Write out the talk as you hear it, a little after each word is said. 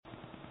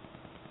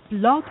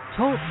Blog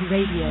Talk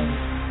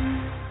Radio.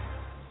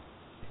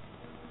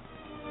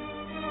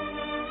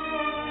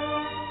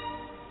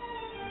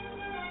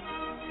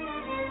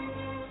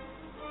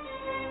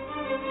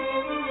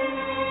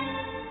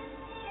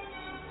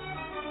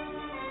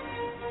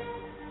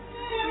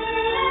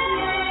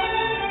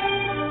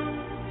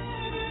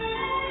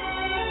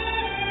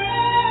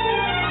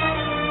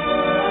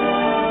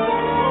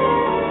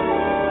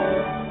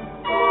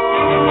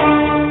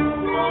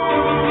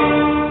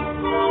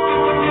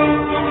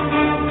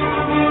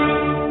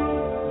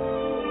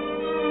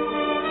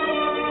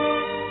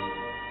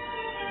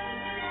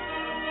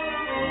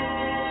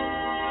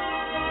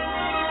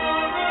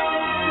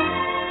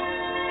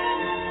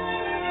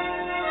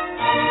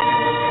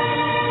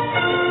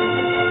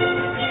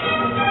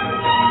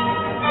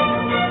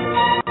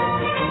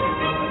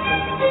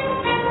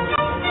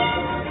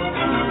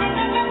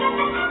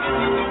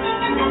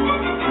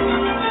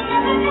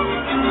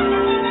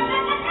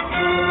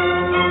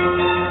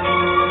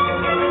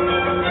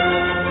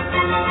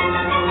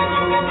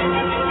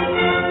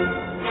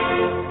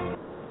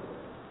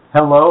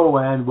 Hello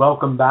and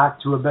welcome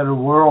back to A Better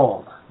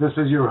World. This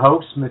is your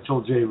host,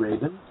 Mitchell J.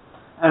 Rabin,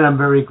 and I'm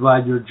very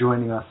glad you're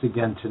joining us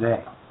again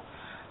today.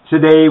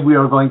 Today we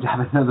are going to have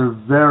another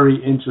very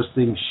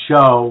interesting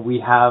show. We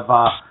have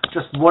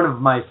just one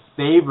of my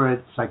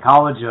favorite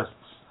psychologists,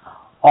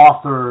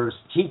 authors,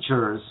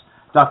 teachers,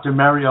 Dr.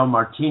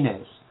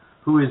 Martinez,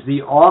 who is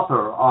the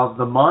author of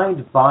The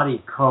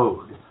Mind-Body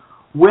Code,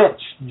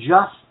 which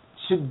just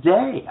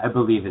today, I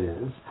believe it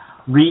is,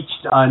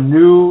 reached a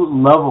new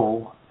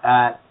level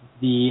at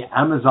the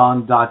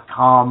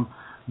Amazon.com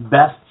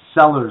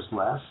bestsellers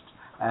list,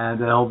 and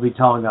he'll be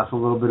telling us a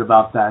little bit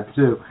about that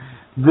too.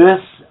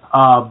 This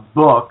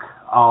book,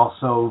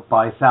 also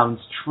by Sounds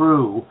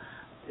True,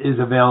 is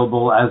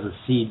available as a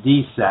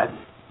CD set,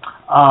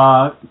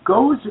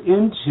 goes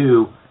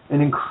into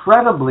an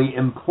incredibly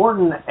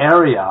important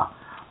area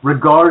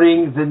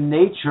regarding the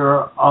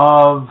nature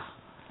of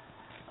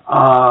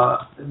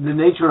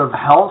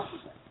health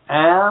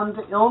and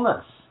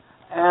illness,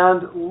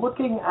 and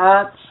looking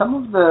at some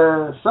of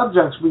the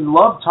subjects we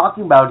love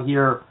talking about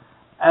here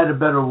at A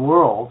Better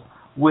World,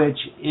 which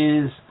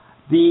is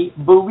the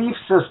belief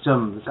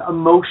systems,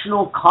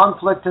 emotional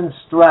conflict and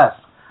stress,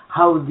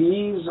 how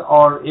these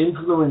are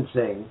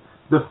influencing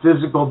the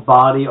physical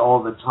body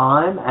all the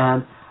time,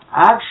 and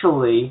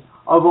actually,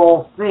 of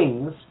all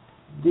things,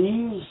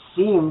 these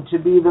seem to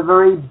be the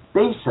very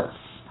basis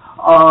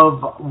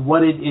of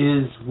what it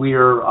is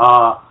we're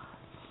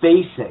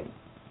facing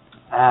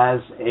as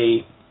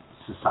a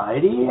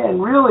society, and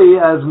really,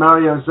 as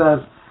Mario says,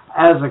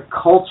 as a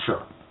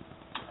culture.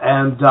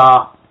 And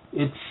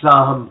it's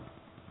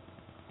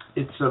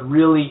a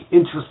really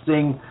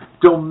interesting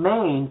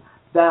domain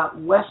that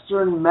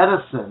Western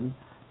medicine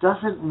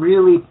doesn't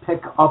really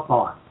pick up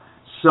on.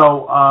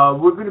 So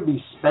we're going to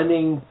be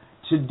spending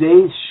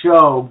today's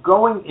show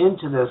going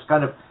into this,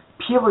 kind of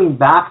peeling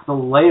back the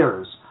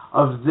layers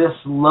of this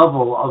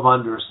level of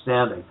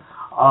understanding.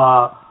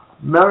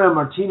 Mario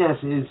Martinez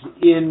is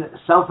in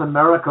South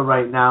America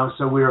right now,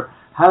 so we're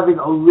having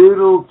a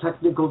little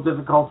technical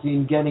difficulty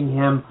in getting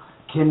him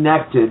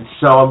connected.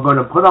 So I'm going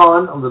to put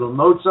on a little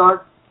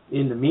Mozart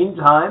in the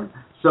meantime,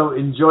 so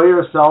enjoy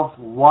yourself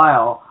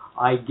while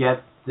I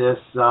get this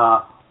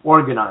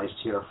organized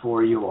here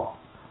for you all.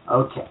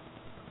 Okay.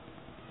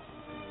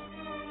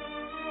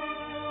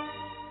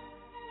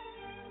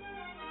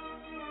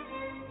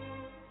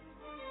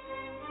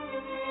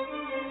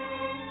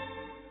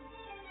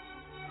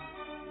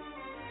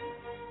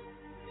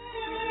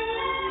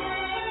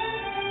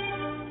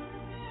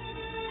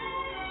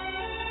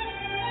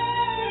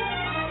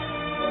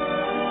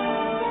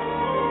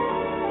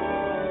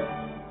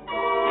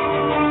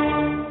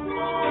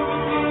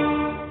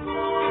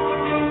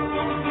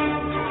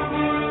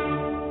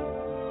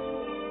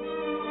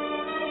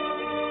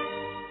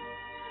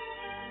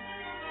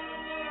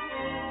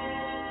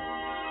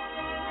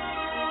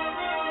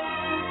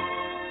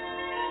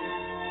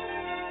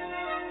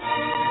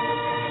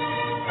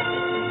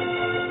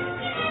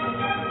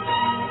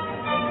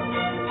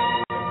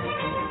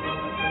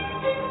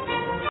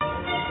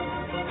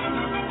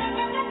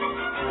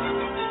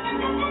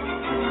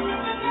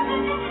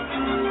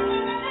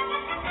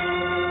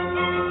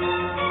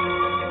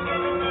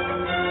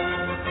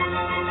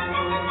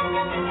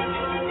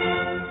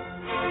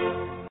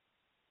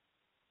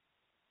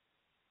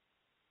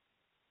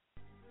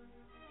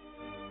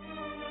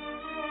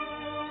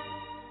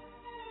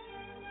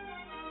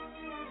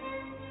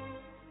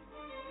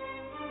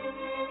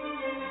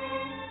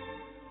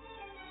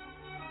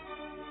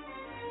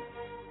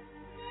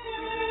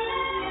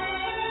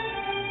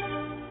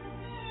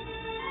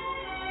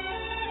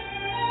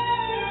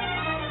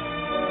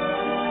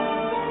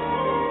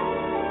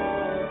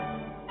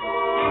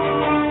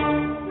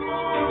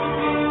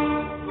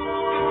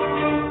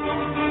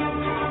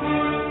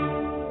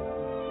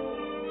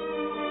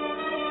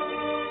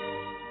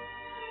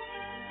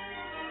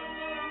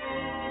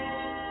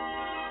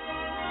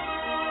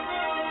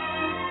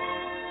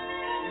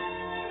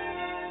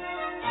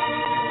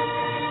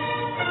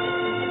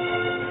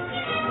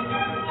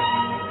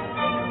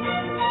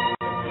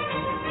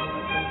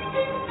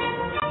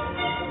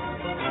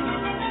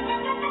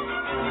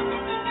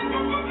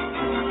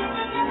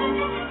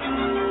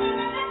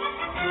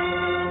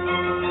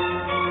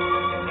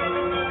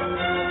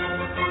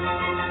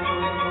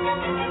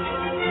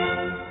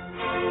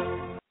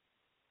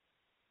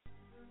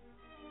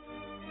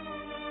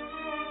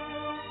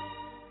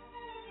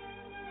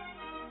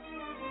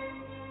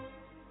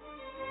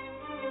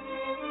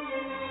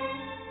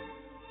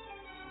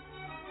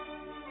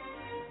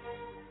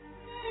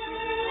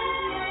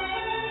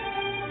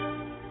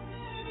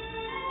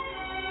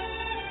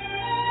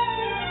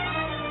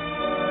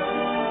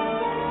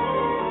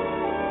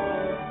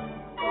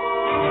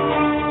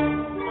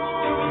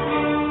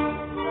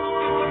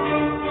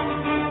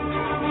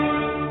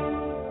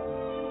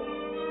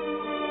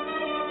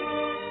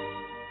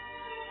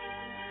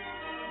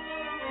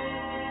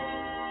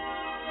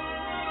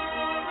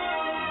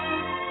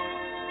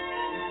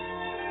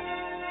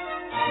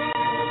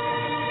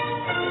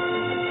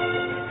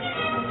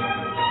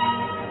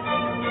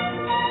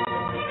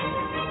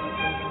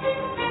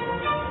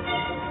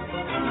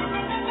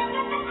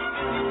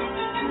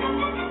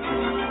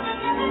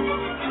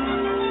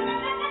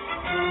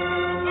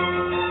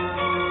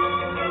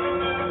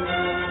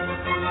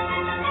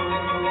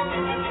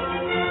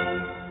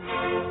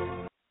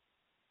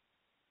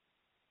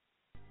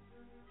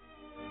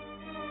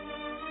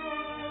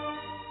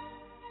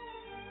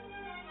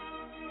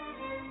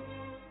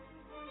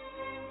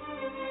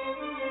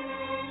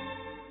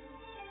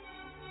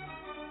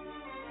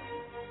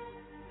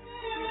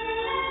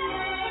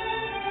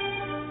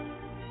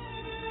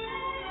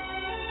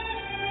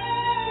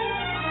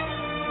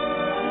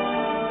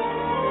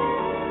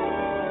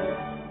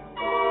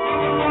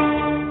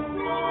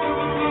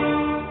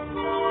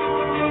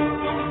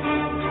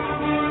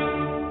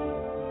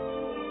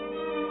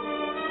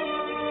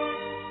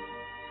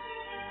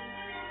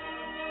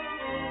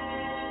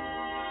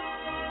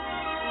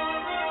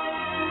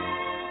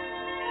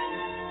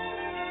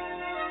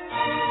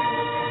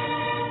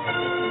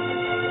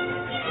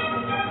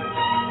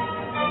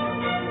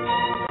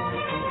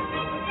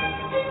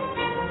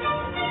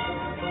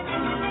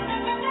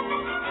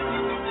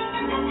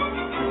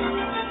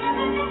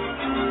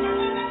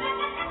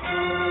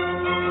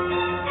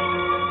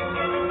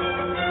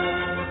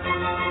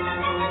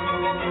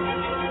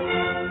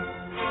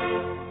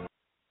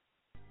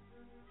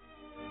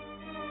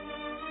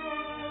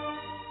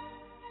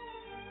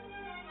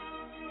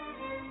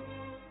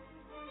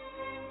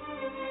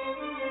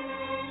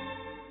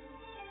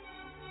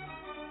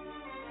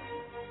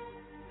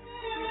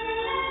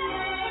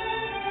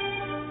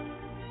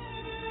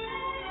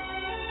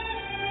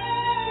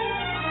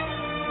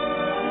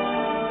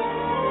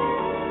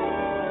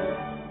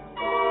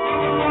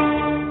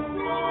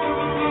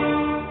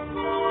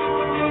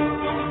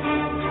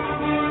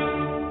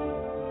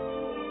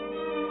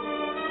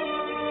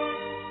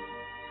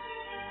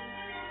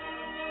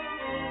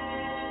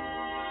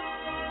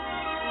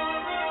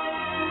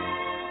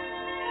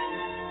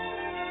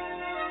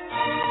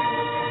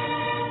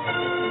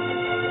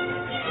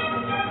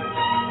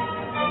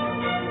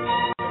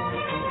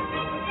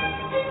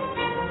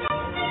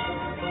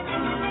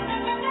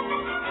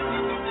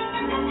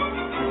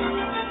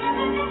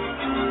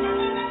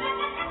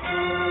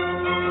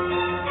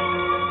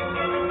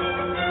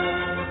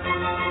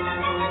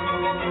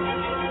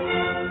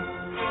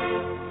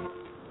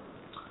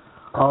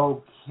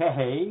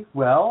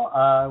 Well,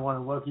 I want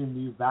to welcome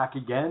you back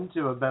again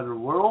to A Better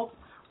World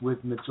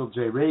with Mitchell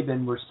J.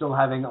 Rabin. We're still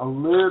having a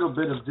little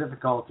bit of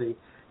difficulty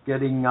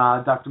getting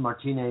Dr.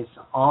 Martinez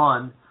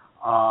on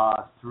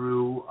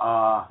through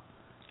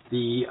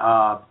the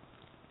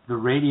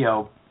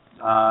radio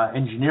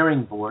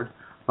engineering board,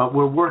 but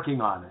we're working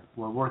on it.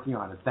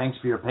 Thanks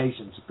for your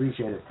patience.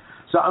 Appreciate it.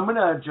 So I'm going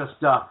to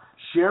just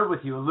share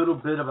with you a little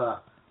bit of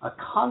a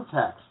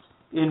context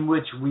in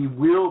which we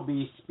will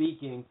be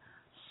speaking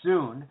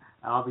soon.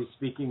 I'll be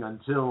speaking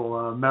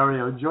until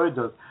Mario joins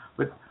us.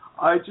 But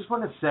I just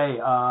want to say,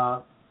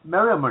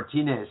 Mario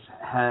Martinez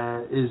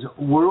is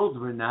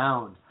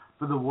world-renowned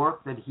for the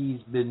work that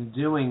he's been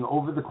doing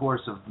over the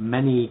course of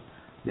many,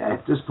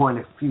 at this point,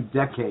 a few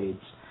decades,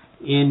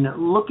 in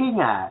looking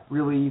at,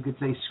 really, you could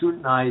say,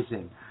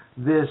 scrutinizing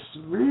this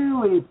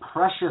really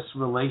precious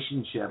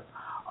relationship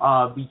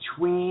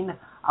between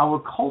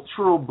our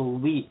cultural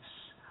beliefs,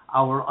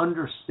 our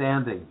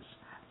understandings,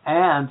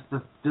 and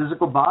the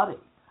physical body,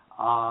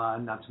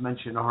 not to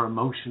mention our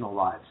emotional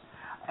lives.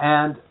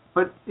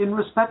 But in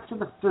respect to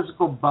the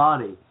physical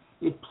body,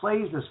 it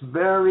plays this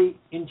very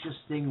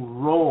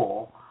interesting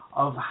role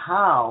of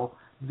how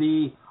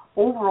the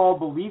overall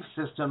belief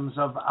systems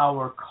of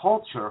our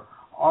culture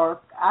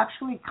are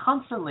actually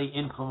constantly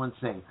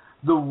influencing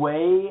the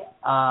way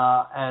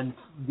and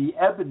the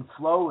ebb and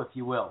flow, if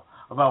you will,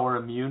 of our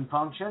immune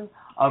function,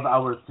 of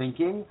our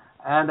thinking,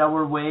 and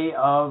our way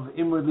of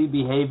inwardly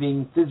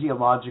behaving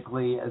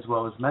physiologically as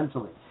well as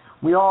mentally.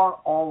 We are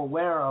all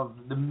aware of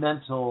the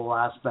mental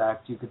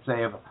aspect, you could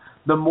say, of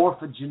the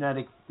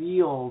morphogenetic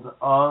field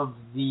of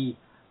the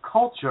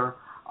culture,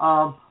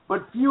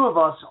 but few of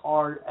us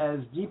are as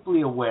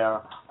deeply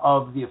aware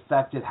of the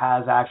effect it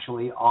has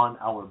actually on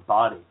our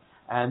body.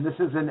 And this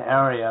is an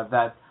area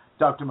that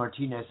Dr.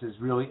 Martinez is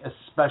really a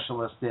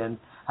specialist in,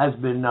 has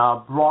been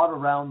brought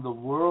around the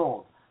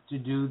world to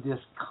do this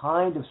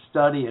kind of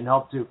study and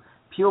help to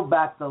peel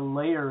back the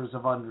layers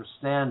of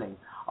understanding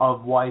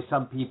of why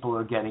some people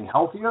are getting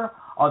healthier,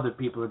 other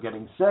people are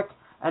getting sick,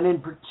 and in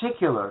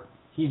particular,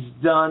 he's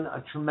done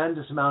a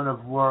tremendous amount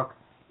of work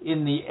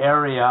in the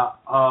area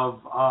of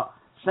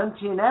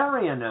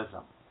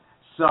centenarianism.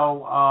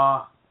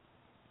 So,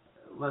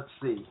 let's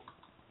see.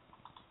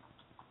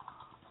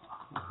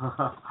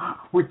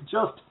 We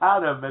just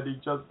had him, and he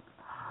just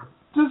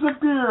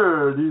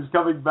disappeared. He's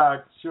coming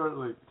back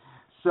shortly.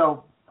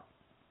 So,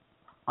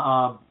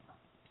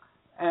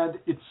 and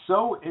it's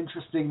so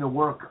interesting the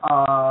work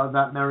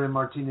that Mario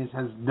Martinez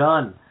has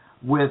done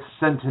with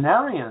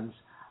centenarians,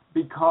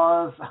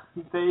 because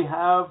they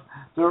have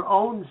their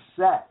own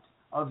set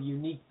of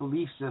unique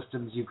belief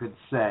systems, you could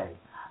say,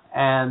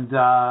 and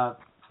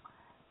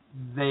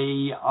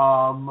they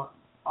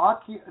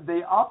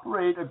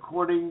operate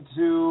according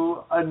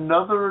to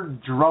another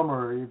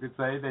drummer, you could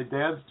say. They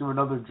dance to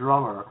another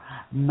drummer,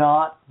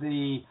 not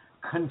the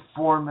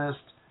conformist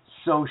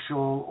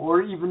social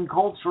or even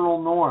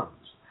cultural norms.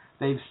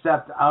 They've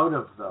stepped out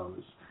of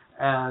those.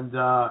 And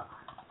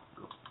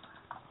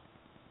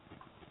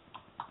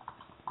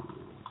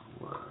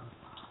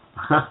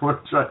we're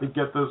trying to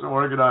get this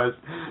organized,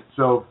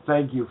 so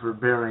thank you for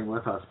bearing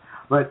with us.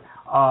 But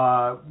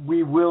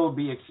we will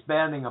be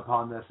expanding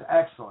upon this.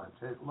 Excellent.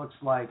 It looks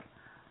like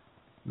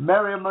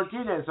Mario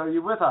Martinez, are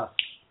you with us?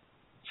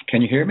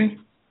 Can you hear me?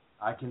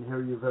 I can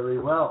hear you very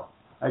well.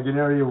 I can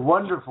hear you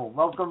wonderful.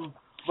 Welcome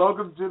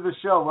to the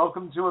show.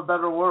 Welcome to A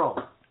Better World.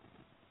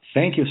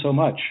 Thank you so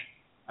much.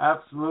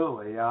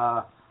 Absolutely.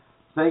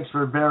 Thanks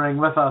for bearing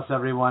with us,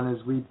 everyone,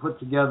 as we put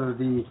together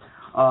the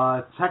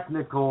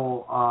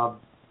technical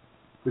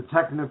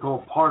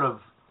part of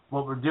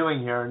what we're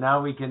doing here.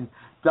 Now we can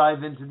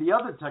dive into the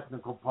other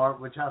technical part,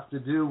 which has to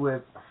do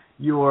with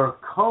your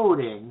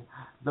coding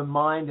the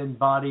mind and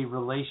body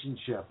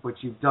relationship, which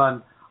you've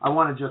done, I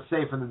want to just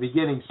say from the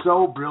beginning,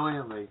 so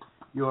brilliantly.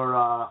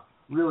 You're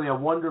really a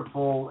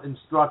wonderful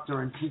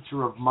instructor and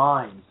teacher of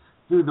mind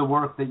through the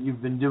work that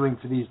you've been doing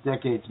for these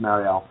decades,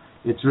 Marielle.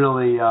 It's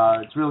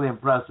really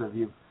impressive.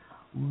 You've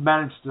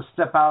managed to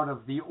step out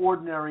of the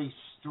ordinary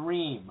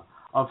stream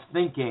of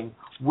thinking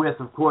with,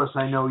 of course,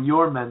 I know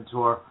your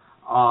mentor,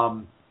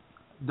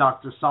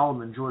 Dr.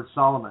 Solomon, George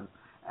Solomon,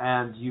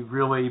 and you've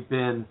really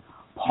been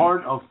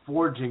part of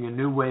forging a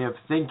new way of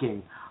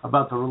thinking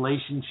about the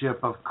relationship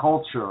of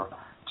culture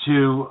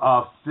to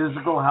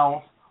physical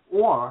health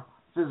or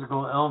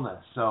physical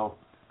illness. So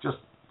just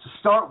to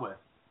start with,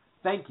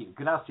 thank you.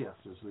 Gracias,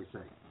 as we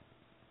say.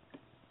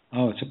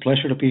 Oh, it's a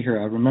pleasure to be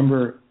here. I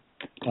remember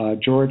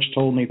George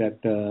told me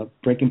that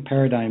breaking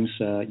paradigms,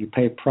 you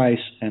pay a price,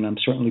 and I'm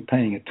certainly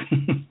paying it.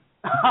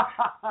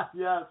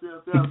 Yes.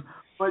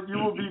 But you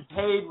will be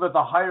paid with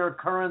a higher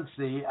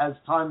currency as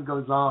time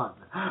goes on.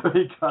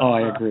 Because,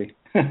 I agree.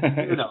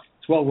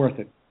 It's well worth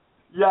it.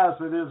 Yes,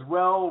 it is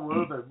well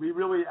worth it. We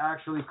really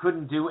actually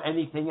couldn't do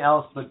anything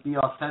else but be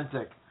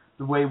authentic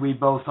the way we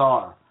both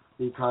are,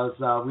 because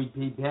we'd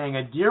be paying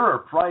a dearer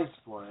price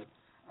for it.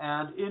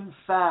 And in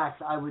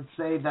fact, I would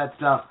say that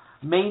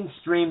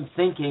mainstream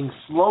thinking,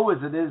 slow as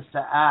it is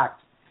to act,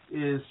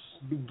 is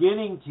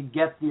beginning to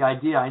get the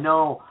idea. I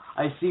know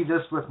I see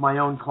this with my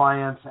own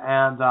clients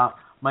and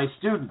my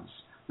students.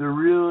 They're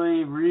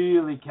really,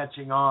 really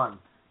catching on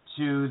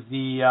to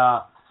the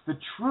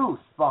truth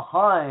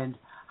behind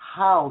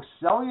how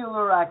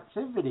cellular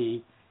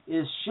activity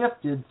is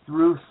shifted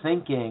through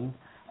thinking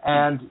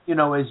and,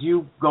 as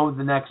you go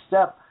the next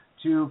step,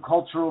 to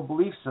cultural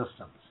belief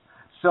systems.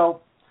 So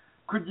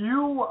could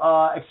you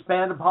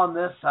expand upon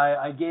this?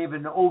 I gave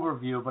an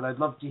overview, but I'd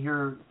love to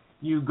hear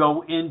you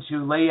go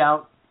into lay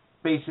out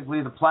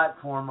basically the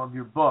platform of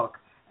your book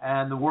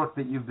and the work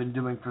that you've been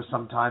doing for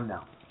some time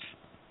now.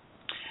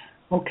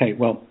 Okay,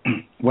 well,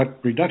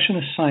 what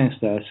reductionist science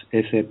does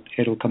is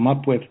it'll come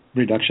up with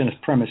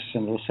reductionist premises,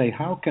 and it'll say,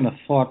 how can a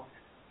thought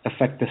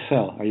affect the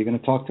cell? Are you going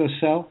to talk to a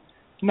cell?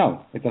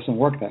 No, it doesn't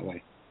work that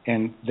way.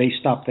 And they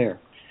stop there.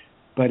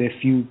 But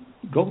if you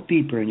go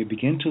deeper and you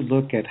begin to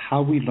look at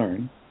how we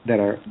learn, that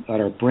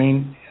our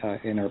brain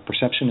and our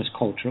perception is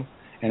cultural,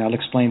 and I'll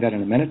explain that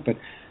in a minute, but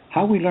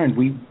how we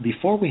learn,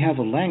 before we have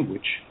a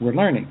language, we're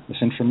learning.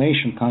 There's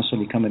information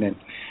constantly coming in.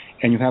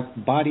 And you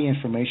have body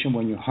information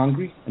when you're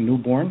hungry, a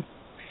newborn,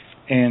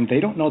 and they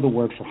don't know the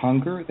word for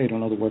hunger, they don't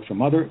know the word for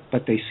mother,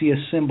 but they see a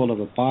symbol of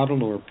a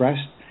bottle or a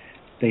breast.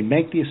 They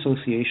make the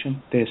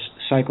association. There's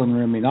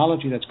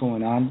psychoneuroimmunology that's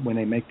going on when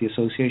they make the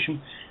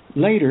association.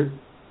 Later,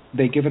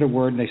 they give it a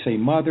word and they say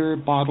mother,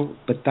 bottle,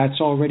 but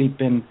that's already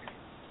been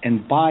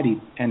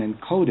embodied and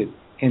encoded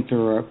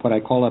into what I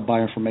call a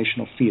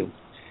bioinformational field.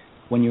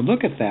 When you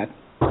look at that,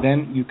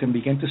 then you can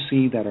begin to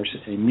see that our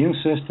immune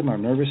system, our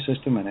nervous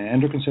system, and our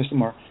endocrine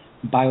system are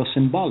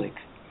biosymbolic.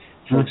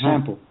 For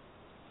example,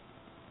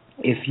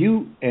 if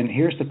you, and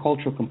here's the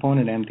cultural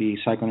component and the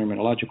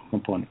psychoneuroimmunological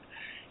component,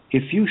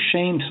 if you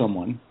shame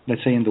someone,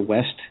 let's say in the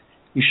West,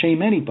 you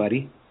shame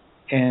anybody,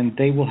 and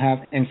they will have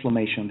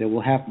inflammation. They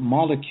will have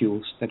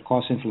molecules that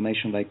cause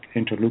inflammation, like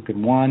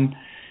interleukin-1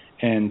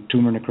 and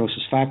tumor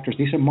necrosis factors.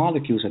 These are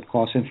molecules that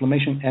cause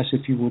inflammation as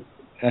if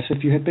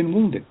you had been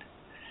wounded.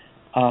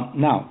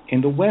 Now,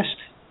 in the West,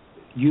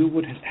 you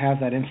would have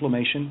that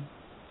inflammation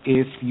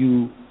if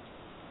you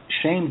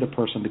shame the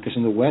person, because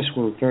in the West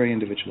we're very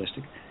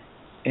individualistic.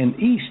 In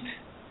East,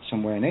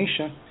 somewhere in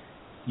Asia,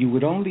 you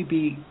would only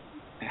be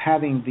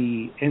having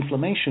the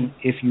inflammation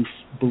if you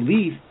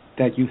believe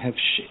that you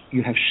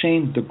have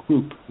shamed the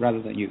group rather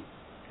than you.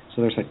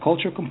 So there's a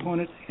cultural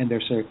component and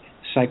there's a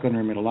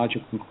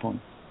psychoneuroimmunological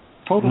component.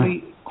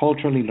 Totally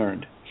culturally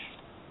learned.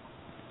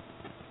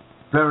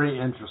 Very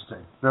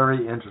interesting.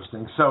 Very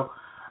interesting. So,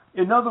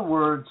 in other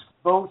words,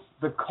 both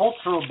the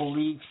cultural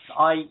beliefs,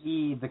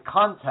 i.e. the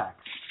context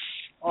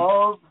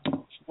of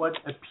what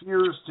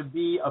appears to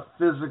be a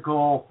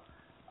physical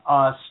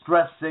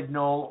stress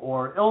signal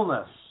or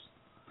illness,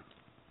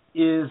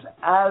 is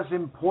as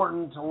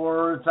important,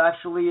 or it's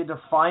actually a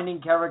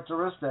defining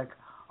characteristic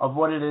of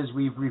what it is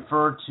we've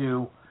referred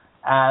to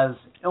as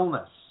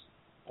illness,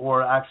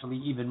 or actually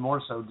even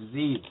more so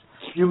disease.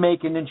 You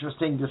make an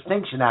interesting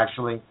distinction,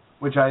 actually,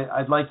 which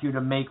I'd like you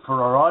to make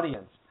for our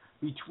audience,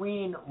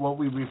 between what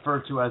we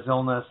refer to as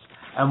illness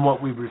and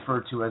what we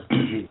refer to as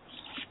disease.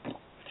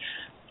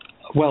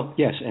 Well,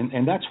 yes,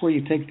 and that's where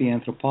you take the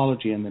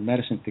anthropology and the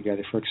medicine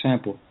together. For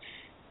example,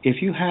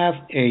 if you have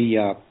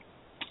a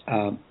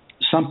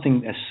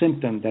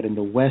symptom that in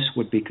the West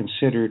would be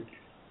considered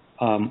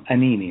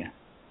anemia,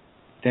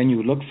 then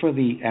you look for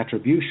the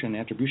attribution.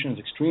 Attribution is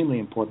extremely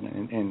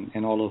important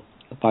in all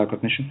of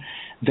biocognition.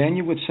 Then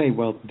you would say,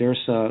 well,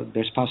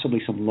 there's possibly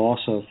some loss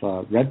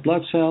of red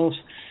blood cells,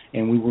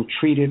 and we will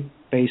treat it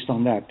based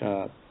on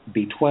that.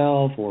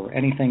 B12 or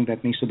anything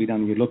that needs to be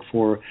done. You look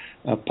for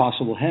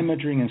possible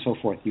hemorrhaging and so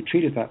forth. You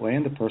treat it that way,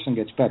 and the person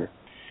gets better.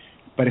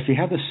 But if you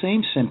have the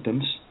same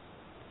symptoms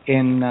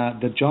in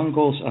the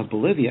jungles of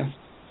Bolivia,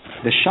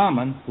 the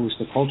shaman, who's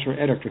the culture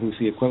editor, who's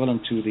the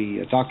equivalent to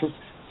the doctor,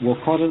 will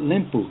call it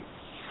limpu.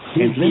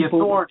 And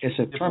limpu is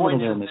a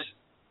terminal illness.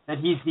 That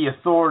he's the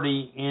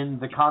authority in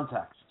the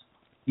context.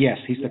 Yes,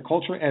 he's the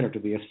culture editor,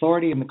 the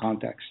authority in the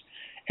context.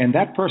 And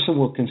that person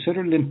will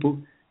consider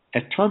limpu a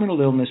terminal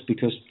illness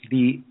because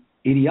the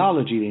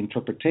ideology, the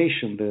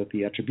interpretation,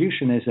 the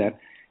attribution is that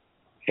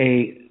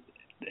a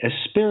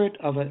spirit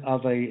of a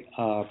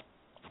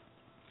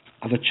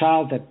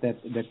child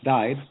that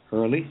died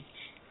early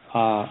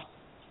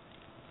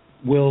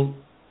will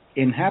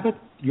inhabit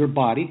your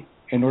body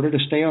in order to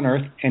stay on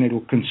Earth, and it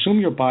will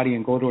consume your body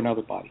and go to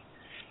another body.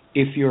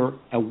 If you're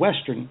a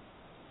Western,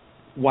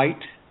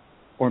 white,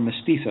 or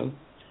mestizo,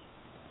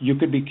 you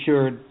could be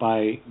cured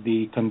by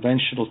the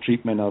conventional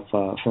treatment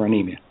for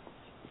anemia.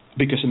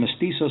 Because the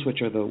mestizos,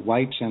 which are the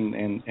whites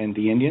and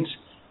the Indians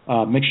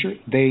mixture,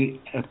 they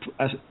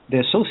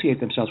associate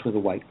themselves with the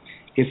white.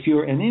 If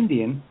you're an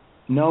Indian,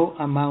 no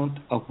amount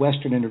of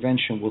Western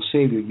intervention will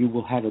save you. You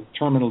will have a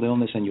terminal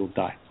illness and you'll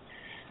die.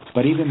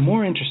 But even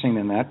more interesting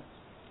than that,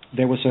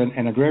 there was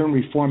an agrarian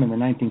reform in the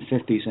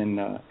 1950s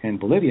in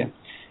Bolivia,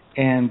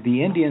 and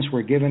the Indians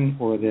were given,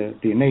 or the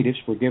natives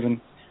were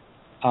given,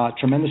 a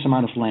tremendous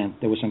amount of land.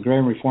 There was an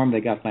agrarian reform, they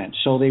got land.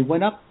 So they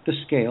went up the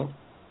scale,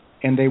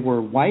 and they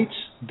were whites,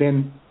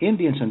 then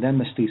Indians, and then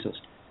mestizos.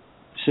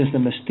 Since the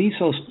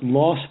mestizos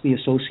lost the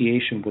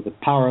association with the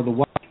power of the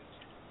white,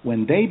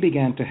 when they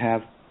began to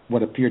have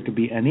what appeared to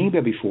be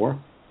anemia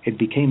before, it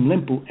became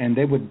limpu, and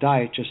they would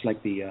die just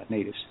like the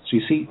natives. So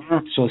you see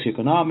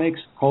socioeconomics,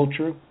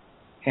 culture,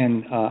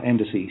 and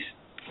disease.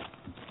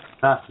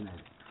 Fascinating.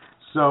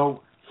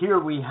 So here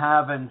we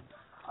have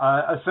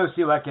a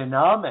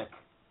socioeconomic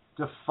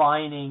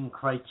defining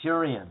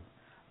criterion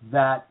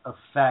that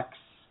affects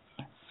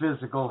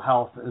physical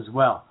health as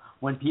well.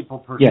 When people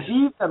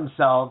perceive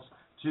themselves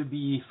to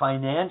be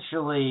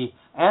financially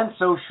and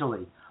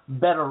socially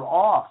better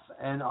off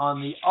and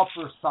on the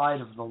upper side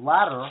of the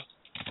ladder,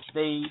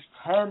 they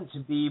tend to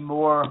be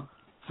more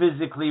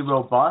physically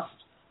robust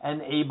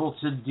and able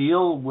to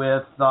deal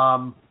with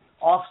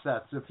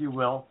offsets, if you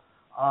will,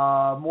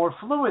 more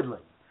fluidly.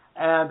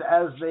 And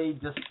as they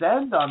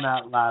descend on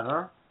that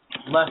ladder,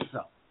 less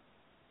so.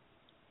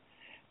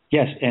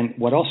 Yes, and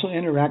what also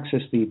interacts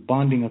is the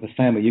bonding of the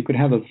family. You could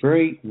have a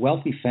very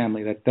wealthy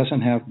family that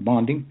doesn't have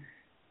bonding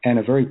and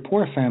a very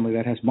poor family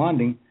that has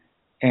bonding,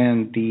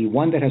 and the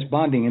one that has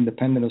bonding,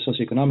 independent of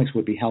socioeconomics,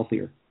 would be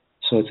healthier.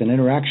 So it's an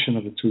interaction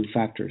of the two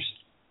factors.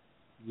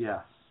 Yes,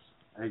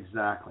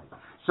 exactly.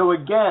 So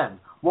again,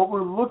 what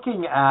we're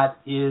looking at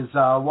is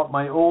what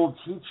my old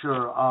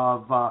teacher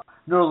of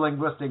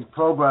neurolinguistic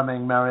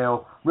programming,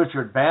 Mario,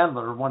 Richard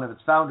Bandler, one of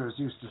its founders,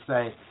 used to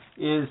say,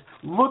 is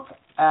look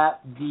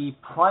at the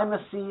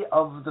primacy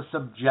of the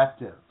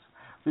subjective,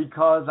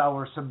 because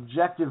our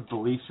subjective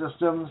belief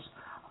systems,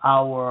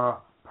 our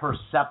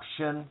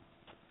perception,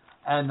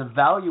 and the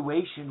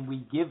valuation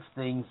we give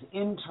things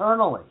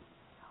internally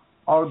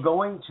are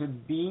going to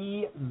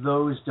be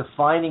those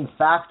defining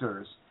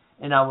factors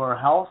in our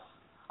health,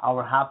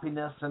 our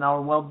happiness, and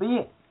our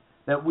well-being,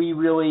 that we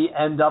really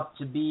end up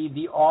to be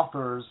the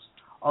authors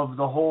of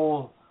the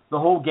whole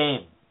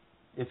game,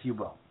 if you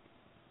will.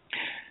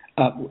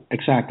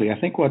 Exactly. I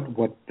think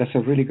what that's a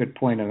really good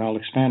point, and I'll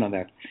expand on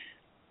that.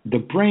 The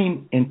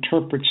brain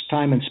interprets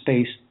time and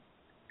space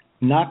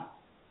not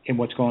in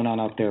what's going on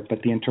out there,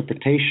 but the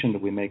interpretation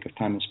that we make of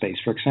time and space.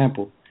 For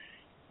example,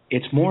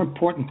 it's more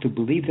important to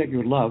believe that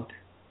you're loved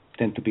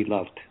than to be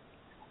loved.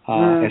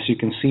 As you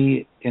can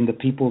see in the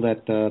people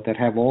that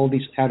have all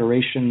these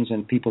adorations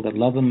and people that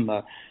love them,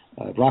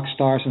 rock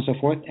stars and so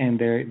forth, and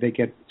they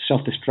get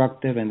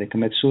self-destructive and they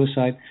commit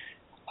suicide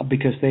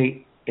because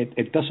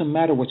it doesn't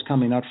matter what's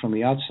coming out from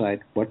the outside.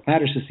 What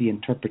matters is the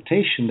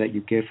interpretation that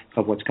you give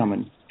of what's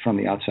coming from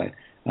the outside.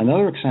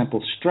 Another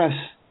example, stress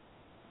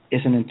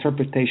is an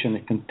interpretation, a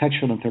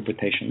contextual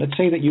interpretation. Let's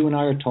say that you and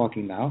I are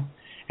talking now,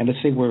 and let's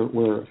say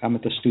I'm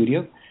at the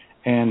studio,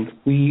 and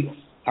we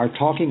are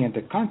talking, and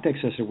the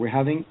context is that we're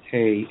having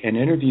an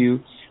interview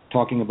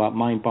talking about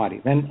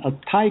mind-body. Then a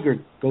tiger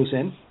goes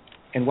in,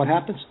 and what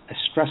happens? A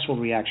stressful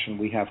reaction.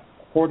 We have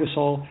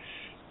cortisol,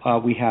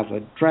 we have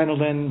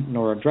adrenaline,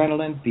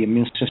 noradrenaline, the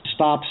immune system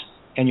stops,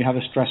 and you have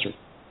a stressor.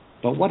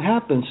 But what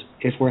happens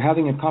if we're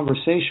having a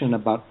conversation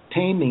about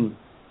taming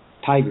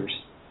tigers?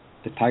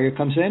 The tiger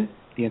comes in,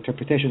 the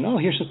interpretation, oh,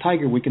 here's a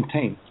tiger we can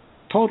tame.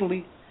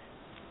 Totally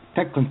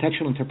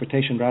contextual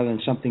interpretation rather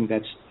than something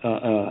that's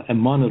a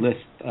monolith,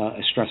 a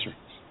stressor.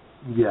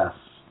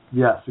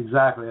 Yes,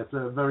 exactly. That's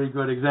a very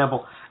good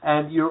example.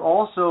 And you're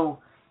also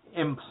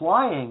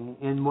implying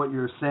in what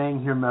you're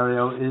saying here,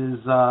 Mario, is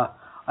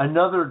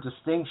another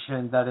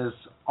distinction that is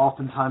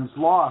oftentimes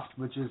lost,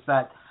 which is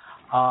that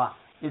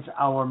it's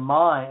our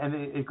mind,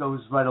 and it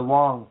goes right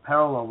along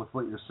parallel with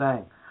what you're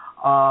saying.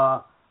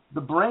 The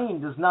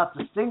brain does not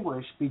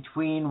distinguish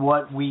between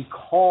what we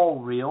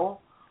call real,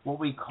 what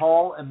we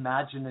call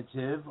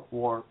imaginative,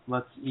 or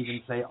let's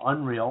even say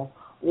unreal,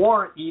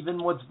 or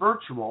even what's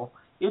virtual.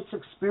 It's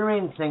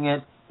experiencing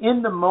it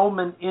in the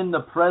moment, in the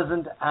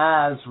present,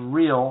 as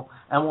real,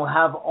 and will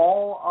have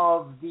all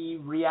of the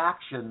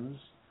reactions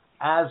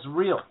as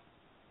real.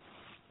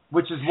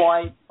 Which is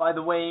why, by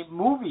the way,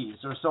 movies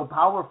are so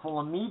powerful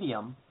a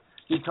medium,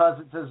 because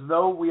it's as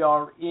though we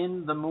are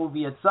in the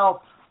movie itself.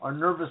 Our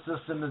nervous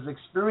system is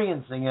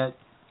experiencing it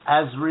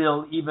as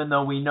real, even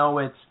though we know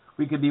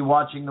we could be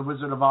watching The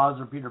Wizard of Oz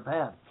or Peter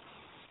Pan.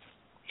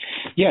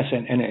 Yes,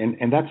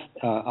 and that's.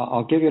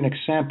 I'll give you an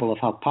example of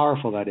how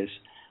powerful that is.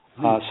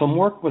 Some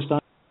work was done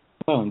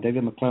by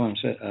David McClellan,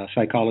 a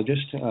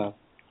psychologist,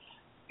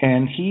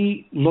 and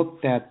he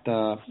looked at.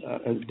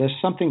 There's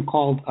something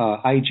called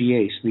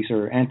IgAs. These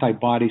are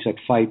antibodies that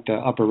fight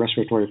upper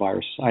respiratory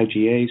viruses.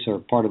 IgAs are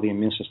part of the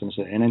immune system. It's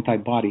an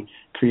antibody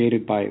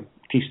created by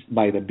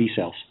the B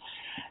cells.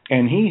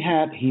 And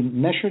he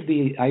measured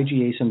the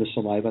IgAs in the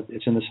saliva.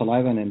 It's in the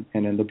saliva and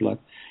in the blood.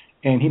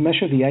 And he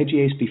measured the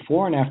IgAs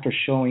before and after,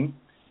 showing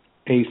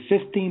a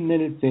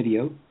 15-minute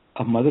video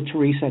of Mother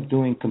Teresa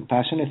doing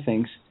compassionate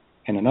things,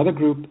 and another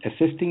group, a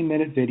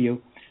 15-minute video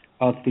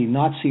of the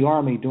Nazi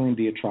army doing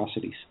the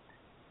atrocities.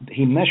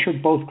 He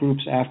measured both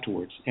groups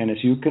afterwards. And as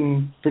you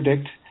can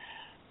predict,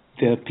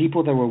 the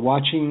people that were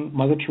watching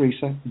Mother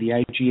Teresa, the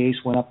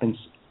IgAs went up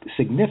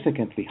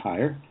significantly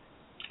higher.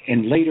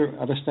 And later,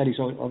 other studies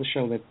also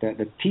show that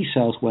the T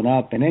cells went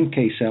up, and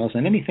NK cells,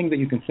 and anything that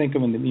you can think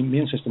of in the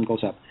immune system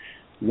goes up.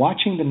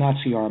 Watching the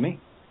Nazi army,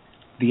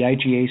 the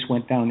IgAs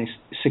went down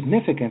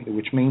significantly,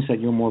 which means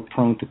that you're more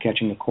prone to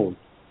catching a cold.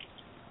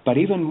 But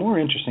even more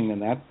interesting than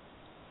that,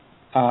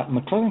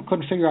 McClellan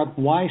couldn't figure out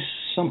why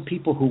some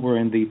people who were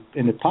in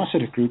the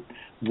positive group,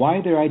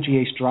 why their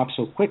IgAs dropped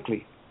so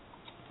quickly.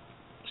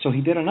 So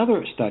he did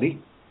another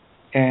study,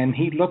 and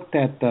he looked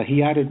at,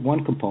 he added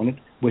one component,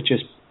 which is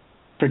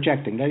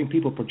projecting, letting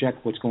people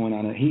project what's going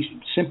on. And he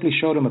simply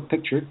showed them a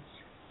picture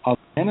of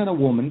a man and a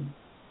woman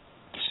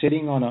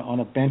sitting on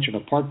a bench, on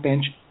a park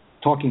bench,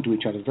 talking to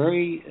each other,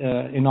 very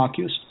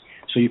innocuous,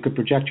 so you could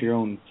project your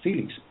own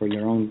feelings or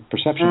your own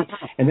perception.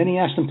 And then he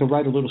asked them to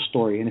write a little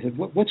story, and he said,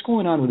 what's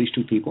going on with these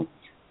two people?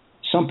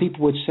 Some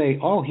people would say,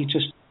 oh, he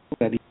just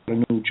that he got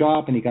a new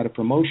job and he got a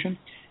promotion.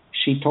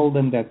 She told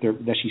them that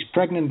she's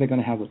pregnant, they're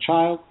going to have a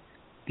child.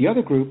 The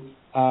other group,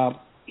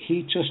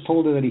 he just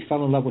told her that he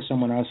fell in love with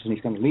someone else and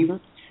he's going to leave her.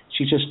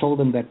 She just told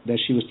him that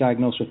she was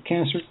diagnosed with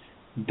cancer.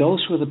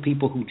 Those were the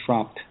people who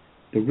dropped.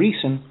 The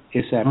reason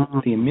is that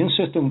the immune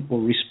system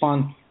will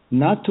respond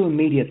not to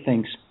immediate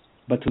things,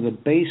 but to the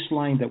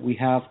baseline that we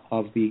have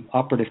of the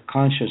operative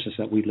consciousness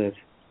that we live.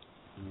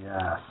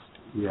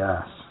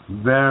 Yes.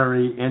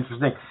 Very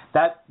interesting.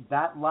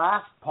 That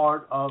last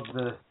part of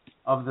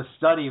the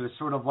study was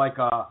sort of like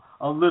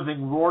a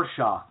living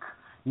Rorschach,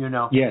 you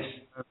know. Yes.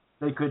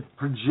 They could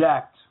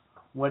project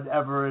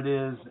whatever it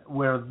is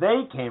where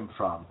they came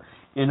from.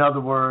 In other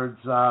words,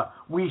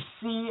 we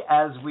see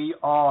as we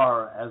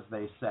are, as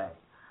they say,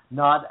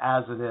 not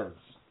as it is.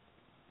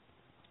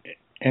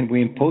 And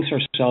we impose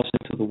ourselves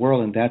into the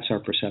world, and that's our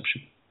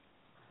perception.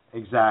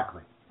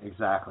 Exactly.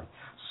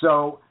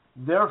 So,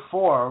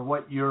 therefore,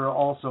 what you're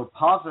also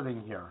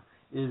positing here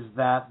is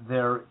that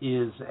there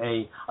is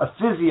a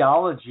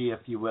physiology, if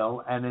you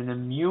will, and an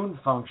immune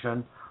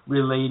function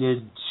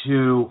related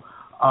to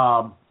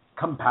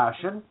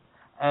compassion.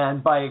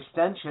 And by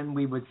extension,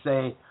 we would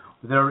say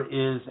there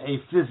is a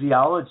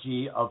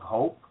physiology of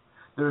hope.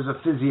 There's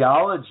a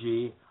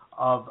physiology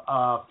of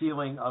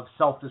feeling of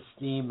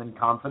self-esteem and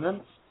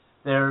confidence.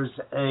 There's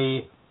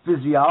a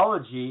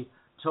physiology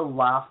to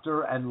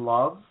laughter and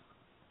love.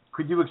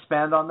 Could you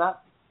expand on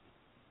that?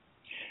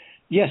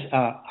 Yes,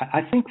 I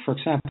think, for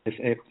example,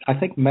 I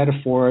think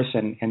metaphors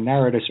and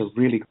narratives are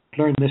really good.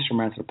 I learned this from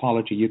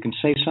anthropology. You can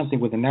say something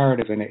with a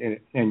narrative,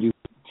 and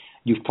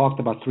you've talked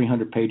about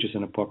 300 pages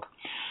in a book.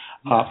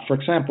 For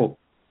example,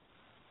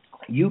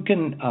 you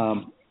can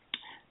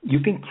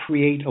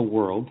create a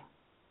world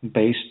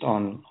based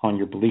on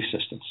your belief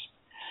systems.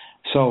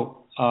 So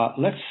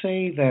let's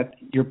say that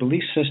your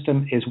belief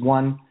system is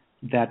one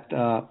that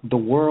the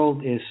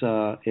world is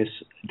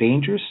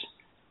dangerous,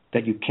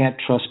 that you can't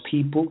trust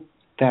people,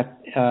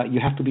 that you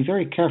have to be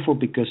very careful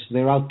because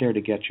they're out there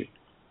to get you.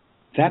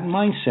 That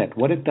mindset,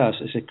 what it does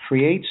is it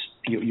creates.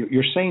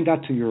 You're saying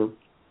that to your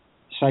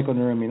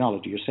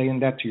psychoneuroimmunology. You're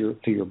saying that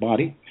to your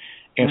body,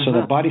 and so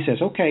the body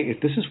says, okay,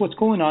 if this is what's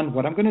going on,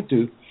 what I'm going to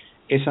do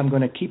is I'm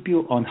going to keep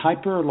you on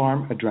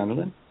hyper-alarm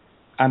adrenaline.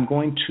 I'm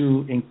going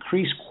to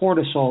increase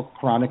cortisol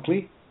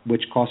chronically,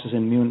 which causes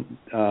immune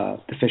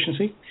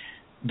deficiency.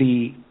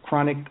 The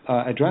chronic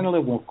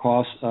adrenaline will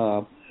cause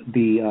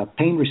the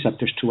pain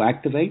receptors to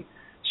activate.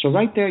 So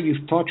right there,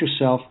 you've taught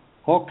yourself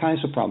all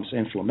kinds of problems: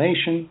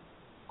 inflammation,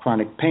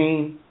 chronic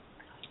pain,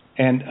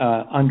 and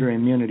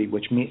underimmunity,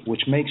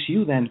 which makes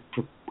you then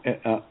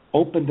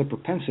open the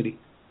propensity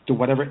to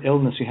whatever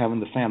illness you have in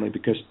the family,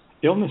 because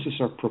illnesses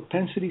are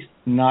propensities,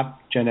 not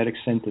genetic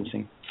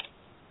sentencing.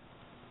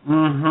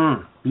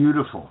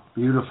 Beautiful.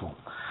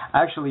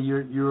 Actually,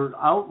 you're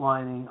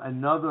outlining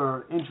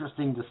another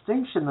interesting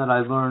distinction that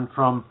I learned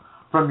from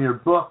your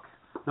book,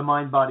 The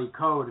Mind-Body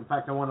Code. In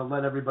fact, I want to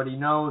let everybody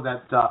know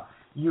that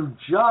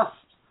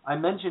I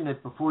mentioned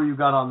it before you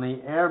got on the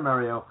air,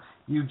 Mario,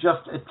 you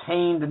just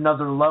attained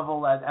another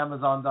level at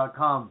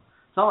Amazon.com.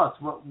 Tell us,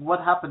 what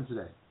happened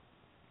today?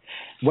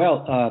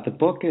 Well, the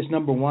book is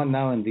 #1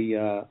 now in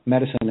the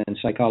medicine and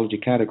psychology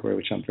category,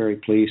 which I'm very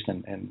pleased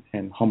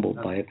and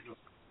humbled by it.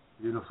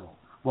 Beautiful.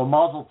 Well,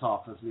 mazel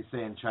tov, as we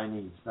say in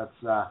Chinese. That's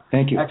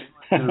thank you.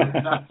 Excellent.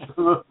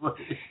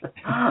 Absolutely.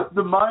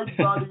 The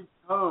Mind-Body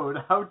Code: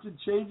 How to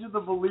Change the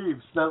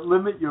Beliefs That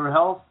Limit Your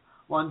Health,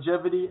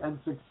 Longevity, and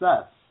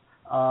Success.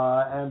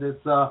 And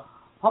it's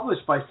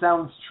published by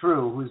Sounds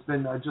True, who's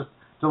been just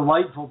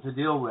delightful to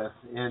deal with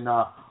in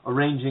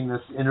arranging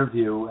this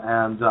interview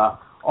and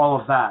all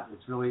of that.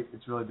 It's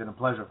really been a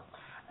pleasure.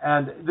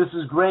 And this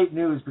is great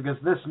news, because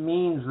this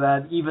means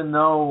that even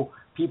though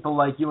people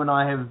like you and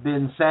I have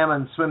been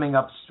salmon swimming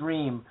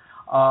upstream,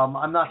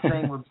 I'm not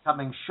saying we're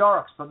becoming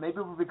sharks, but maybe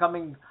we're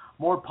becoming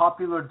more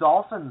popular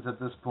dolphins at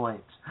this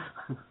point.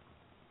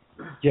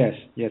 Yes,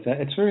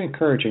 it's very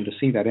encouraging to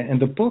see that.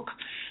 And the book,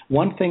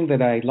 one thing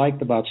that I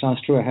liked about Sounds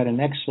True, I had an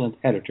excellent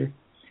editor,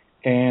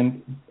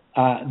 and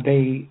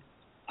they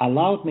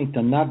allowed me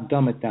to not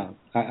dumb it down.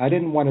 I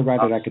didn't want to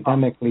write it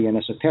academically and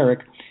esoteric,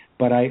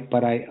 but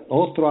I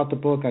all throughout the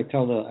book I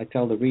tell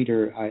the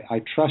reader,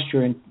 I trust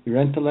your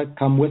intellect.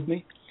 Come with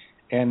me,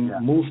 and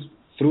move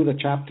through the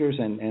chapters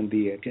and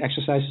the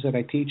exercises that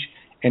I teach,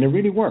 And it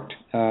really worked.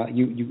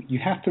 You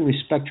have to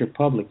respect your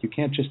public. You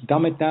can't just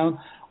dumb it down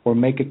or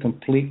make it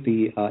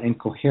completely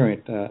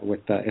incoherent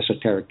with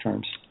esoteric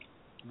terms.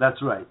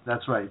 That's right.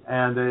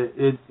 And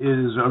it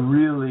is a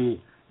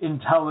really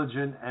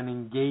intelligent and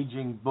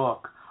engaging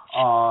book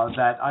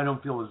that I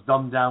don't feel is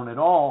dumbed down at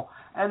all.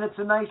 And it's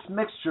a nice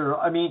mixture.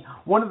 I mean,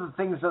 one of the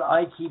things that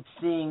I keep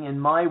seeing in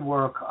my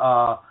work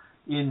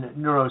in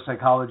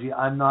neuropsychology,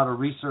 I'm not a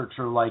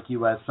researcher like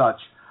you as such,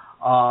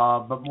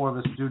 but more of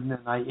a student,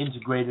 and I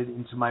integrate it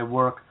into my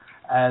work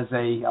as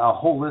a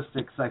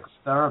holistic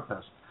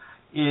psychotherapist,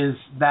 is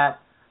that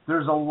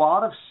there's a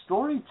lot of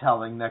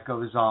storytelling that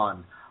goes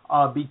on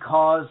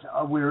because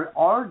we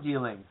are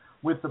dealing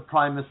with the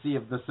primacy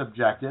of the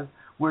subjective.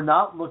 We're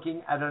not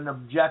looking at an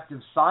objective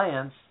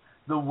science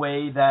the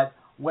way that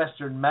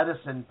Western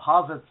medicine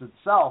posits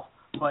itself,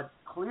 but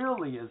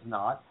clearly is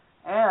not,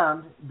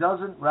 and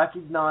doesn't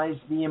recognize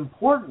the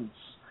importance,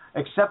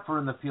 except for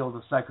in the field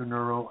of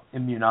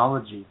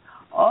psychoneuroimmunology,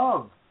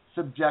 of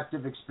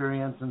subjective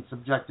experience and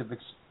subjective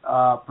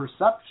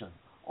perception.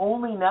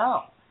 Only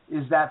now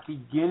is that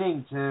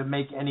beginning to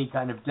make any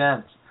kind of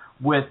dent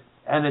with,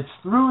 and it's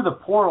through the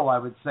portal, I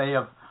would say,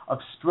 of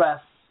stress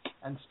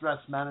and stress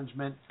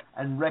management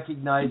and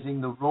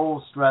recognizing the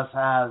role stress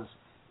has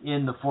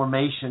in the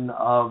formation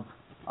of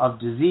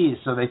disease.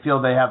 So they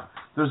feel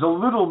there's a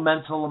little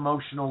mental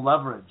emotional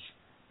leverage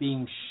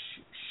being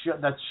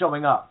that's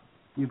showing up,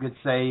 you could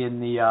say, in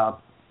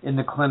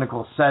the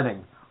clinical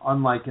setting,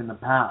 unlike in the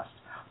past.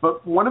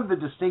 But one of the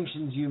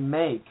distinctions you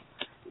make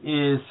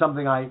is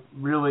something I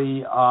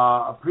really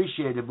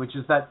appreciated, which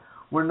is that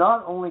we're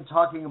not only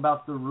talking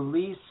about the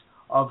release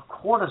of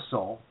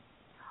cortisol,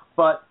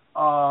 but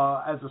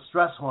as a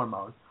stress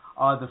hormone,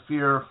 the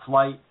fear,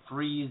 flight,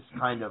 freeze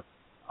kind of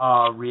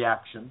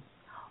reaction,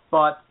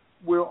 but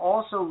we're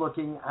also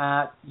looking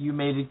at, you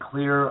made it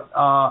clear,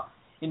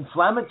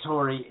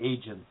 inflammatory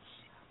agents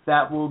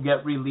that will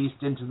get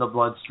released into the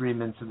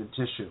bloodstream, into the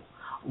tissue,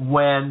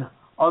 when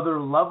other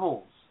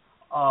levels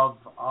of,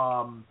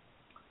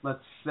 let's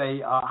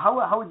say,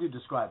 how would you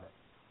describe it?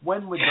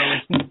 When would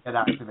those get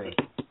activated?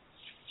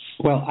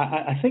 Well,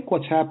 I think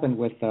what's happened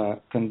with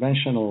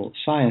conventional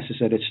science is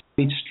that it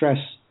treats stress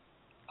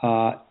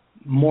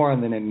more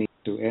than it needs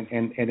to,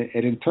 and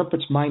it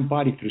interprets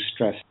mind-body through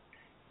stress.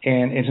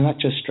 And it's not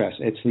just stress;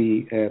 it's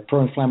the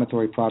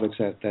pro-inflammatory products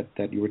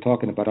that you were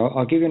talking about.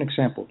 I'll give you an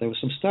example. There were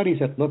some studies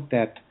that looked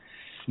at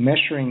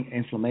measuring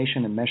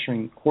inflammation and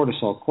measuring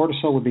cortisol.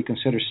 Cortisol would be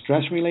considered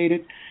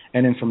stress-related,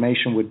 and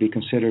inflammation would be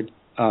considered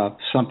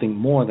something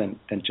more than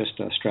just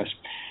stress.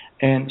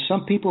 And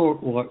some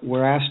people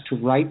were asked to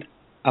write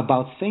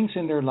about things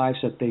in their lives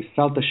that they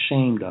felt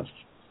ashamed of,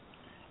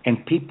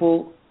 and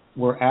people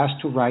were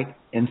asked to write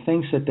in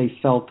things that they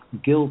felt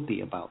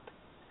guilty about.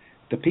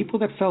 The people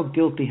that felt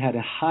guilty had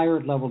a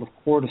higher level of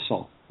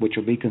cortisol, which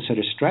would be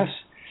considered stress.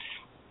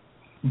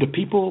 The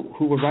people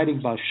who were writing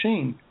about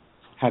shame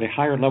had a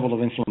higher level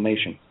of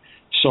inflammation.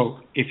 So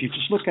if you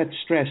just look at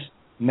stress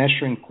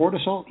measuring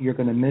cortisol, you're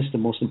going to miss the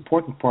most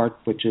important part,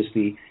 which is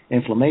the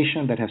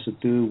inflammation that has to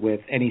do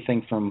with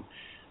anything from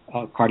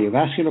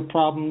cardiovascular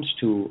problems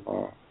to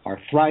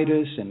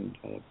arthritis and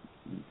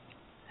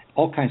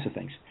all kinds of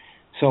things.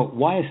 So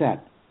why is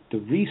that? The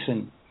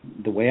reason,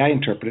 the way I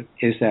interpret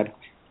it, is that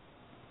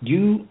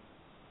you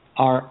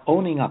are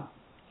owning up.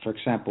 For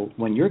example,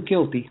 when you're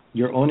guilty,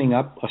 you're owning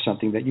up of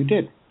something that you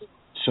did.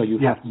 So you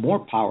have more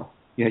power.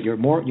 You're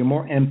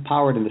more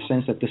empowered in the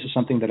sense that this is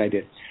something that I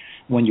did.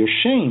 When you're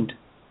shamed,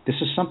 this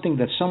is something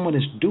that someone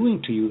is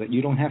doing to you that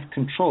you don't have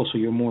control, so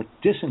you're more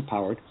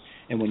disempowered.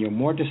 And when you're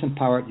more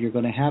disempowered, you're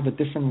going to have a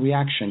different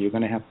reaction. You're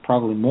going to have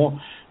probably more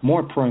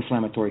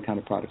pro-inflammatory kind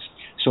of products.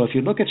 So if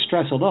you look at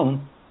stress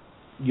alone,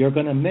 you're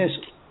going to miss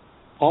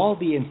all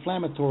the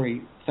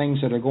inflammatory things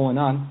that are going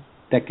on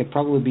that could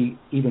probably be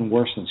even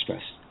worse than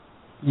stress.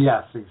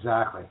 Yes,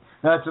 exactly.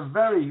 That's a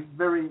very,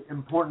 very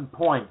important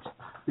point,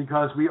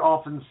 because we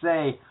often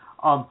say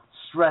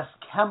stress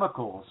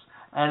chemicals,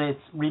 and it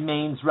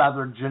remains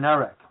rather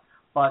generic.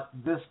 But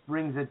this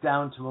brings it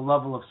down to a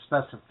level of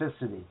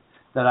specificity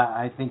that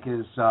I think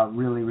is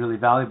really, really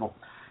valuable.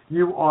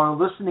 You are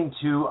listening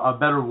to A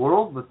Better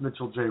World with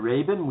Mitchell J.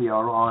 Rabin. We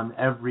are on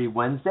every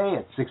Wednesday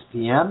at 6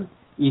 p.m.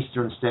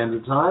 Eastern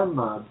Standard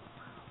Time.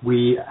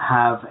 We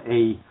have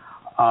a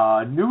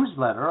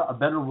newsletter, A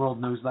Better World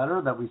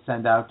newsletter, that we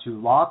send out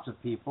to lots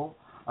of people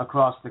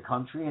across the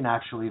country and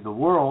actually the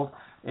world.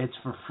 It's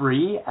for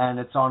free, and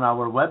it's on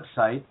our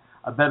website,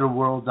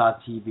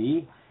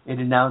 abetterworld.tv. It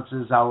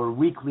announces our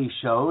weekly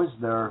shows.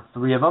 There are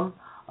 3 of them.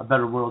 A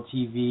Better World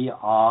TV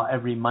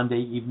every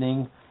Monday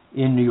evening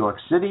in New York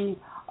City.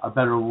 A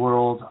Better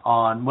World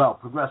on,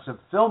 Progressive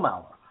Film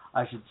Hour,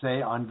 I should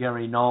say, on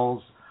Gary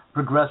Null's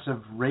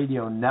Progressive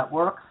Radio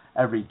Network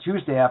every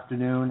Tuesday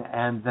afternoon,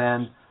 and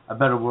then A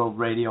Better World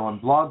Radio on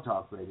Blog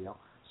Talk Radio.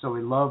 So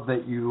we love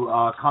that you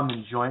come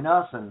and join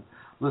us and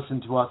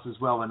listen to us as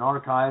well in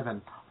archive,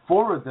 and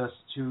forward this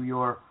to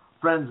your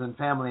friends and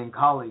family and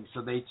colleagues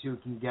so they too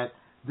can get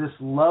this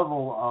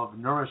level of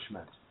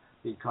nourishment,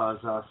 because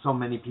so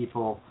many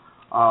people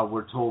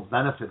we're told,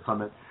 benefit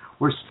from it.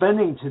 We're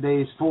spending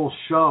today's full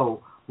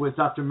show with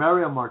Dr.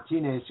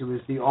 Martinez, who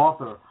is the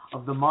author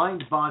of The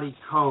Mind-Body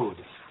Code,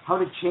 How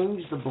to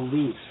Change the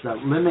Beliefs That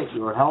Limit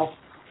Your Health,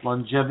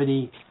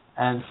 Longevity,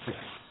 and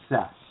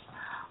Success.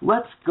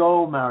 Let's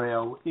go,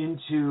 Mario,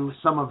 into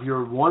some of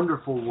your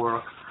wonderful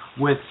work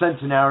with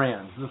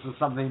centenarians. This is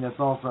something that's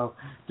also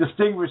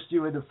distinguished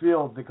you in the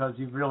field because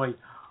you've really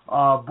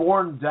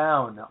borne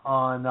down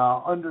on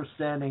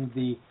understanding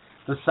the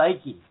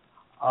psyche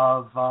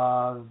of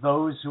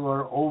those who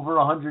are over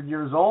 100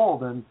 years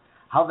old and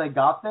how they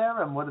got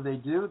there and what do they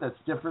do that's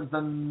different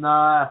than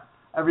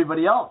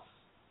everybody else.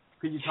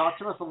 Could you talk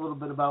to us a little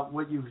bit about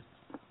what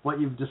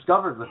you've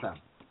discovered with them?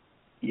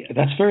 Yeah,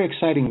 that's very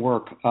exciting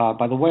work.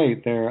 By the way,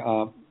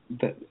 the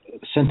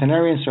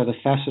centenarians are the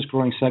fastest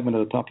growing segment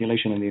of the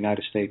population in the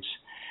United States.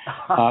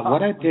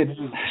 What I did,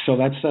 so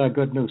that's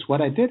good news.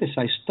 What I did is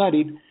I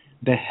studied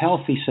the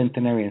healthy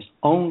centenarians,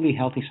 only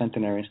healthy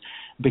centenarians,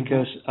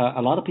 because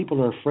a lot of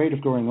people are afraid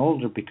of growing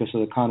older because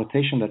of the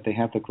connotation that they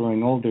have that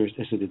growing older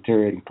is a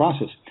deteriorating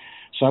process.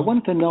 So I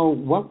wanted to know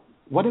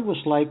what it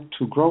was like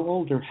to grow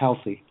older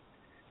healthy.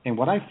 And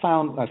what I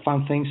found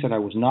things that I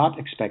was not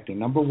expecting.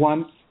 Number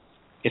one,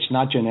 it's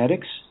not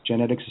genetics.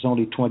 Genetics is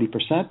only 20%.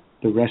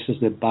 The rest is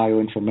the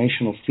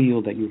bioinformational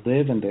field that you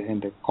live and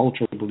the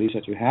cultural beliefs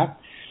that you have.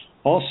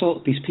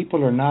 Also, these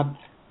people are not,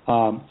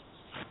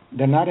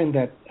 they're not in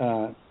that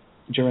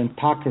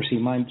gerontocracy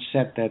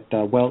mindset that,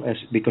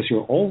 because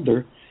you're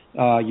older,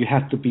 you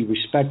have to be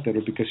respected,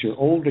 or because you're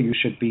older, you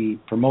should be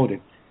promoted.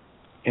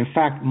 In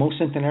fact, most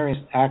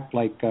centenarians act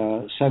like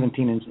 17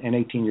 and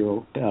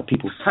 18-year-old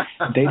people.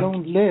 They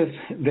don't live,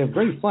 they're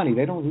very funny,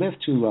 they don't live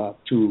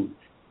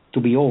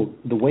to be old.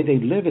 The way they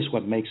live is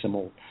what makes them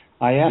old.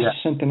 I asked a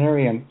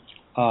centenarian,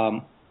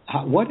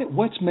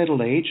 what's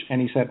middle age? And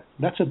he said,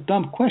 that's a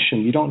dumb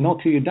question. You don't know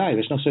till you die.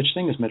 There's no such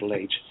thing as middle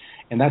age.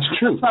 And that's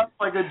true. That sounds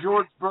like a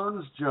George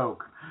Burns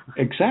joke.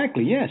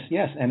 Exactly, yes.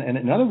 And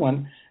another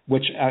one,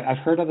 which I've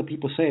heard other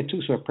people say it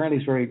too, so apparently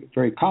it's very,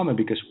 very common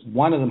because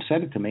one of them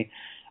said it to me.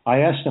 I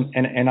asked him,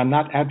 and I'm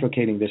not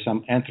advocating this,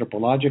 I'm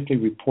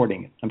anthropologically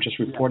reporting it. I'm just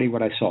reporting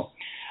what I saw.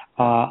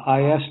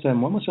 I asked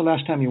him, when was the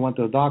last time you went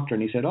to a doctor?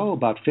 And he said,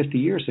 about 50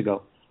 years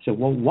ago. I said,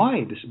 well,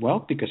 why?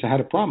 Well, because I had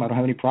a problem. I don't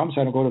have any problems.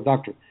 I don't go to the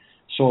doctor.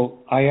 So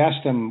I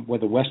asked him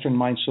with a Western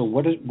mind, so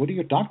what do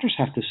your doctors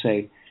have to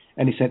say?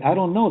 And he said, I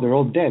don't know. They're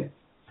all dead.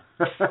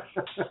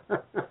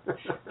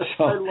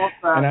 So, I love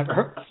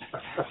that.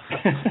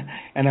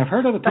 And I've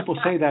heard other people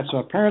say that, so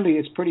apparently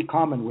it's pretty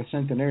common with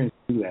centenarians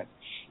to do that.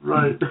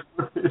 Right.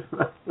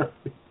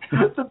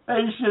 The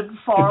patient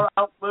far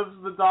outlives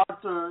the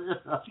doctor. You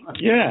know?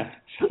 Yeah.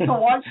 So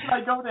why should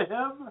I go to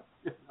him?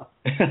 You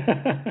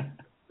know?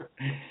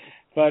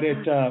 But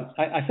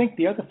I think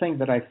the other thing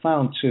that I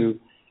found too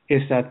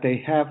is that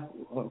they have,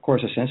 of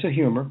course, a sense of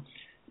humor,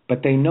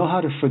 but they know how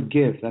to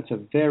forgive. That's a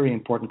very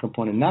important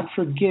component. Not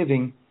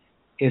forgiving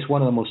is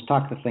one of the most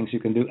toxic things you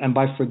can do. And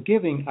by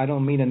forgiving, I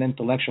don't mean an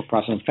intellectual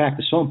process. In fact,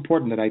 it's so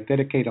important that I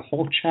dedicate a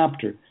whole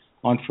chapter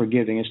on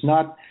forgiving. It's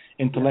not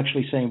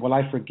intellectually saying, well,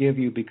 I forgive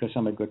you because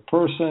I'm a good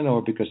person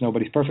or because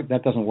nobody's perfect.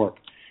 That doesn't work.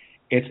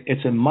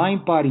 It's a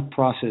mind-body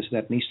process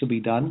that needs to be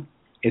done.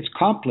 It's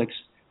complex,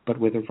 but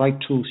with the right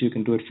tools, you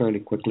can do it fairly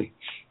quickly.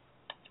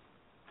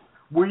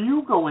 Will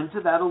you go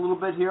into that a little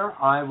bit here?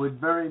 I would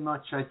very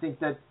much, I think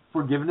that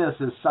forgiveness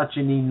is such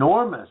an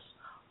enormous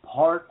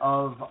part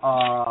of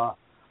our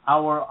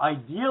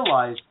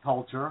idealized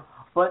culture,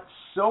 but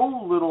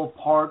so little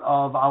part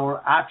of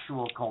our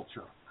actual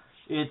culture.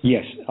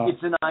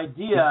 It's an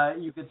idea,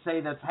 you could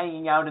say, that's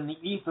hanging out in the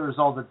ethers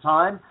all the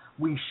time.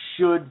 We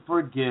should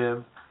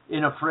forgive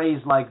in a phrase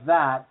like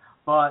that,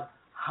 but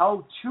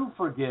how to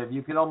forgive,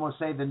 you could almost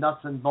say the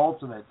nuts and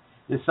bolts of it,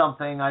 is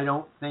something I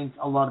don't think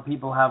a lot of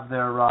people have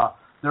their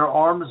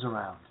arms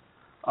around.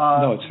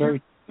 No, it's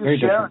very, very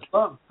different. I'd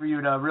love for you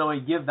to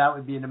really give. That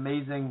would be an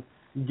amazing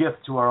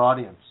gift to our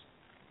audience.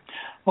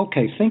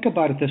 Okay, think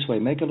about it this way.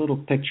 Make a little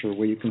picture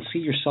where you can see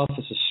yourself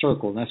as a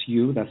circle. That's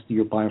you. That's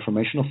your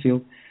bioinformational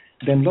field.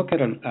 Then look at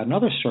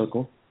another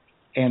circle,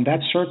 and that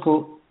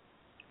circle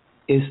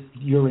is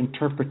your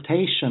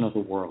interpretation of the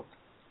world.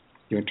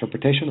 Your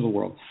interpretation of the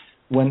world.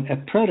 When a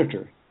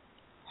predator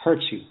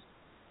hurts you,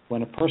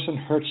 when a person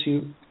hurts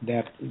you,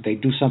 that they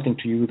do something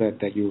to you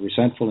that you're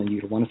resentful and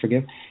you don't want to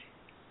forgive,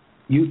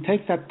 you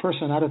take that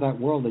person out of that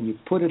world and you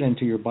put it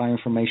into your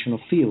bioinformational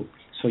field.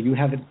 So you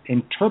have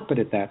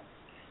interpreted that.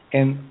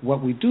 And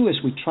what we do is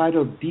we try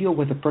to deal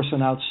with the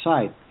person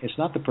outside. It's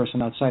not the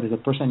person outside, it's the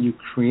person you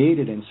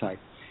created inside.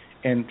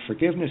 And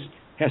forgiveness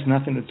has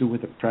nothing to do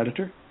with the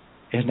predator.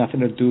 It has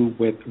nothing to do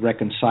with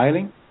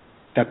reconciling.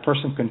 That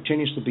person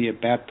continues to be a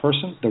bad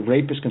person. The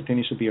rapist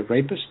continues to be a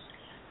rapist.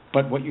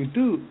 But what you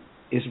do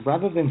is,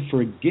 rather than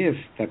forgive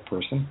that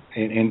person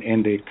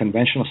in the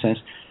conventional sense,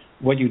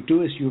 what you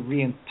do is you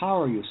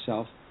re-empower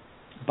yourself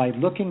by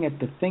looking at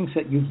the things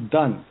that you've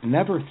done,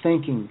 never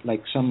thinking,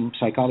 like some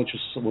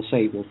psychologists will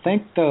say, well,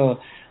 thank the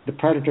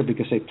predator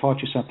because they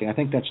taught you something. I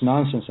think that's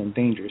nonsense and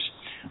dangerous.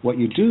 What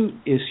you do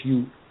is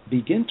you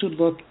begin to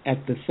look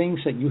at the things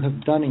that you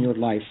have done in your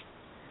life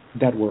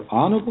that were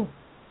honorable,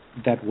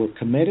 that were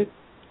committed,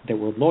 that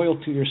were loyal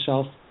to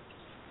yourself.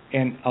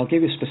 And I'll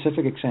give you a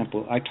specific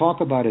example. I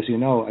talk about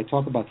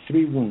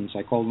 3 wounds.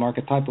 I call them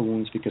archetypal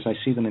wounds because I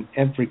see them in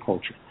every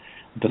culture.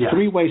 The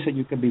 3 ways that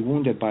you can be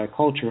wounded by a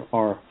culture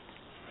are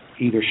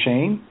either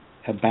shame,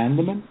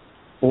 abandonment,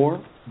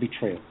 or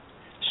betrayal.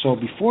 So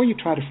before you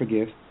try to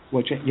forgive,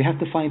 you have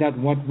to find out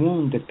what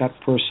wound did that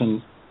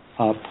person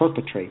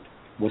perpetrate.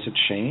 Was it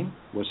shame?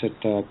 Was it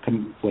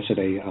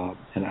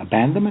an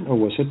abandonment, or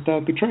was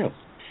it betrayal?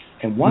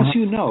 And once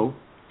you know,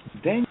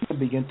 then you can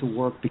begin to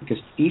work, because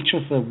each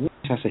of the wounds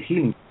has a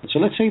healing. So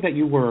let's say that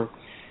you were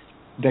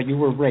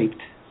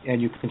raped,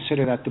 and you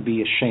consider that to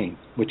be a shame,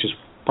 which is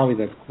probably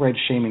the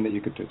greatest shaming that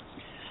you could do.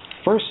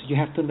 First, you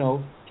have to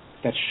know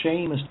that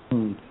shame is the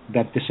wound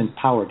that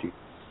disempowered you.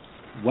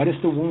 What is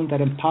the wound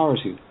that empowers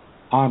you?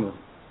 Honor.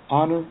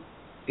 Honor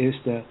is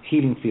the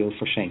healing field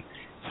for shame.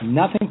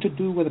 Nothing to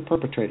do with the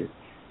perpetrator.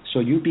 So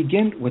you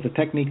begin with a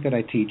technique that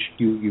I teach.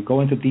 You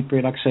go into deep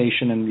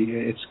relaxation, and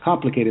it's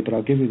complicated, but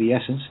I'll give you the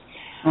essence.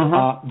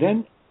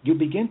 Then you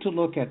begin to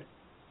look at,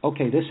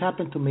 okay, this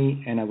happened to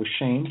me, and I was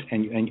shamed,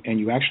 and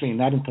you actually,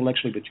 not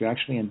intellectually, but you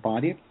actually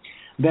embody it.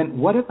 Then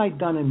what have I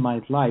done in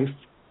my life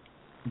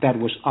that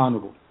was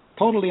honorable,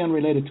 totally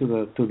unrelated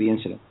to the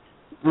incident?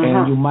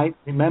 And you might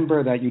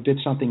remember that you did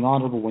something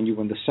honorable when you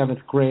were in the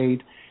 7th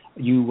grade.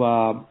 You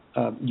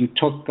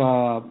took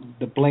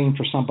the blame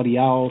for somebody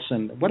else,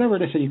 and whatever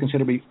it is that you consider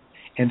to be,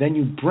 and then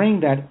you bring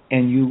that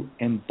and you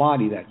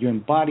embody that. You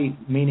embody,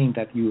 meaning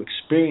that you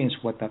experience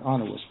what that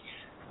honor was.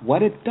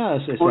 What it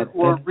does is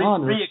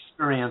honor,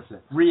 re-experience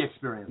it.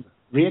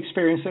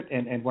 Re-experience it,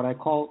 and what I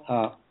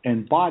call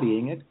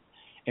embodying it.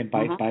 And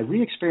by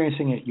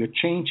re-experiencing it, you're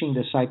changing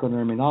the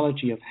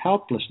psychoneuroimmunology of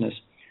helplessness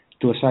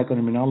to a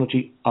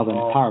psychoneuroimmunology of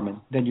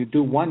empowerment. Then you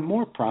do one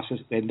more process,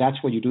 and that's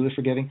what you do the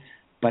forgiving,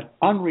 but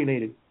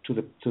unrelated to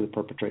the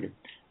perpetrator.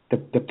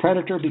 The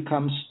predator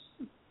becomes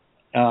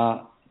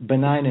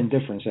benign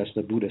indifference, as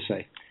the Buddha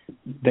say.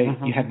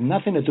 You had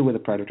nothing to do with the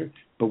predator,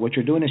 but what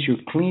you're doing is you're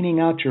cleaning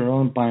out your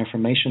own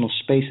bioinformational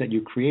space that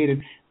you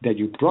created, that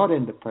you brought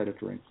in the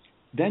predator in.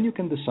 Then you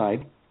can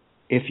decide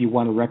if you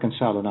want to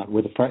reconcile or not.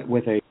 With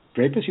a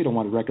rapist, you don't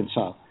want to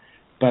reconcile.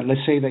 But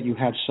let's say that you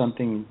had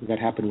something that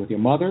happened with your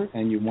mother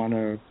and you want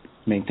to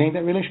maintain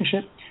that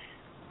relationship,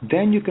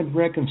 then you can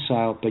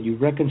reconcile, but you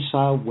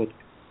reconcile with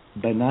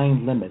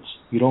benign limits.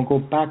 You don't go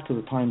back to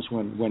the times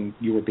when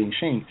you were being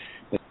shamed,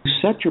 but you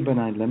set your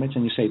benign limits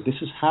and you say, this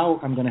is how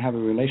I'm going to have a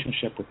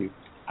relationship with you.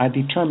 I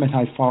determine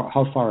how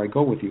far I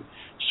go with you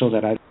so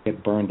that I don't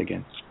get burned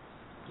again.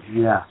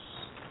 Yes.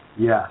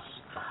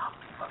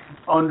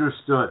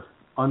 Understood.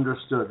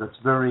 That's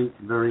very,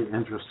 very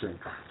interesting.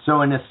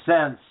 So in a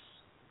sense,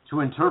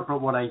 to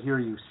interpret what I hear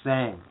you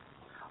saying,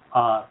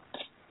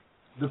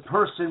 the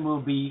person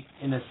will be,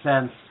 in a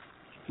sense,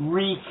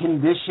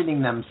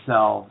 reconditioning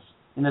themselves,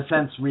 in a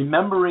sense,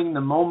 remembering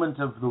the moment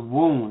of the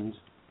wound,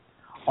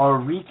 or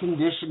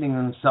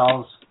reconditioning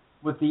themselves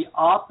with the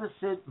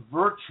opposite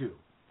virtue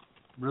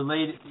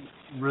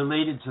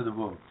related to the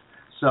wound.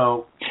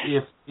 So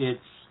if it's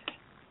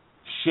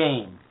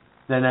shame,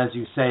 then as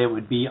you say, it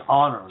would be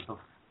honor.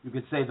 You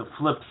could say the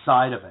flip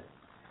side of it.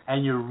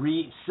 And you're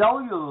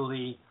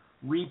cellularly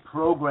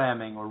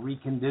reprogramming or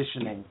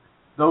reconditioning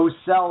those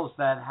cells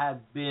that had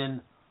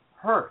been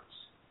hurt,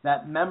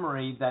 that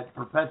memory that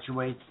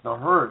perpetuates the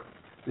hurt,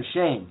 the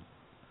shame,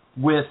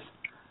 with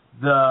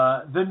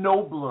the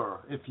nobler,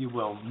 if you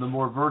will, the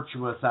more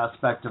virtuous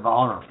aspect of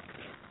honor.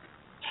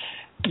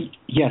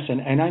 Yes,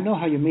 and I know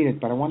how you mean it,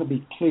 but I want to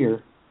be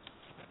clear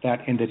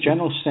that in the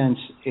general sense,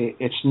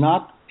 it's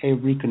not a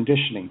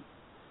reconditioning.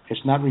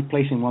 It's not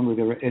replacing one with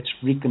the other. It's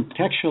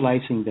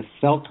recontextualizing the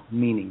felt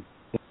meaning.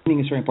 The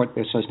meaning is very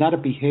important. So it's not a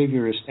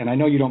behaviorist, and I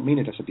know you don't mean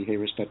it as a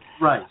behaviorist, but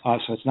right.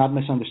 So it's not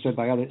misunderstood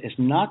by others. It's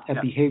not a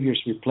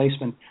behaviorist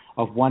replacement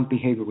of one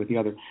behavior with the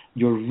other.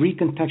 You're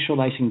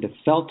recontextualizing the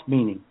felt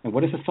meaning. And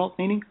what is the felt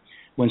meaning?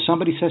 When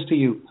somebody says to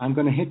you, I'm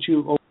going to hit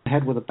you over the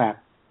head with a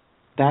bat,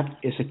 that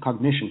is a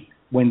cognition.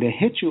 When they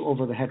hit you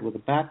over the head with a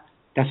bat,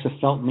 that's the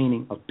felt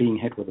meaning of being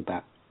hit with a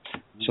bat.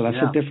 So that's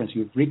the difference.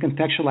 You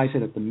recontextualize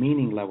it at the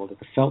meaning level, at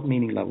the felt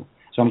meaning level.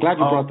 So I'm glad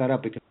you brought that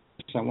up, because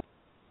I want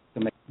to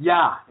make.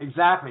 Yeah,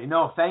 exactly.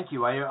 No, thank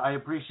you. I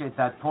appreciate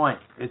that point.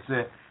 It's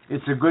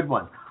a good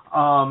one.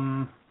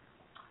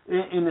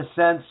 In a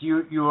sense,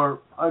 you're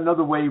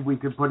another way we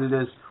could put it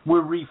is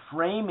we're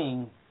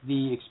reframing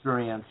the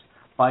experience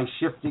by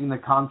shifting the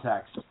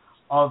context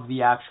of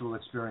the actual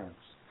experience.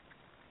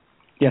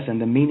 Yes,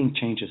 and the meaning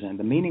changes, and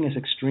the meaning is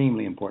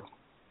extremely important.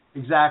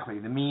 Exactly.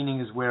 The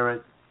meaning is where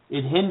it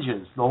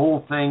hinges. The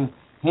whole thing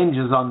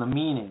hinges on the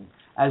meaning,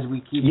 as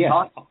we keep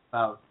talking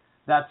about.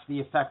 That's the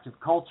effect of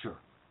culture.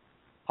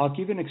 I'll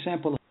give you an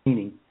example of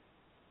meaning.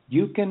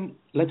 You can,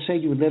 let's say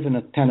you live in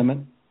a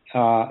tenement,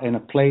 in a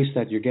place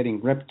that you're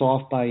getting ripped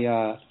off by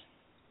the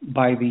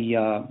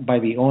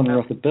owner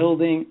of the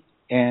building,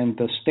 and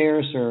the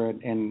stairs are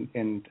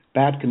in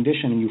bad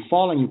condition, and you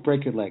fall and you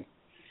break your leg.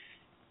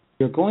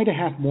 You're going to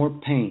have more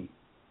pain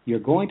you're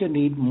going to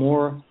need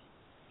more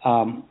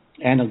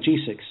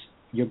analgesics.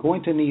 You're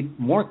going to need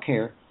more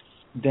care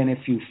than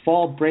if you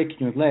fall, break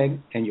your leg,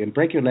 and you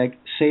break your leg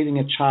saving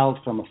a child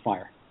from a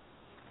fire.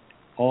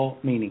 All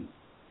meaning.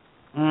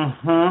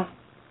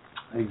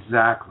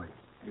 Exactly.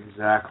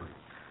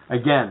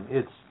 Again,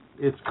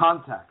 it's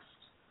context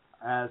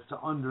as to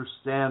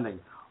understanding.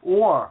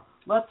 Or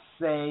let's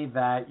say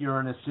that you're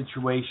in a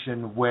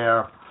situation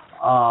where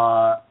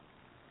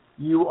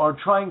you are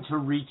trying to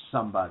reach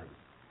somebody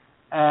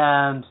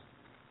and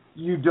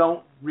you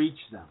don't reach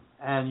them,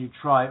 and you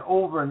try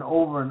over and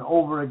over and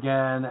over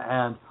again,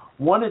 and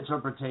one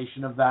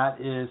interpretation of that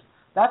is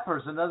that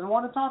person doesn't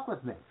want to talk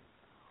with me.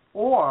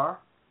 Or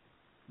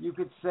you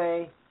could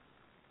say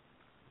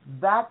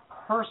that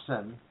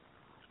person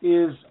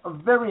is a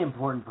very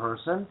important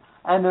person,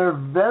 and they're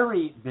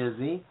very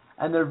busy,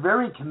 and they're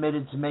very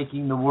committed to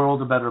making the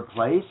world a better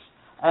place,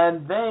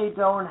 and they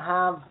don't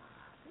have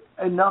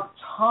enough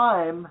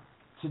time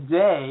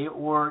today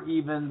or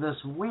even this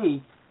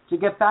week to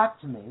get back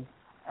to me,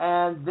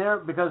 and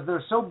because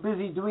they're so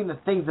busy doing the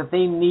things that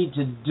they need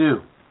to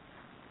do.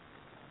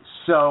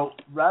 So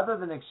rather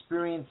than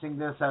experiencing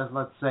this as,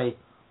 let's say,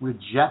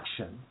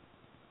 rejection,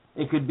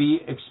 it could be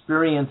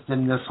experienced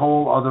in this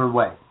whole other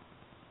way.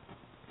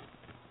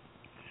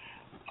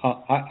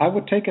 I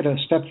would take it a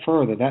step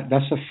further.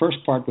 That's the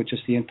first part, which is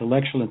the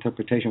intellectual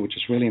interpretation, which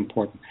is really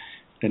important.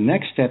 The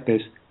next step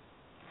is,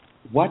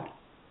 what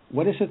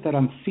is it that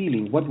I'm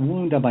feeling? What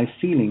wound am I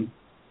feeling?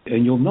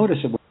 And you'll notice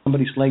it when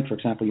somebody's late, for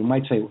example. You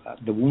might say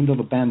the wound of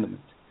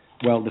abandonment.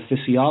 Well, the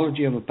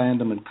physiology of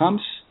abandonment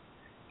comes,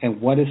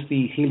 and what is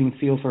the healing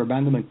field for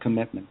abandonment?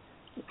 Commitment.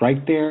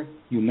 Right there,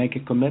 you make a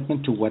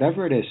commitment to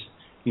whatever it is.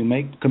 You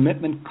make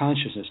commitment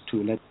consciousness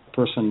to let the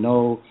person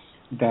know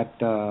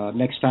that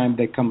next time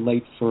they come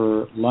late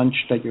for lunch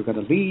that you're going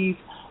to leave,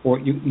 or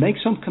you make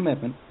some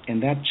commitment,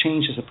 and that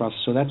changes the process.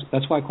 So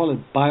that's why I call it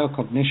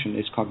biocognition.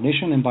 It's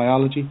cognition and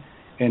biology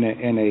in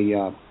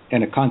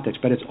a context.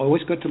 But it's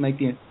always good to make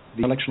the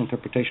intellectual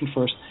interpretation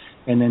first,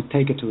 and then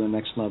take it to the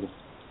next level.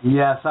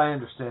 Yes, I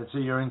understand. So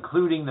you're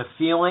including the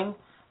feeling,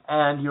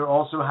 and you're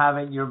also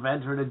you've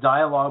entered a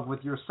dialogue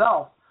with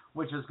yourself,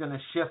 which is going to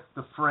shift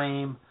the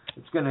frame.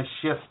 It's going to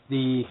shift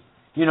the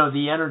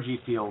energy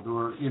field,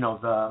 or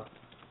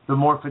the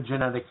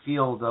morphogenetic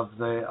field of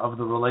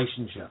the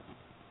relationship.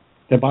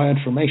 The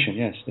bioinformation,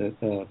 yes.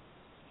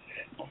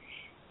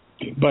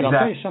 But I'll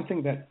tell you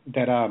something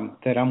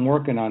that I'm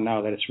working on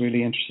now that it's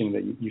really interesting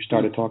that you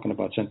started talking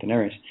about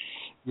centenarians.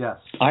 Yes.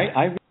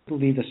 I really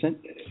believe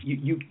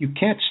you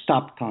can't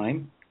stop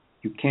time,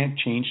 you can't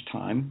change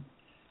time,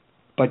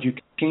 but you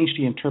can change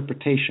the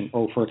interpretation.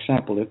 For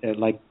example,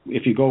 like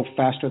if you go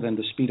faster than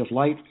the speed of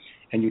light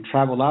and you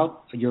travel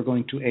out, you're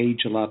going to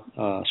age a lot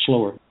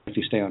slower if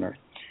you stay on Earth.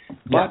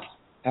 But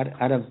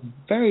at a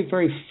very,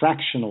 very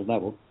fractional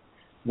level,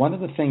 one of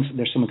the things,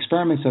 there's some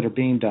experiments that are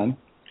being done,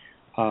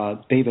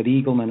 David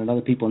Eagleman and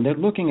other people, and they're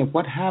looking at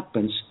what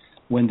happens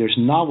when there's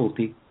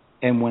novelty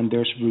and when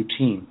there's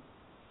routine.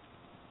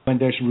 When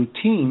there's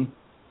routine,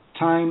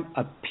 time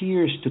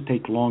appears to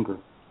take longer.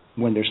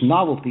 When there's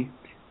novelty,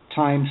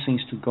 time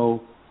seems to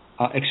go,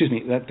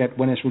 that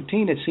when it's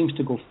routine, it seems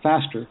to go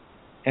faster,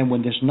 and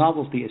when there's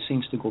novelty, it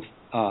seems to go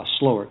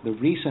slower. The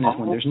reason is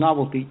when there's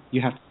novelty,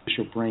 you have to use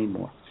your brain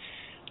more.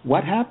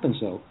 What happens,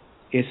 though,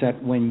 is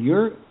that when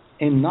you're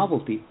in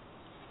novelty,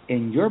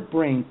 in your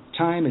brain,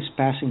 time is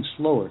passing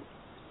slower,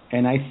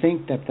 and I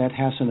think that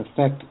has an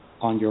effect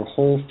on your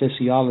whole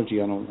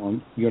physiology,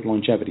 on your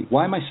longevity.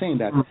 Why am I saying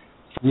that?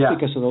 Yeah.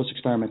 Because of those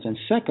experiments. And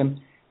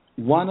second,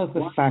 one of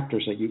the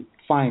factors that you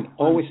find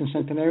always in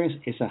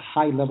centenarians is a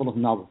high level of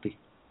novelty.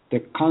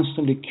 They're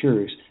constantly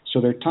curious, so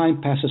their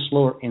time passes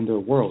slower in their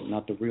world,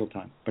 not the real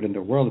time, but in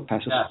their world it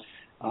passes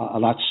a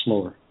lot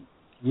slower.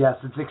 Yes,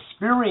 it's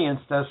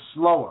experienced as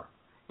slower.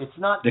 It's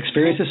not. The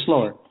experience is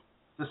slower.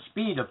 The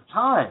speed of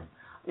time.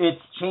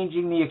 It's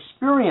changing the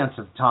experience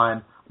of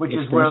time, which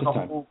is where the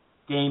whole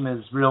game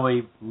is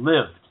really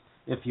lived,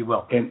 if you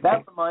will.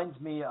 That reminds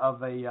me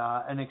of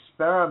an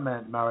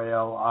experiment,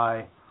 Mario,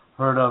 I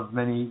heard of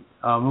many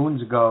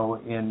moons ago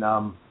in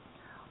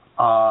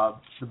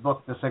the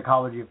book, The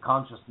Psychology of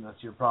Consciousness.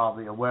 You're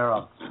probably aware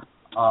of.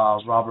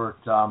 Robert,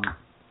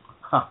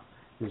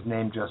 his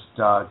name just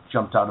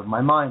jumped out of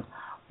my mind.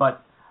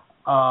 But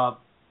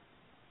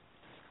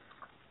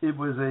it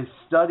was a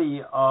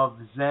study of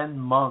Zen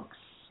monks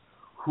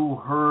who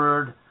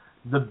heard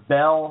the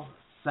bell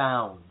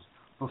sound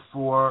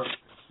before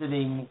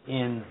sitting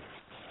in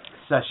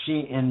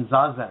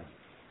zazen,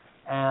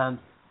 and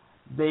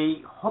they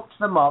hooked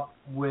them up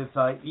with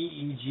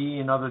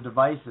EEG and other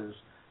devices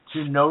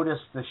to notice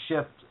the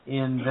shift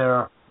in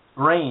their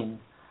brain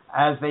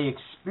as they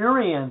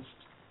experienced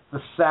the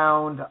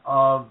sound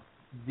of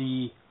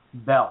the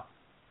bell.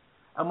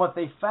 And what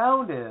they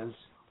found is,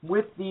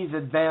 with these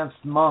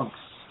advanced monks,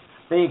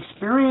 they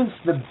experienced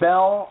the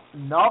bell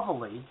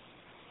novelly,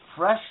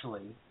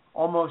 freshly,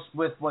 almost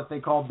with what they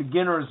call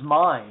beginner's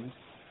mind,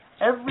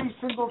 every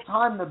single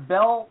time the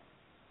bell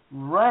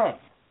rang.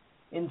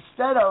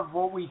 Instead of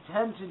what we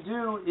tend to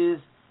do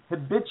is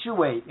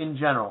habituate in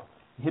general,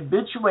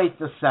 habituate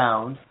the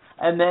sound,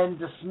 and then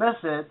dismiss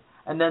it,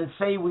 and then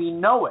say we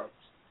know it.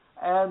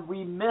 And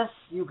we miss,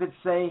 you could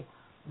say,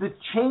 the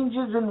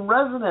changes in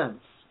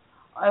resonance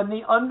and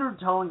the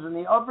undertones and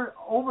the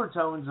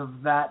overtones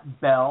of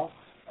that bell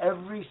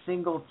every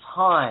single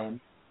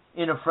time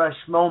in a fresh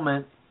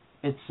moment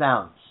it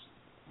sounds.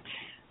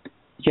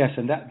 Yes,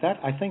 and that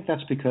I think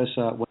that's because,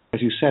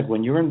 as you said,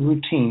 when you're in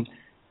routine,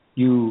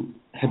 you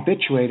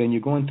habituate and you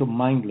go into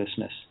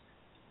mindlessness.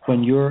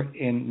 When you're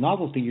in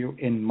novelty, you're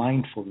in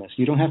mindfulness.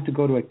 You don't have to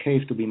go to a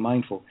cave to be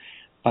mindful.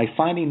 By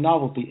finding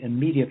novelty,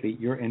 immediately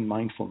you're in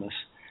mindfulness.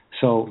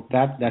 So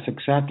that's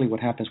exactly what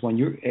happens when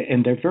you're,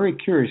 and they're very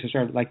curious.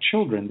 They're like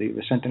children,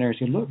 the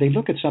centenarians. They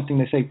look at something,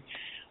 they say,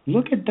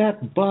 look at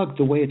that bug,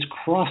 the way it's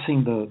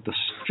crossing the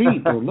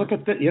street, or look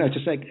at the,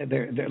 just like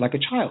they're like a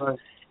child. Right.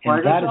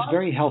 And that is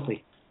very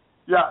healthy.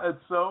 Yeah,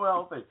 it's so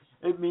healthy.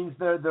 It means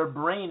their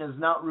brain is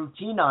not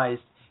routinized.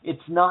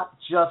 It's not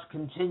just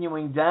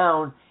continuing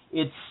down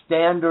its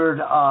standard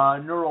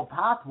neural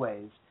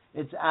pathways.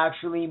 It's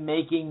actually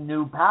making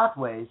new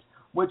pathways,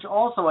 which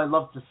also, I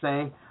love to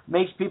say,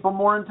 makes people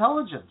more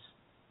intelligent.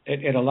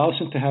 It allows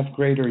them to have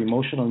greater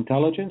emotional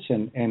intelligence,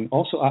 and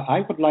also I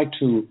would like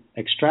to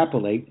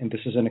extrapolate, and this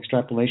is an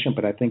extrapolation,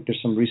 but I think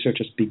there's some research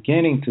that's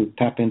beginning to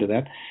tap into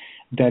that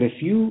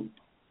if you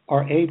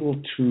are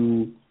able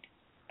to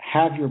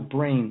have your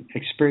brain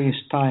experience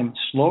time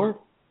slower,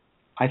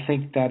 I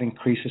think that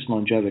increases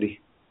longevity.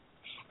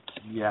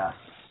 Yes,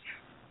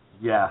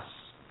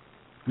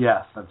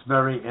 that's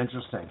very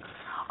interesting.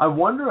 I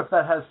wonder if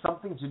that has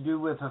something to do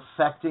with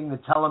affecting the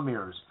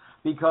telomeres,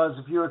 because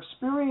if you're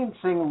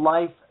experiencing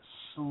life,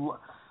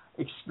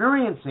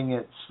 experiencing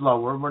it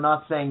slower, we're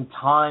not saying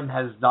time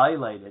has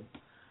dilated.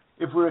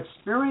 If we're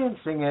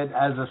experiencing it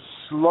as a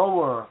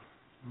slower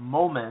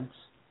moment,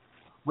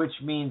 which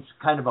means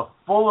kind of a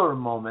fuller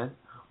moment,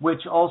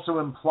 which also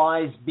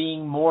implies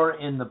being more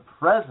in the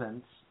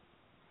present,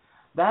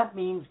 that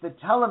means the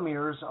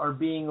telomeres are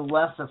being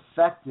less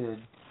affected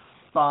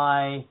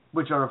by,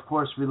 which are of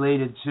course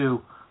related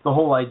to the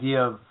whole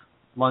idea of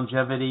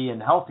longevity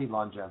and healthy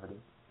longevity.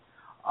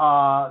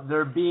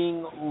 They're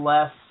being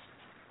less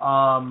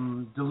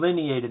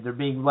delineated. They're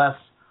being less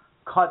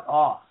cut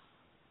off.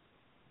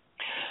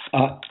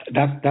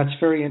 That's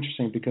very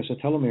interesting, because the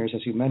telomeres,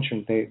 as you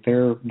mentioned,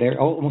 they're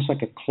almost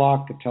like a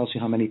clock that tells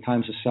you how many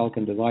times a cell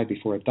can divide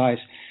before it dies.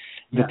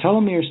 The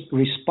telomeres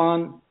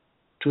respond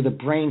to the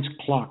brain's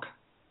clock,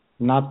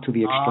 not to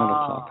the external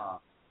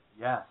clock.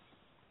 Yes.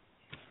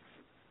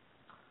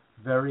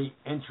 Very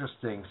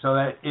interesting. So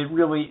that it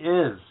really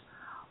is,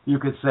 you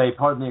could say,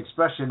 pardon the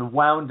expression,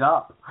 wound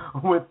up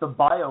with the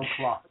bio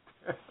clock.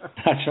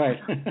 That's right.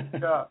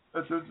 Yeah,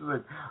 that's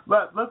interesting.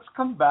 Let's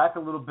come back a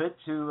little bit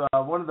to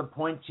one of the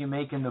points you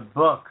make in the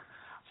book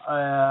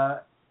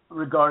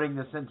regarding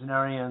the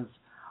centenarians,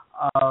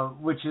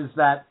 which is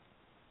that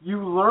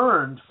you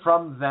learned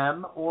from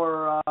them,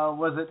 or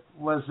was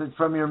it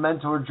from your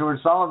mentor George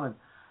Solomon,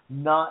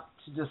 not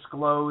to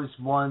disclose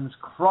one's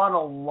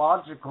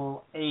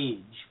chronological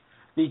age,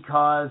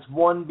 because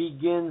one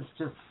begins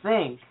to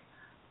think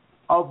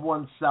of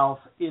oneself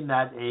in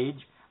that age,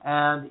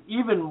 and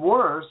even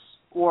worse,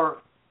 or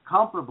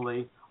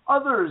comparably,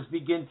 others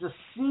begin to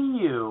see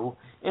you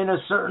in a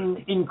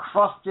certain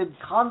encrusted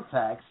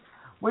context,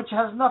 which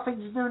has nothing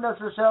to do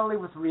necessarily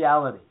with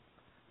reality.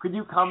 Could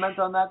you comment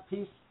on that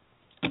piece?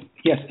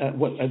 Yes.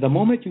 The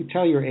moment you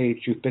tell your age,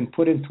 you've been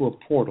put into a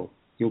portal.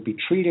 You'll be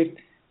treated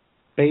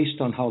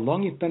based on how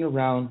long you've been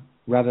around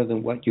rather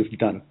than what you've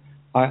done.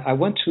 I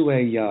went to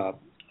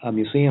a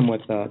museum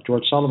with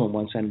George Solomon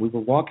once, and we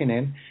were walking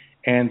in,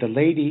 and the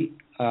lady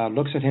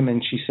looks at him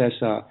and she says,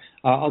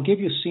 I'll give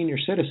you senior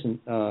citizen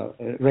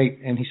rate.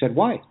 And he said,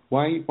 why?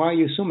 Why are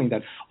you assuming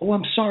that? Oh,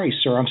 I'm sorry,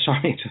 sir. I'm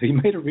sorry. So he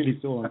made her really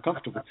feel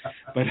uncomfortable.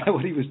 But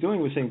what he was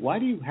doing was saying, why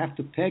do you have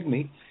to peg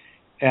me?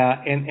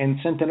 And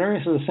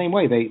centenarians are the same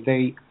way.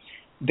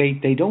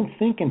 They don't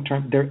think in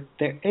terms,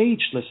 they're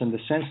ageless in the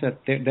sense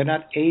that they're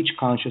not age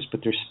conscious, but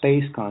they're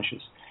space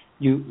conscious.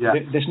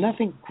 There's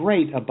nothing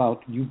great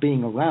about you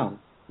being around.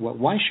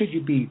 Why should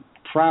you be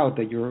proud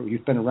that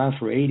you've been around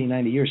for 80,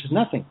 90 years? It's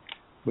nothing.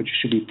 What you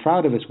should be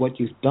proud of is what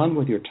you've done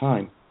with your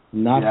time,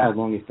 not how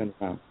long you've been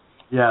around.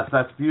 Yes,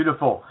 that's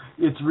beautiful.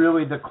 It's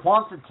really the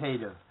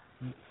quantitative.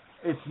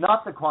 It's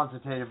not the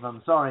quantitative,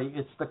 I'm sorry.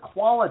 It's the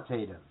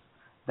qualitative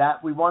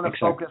that we want to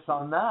focus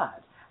on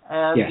that.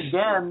 And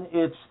again,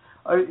 it's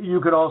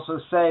you could also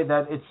say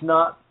that it's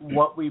not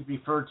what we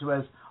refer to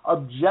as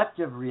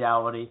objective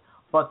reality,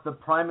 but the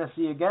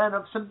primacy, again,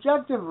 of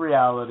subjective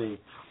reality,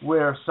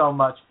 where so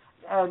much.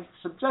 And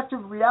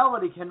subjective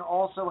reality can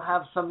also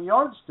have some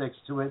yardsticks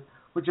to it,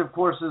 which, of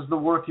course, is the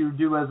work you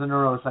do as a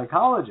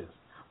neuropsychologist,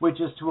 which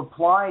is to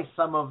apply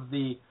some of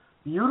the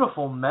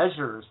beautiful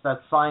measures that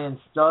science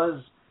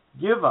does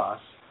give us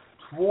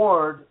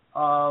toward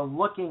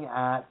looking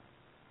at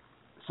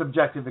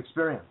subjective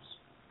experience.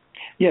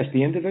 Yes,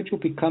 the individual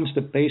becomes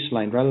the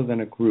baseline rather than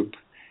a group.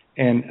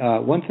 And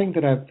one thing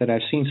that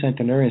I've seen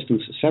centenarians do,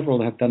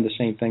 several have done the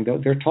same thing.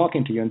 They're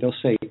talking to you and they'll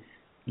say,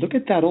 look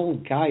at that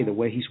old guy, the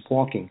way he's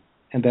walking,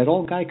 and that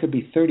old guy could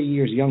be 30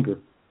 years younger.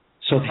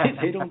 So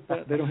they don't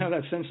have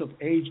that sense of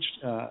age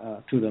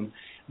to them.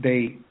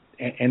 They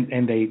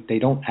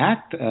don't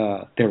act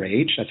their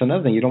age. That's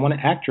another thing. You don't want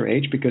to act your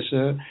age because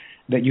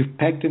that you've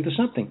pegged into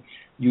something.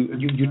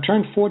 You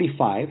turn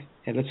 45,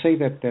 and let's say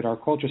that our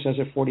culture says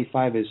that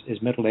 45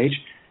 is middle age.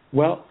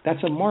 Well,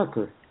 that's a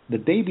marker. The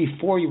day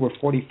before you were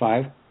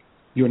 45,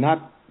 you're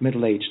not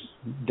middle aged.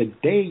 The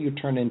day you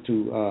turn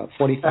into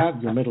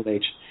 45, you're middle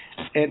aged.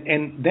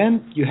 And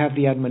then you have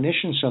the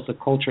admonitions of the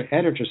culture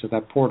editors of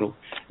that portal.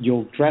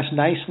 You'll dress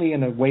nicely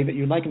in a way that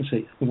you like and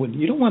say, well,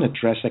 you don't want to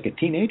dress like a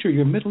teenager,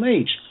 you're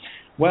middle-aged.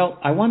 Well,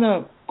 I want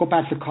to go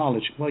back to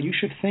college. Well, you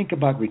should think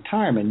about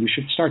retirement. You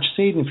should start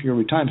saving for your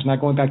retirement,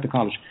 not going back to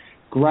college.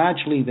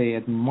 Gradually, they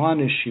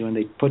admonish you and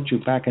they put you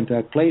back into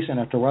that place, and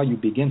after a while, you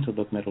begin to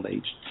look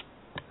middle-aged.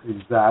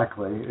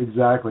 Exactly.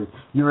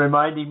 You're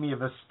reminding me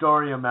of a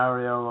story,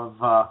 Mario,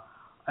 of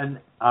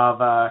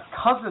a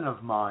cousin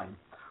of mine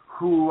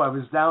who I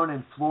was down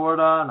in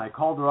Florida, and I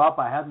called her up.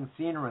 I hadn't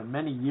seen her in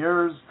many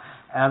years,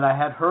 and I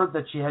had heard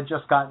that she had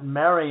just gotten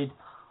married,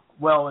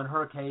 well, in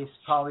her case,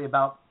 probably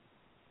about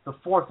the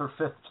fourth or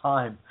fifth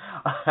time.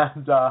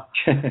 And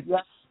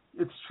yes,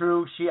 it's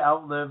true, she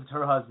outlived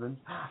her husband,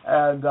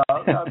 and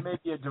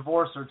maybe a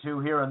divorce or two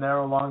here and there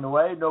along the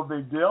way, no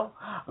big deal.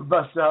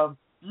 But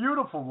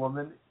beautiful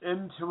woman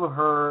into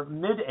her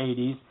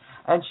mid-80s,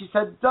 and she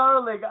said,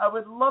 "Darling, I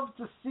would love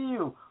to see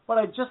you, but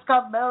I just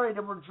got married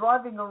and we're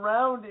driving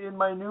around in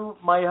my new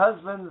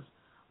husband's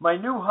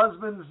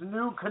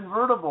new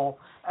convertible,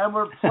 and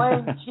we're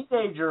playing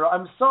teenager.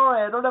 I'm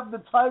sorry, I don't have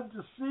the time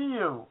to see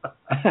you."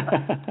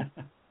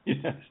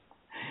 Yes,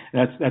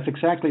 that's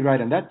exactly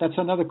right, and that's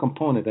another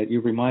component that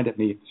you reminded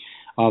me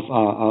of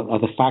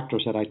the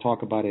factors that I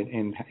talk about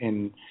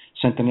in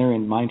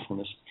centenarian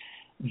mindfulness.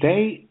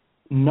 They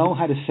know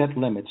how to set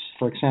limits.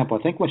 For example,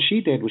 I think what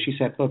she did was she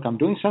said, "Look, I'm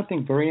doing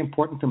something very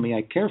important to me.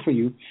 I care for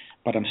you,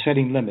 but I'm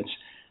setting limits."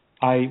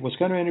 I was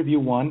going to interview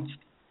one,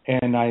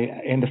 and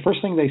the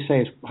first thing they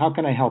say is, "How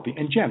can I help you?"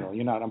 In general,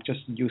 I'm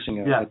just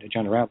using a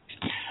generality.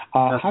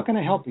 How can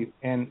I help you?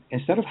 And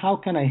instead of "How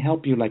can I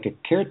help you?" like a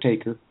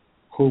caretaker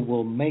who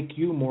will make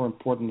you more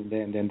important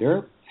than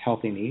their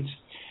healthy needs,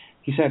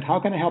 he said, "How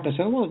can I help?" I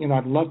said, "Well,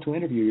 I'd love to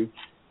interview you.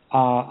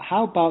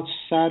 How about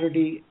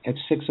Saturday at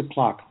 6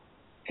 o'clock?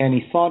 And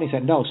he thought, he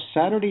said, "No,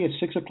 Saturday at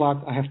 6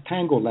 o'clock, I have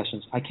tango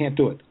lessons. I can't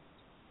do it."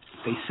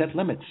 They set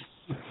limits.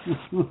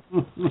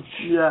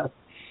 Yes,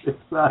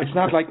 exactly. It's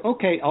not like,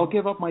 "Okay, I'll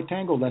give up my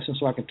tango lessons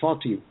so I can talk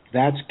to you."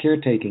 That's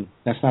caretaking.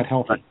 That's not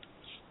healthy.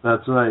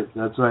 That's right.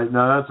 No,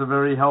 that's a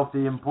very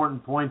healthy,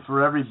 important point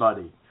for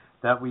everybody,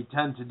 that we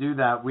tend to do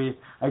that.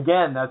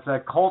 That's a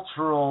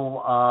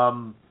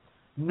cultural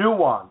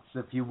nuance,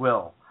 if you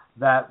will,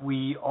 that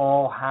we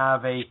all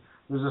have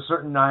there's a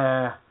certain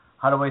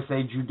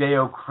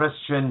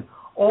Judeo-Christian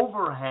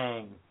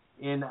overhang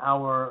in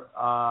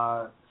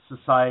our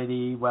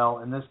society, well,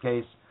 in this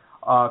case,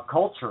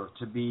 culture,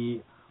 to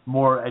be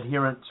more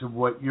adherent to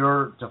what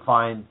your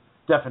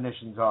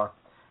definitions are,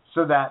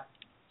 so that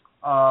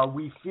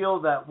we feel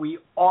that we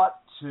ought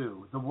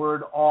to, the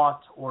word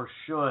ought or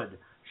should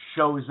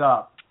shows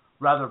up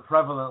rather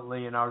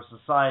prevalently in our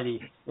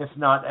society, if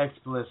not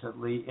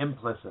explicitly,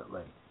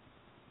 implicitly.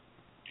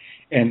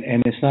 And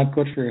it's not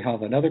good for your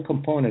health. Another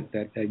component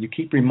that you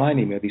keep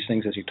reminding me of these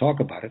things as you talk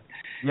about it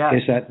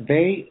is that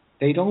they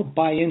don't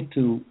buy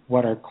into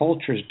what our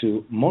cultures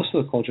do. Most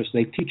of the cultures,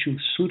 they teach you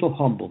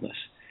pseudo-humbleness.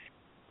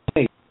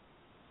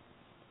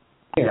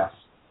 Yes.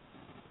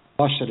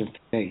 Wash it in the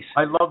face.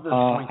 I love this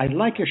point. I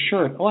like your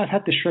shirt. Oh, I've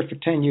had this shirt for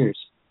 10 years.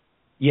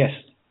 Yes,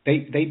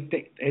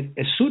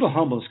 it's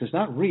pseudo-humbleness because it's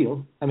not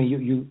real. I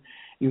mean,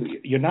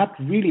 you're not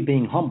really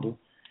being humble.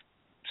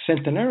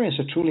 Centenarians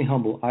are truly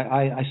humble.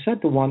 I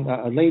said to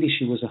a lady,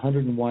 she was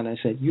 101, I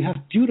said, "You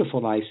have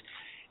beautiful eyes."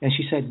 And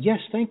she said,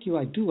 "Yes, thank you,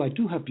 I do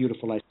have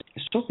beautiful eyes."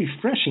 It's so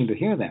refreshing to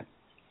hear that,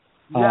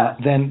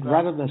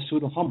 rather than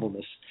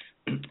pseudo-humbleness.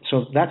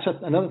 So that's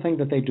another thing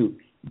that they do.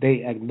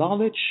 They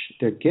acknowledge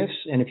their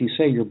gifts, and if you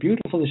say you're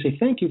beautiful, they say,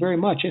 "Thank you very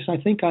much. Yes, I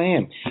think I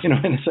am."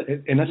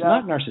 And it's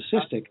not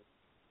narcissistic.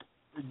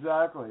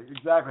 Exactly.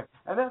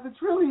 And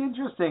it's really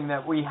interesting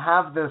that we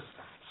have this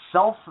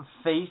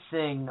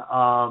self-effacing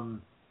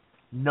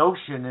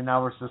notion in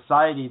our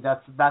society.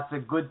 That's a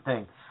good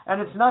thing,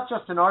 and it's not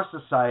just in our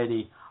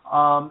society.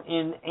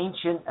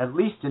 At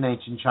least in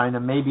ancient China,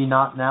 maybe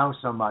not now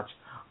so much,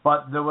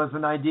 but there was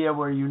an idea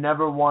where you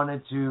never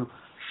wanted to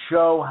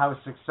show how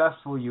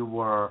successful you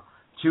were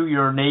to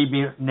your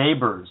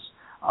neighbors,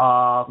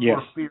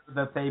 for fear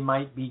that they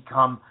might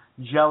become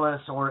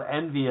jealous or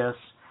envious,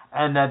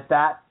 and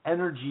that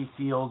energy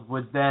field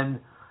would then,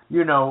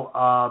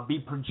 be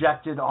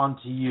projected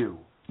onto you.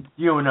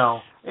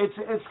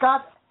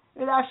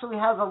 It actually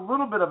has a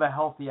little bit of a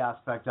healthy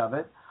aspect of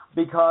it,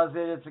 because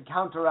it's a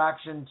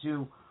counteraction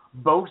to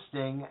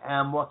boasting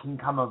and what can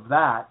come of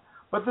that.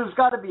 But there's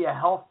got to be a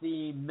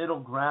healthy middle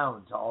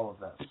ground to all of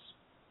this.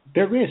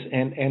 There is,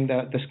 and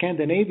the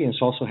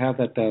Scandinavians also have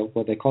that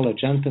what they call a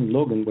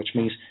Janten-Logan, which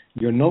means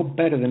you're no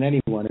better than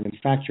anyone, and in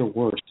fact you're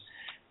worse.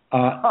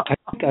 I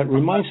think that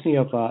reminds me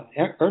of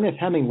Ernest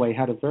Hemingway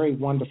had a very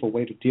wonderful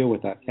way to deal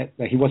with that.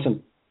 He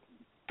wasn't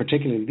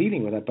particularly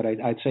leading with that, but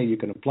I'd say you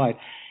can apply it.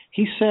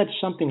 He said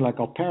something like,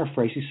 I'll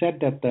paraphrase, he said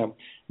that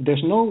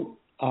there's no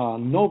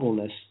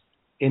nobleness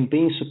in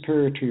being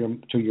superior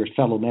to your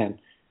fellow man.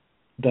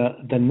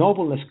 The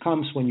nobleness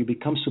comes when you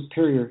become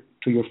superior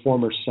to your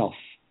former self.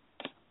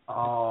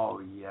 Oh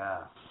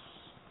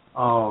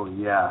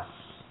yes,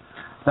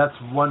 that's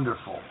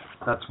wonderful.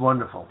 That's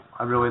wonderful.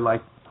 I really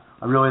like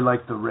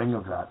the ring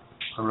of that.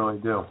 I really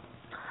do.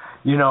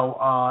 You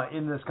know,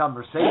 in this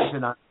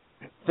conversation, I'm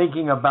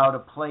thinking about a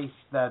place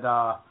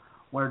that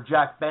where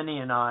Jack Benny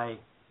and I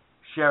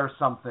share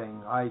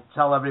something. I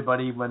tell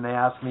everybody when they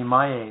ask me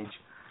my age,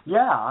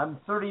 yeah, I'm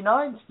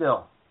 39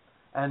 still,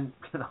 and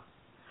you know,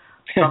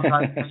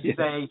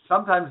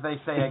 sometimes they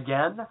say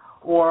again,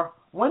 or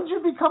when did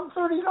you become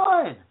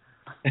 39?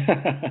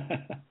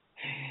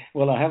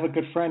 Well, I have a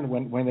good friend.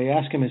 When they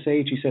ask him his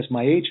age, he says,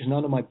 "My age is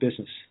none of my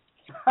business."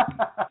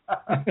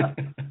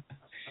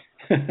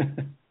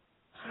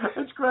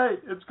 It's great.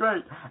 It's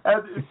great.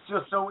 And it's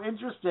just so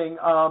interesting.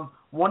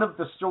 One of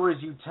the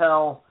stories you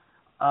tell,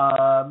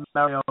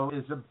 Mario,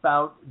 is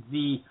about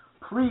the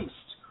priest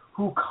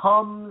who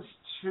comes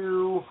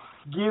to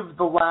give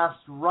the last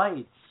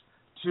rites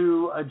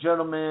to a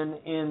gentleman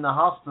in the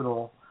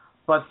hospital,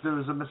 but there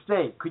was a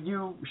mistake. Could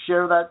you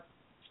share that?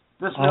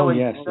 This really,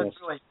 yes.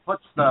 really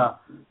puts the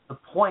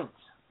point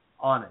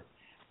on it.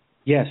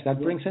 Yes, that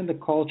brings in the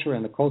culture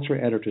and the culture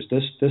editors.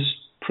 This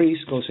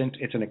priest goes in.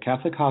 It's in a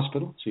Catholic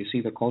hospital, so you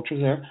see the culture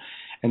there.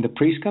 And the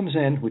priest comes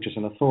in, which is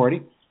an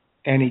authority,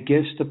 and he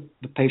gives the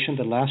patient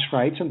the last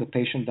rites, and the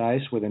patient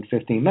dies within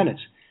 15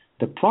 minutes.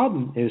 The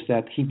problem is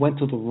that he went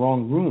to the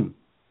wrong room.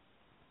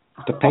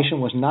 The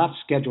patient was not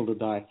scheduled to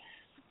die.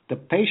 The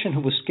patient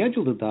who was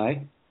scheduled to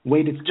die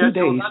waited 2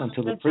 days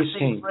until the priest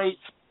came.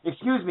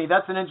 Excuse me,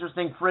 that's an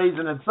interesting phrase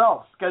in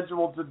itself,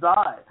 scheduled to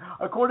die.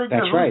 According to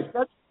who's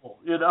scheduled,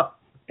 you know.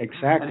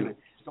 Exactly.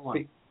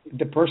 Anyway,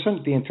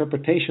 the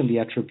interpretation, the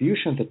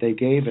attribution that they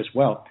gave as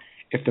well.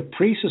 If the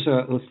priest is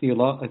a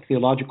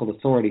theological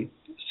authority,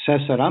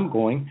 says that I'm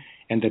going,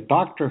 and the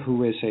doctor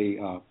who is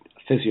a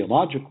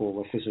physiology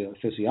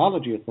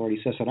authority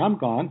says that I'm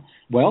gone,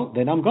 well,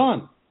 then I'm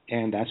gone.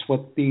 And that's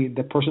what the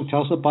person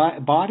tells the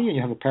body, and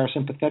you have a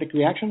parasympathetic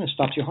reaction and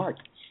stops your heart.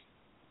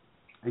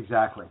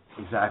 Exactly.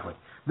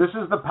 This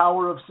is the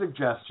power of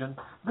suggestion.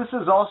 This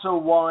is also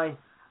why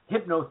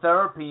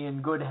hypnotherapy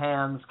in good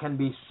hands can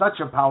be such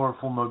a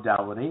powerful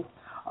modality,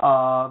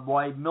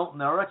 why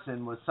Milton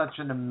Erickson was such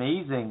an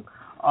amazing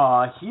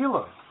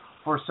healer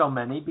for so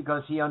many,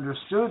 because he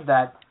understood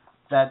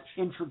that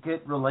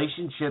intricate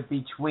relationship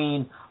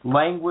between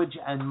language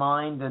and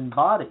mind and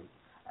body.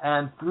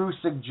 And through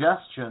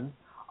suggestion,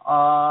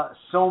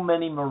 so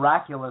many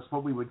miraculous,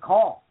 what we would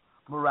call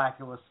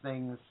miraculous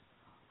things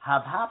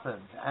have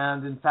happened.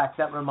 And in fact,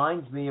 that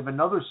reminds me of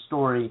another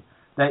story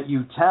that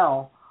you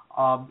tell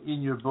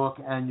in your book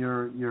and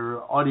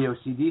your audio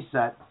CD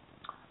set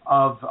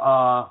of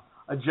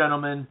a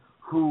gentleman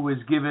who was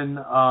given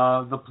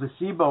the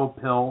placebo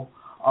pill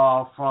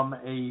from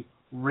a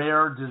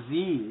rare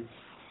disease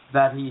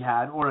that he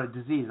had, or a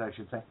disease, I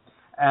should say.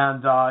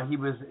 And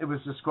it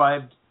was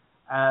described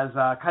as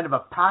kind of a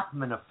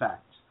Pac-Man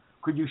effect.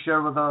 Could you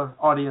share with our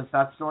audience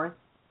that story?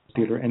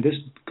 Peter, and this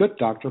good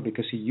doctor,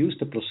 because he used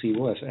the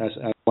placebo as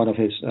one of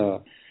his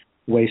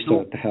ways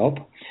to help,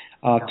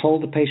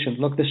 told the patient,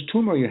 look, this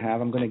tumor you have,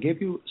 I'm going to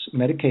give you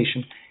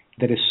medication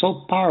that is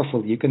so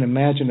powerful you can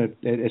imagine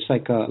it's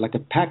like a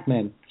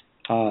Pac-Man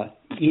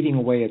eating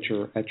away at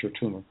your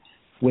tumor.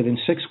 Within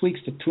 6 weeks,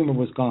 the tumor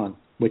was gone,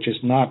 which is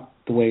not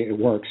the way it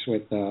works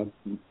with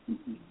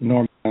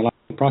normal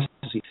biological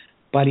processes.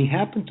 But he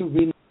happened to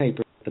read in the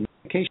paper that the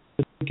medication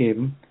that they gave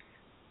him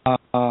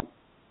didn't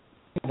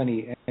have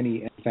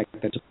any effect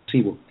as a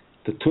placebo.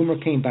 The tumor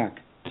came back.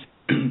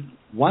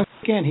 Once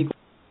again, he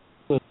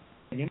goes,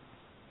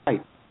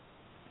 right.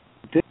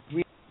 This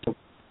really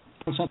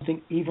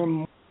something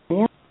even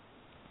more,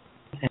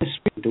 and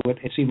do it.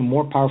 It's even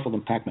more powerful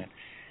than Pac-Man.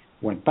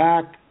 Went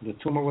back, the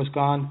tumor was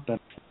gone, but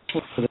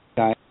for the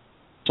guy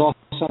saw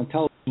some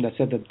television that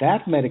said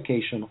that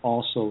medication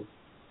also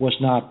was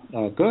not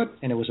good,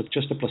 and it was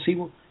just a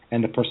placebo,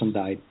 and the person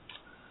died.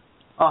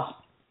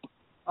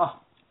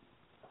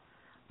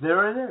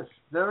 There it is.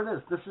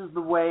 This is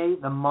the way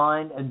the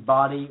mind and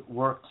body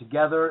work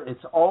together.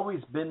 It's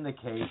always been the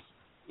case.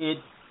 It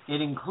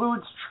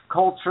includes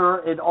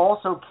culture. It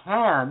also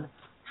can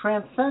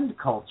transcend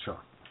culture.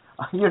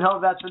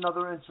 That's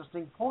another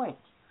interesting point.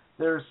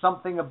 There's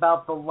something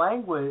about the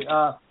language,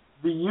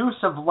 the use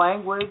of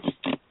language,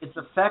 its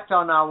effect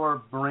on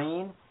our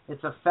brain,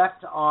 its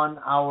effect on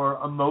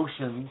our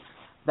emotions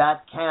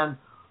that can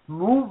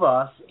move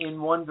us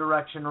in one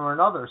direction or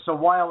another. So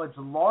while it's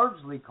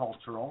largely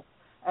cultural,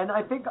 and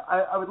I think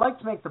I would like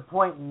to make the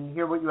point and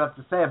hear what you have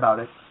to say about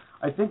it,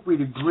 I think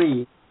we'd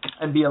agree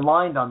and be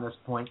aligned on this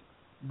point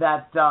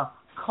that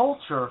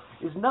culture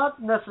is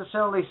not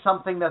necessarily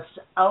something that's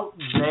out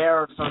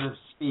there, so to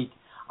speak,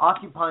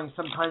 occupying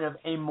some kind of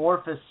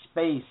amorphous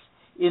space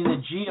in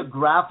the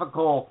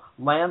geographical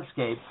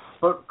landscape,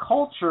 but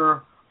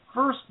culture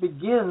first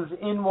begins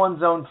in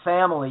one's own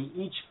family.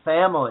 Each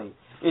family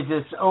is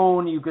its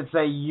own, you could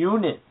say,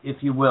 unit, if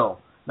you will.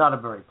 Not a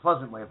very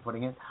pleasant way of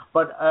putting it,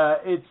 but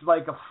it's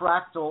like a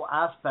fractal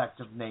aspect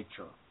of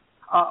nature,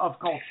 of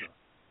culture.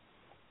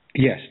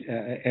 Yes,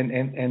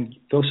 and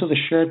those are the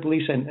shared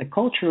beliefs. And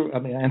culture, I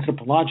mean,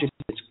 anthropologically,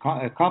 it's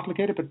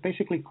complicated, but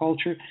basically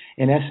culture,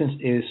 in essence,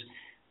 is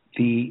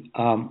the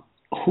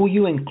who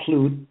you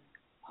include,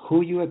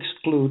 who you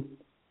exclude,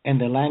 and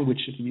the language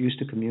that you use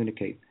to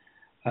communicate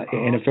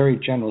in a very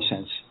general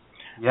sense.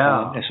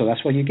 Yeah. And so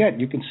that's what you get.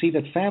 You can see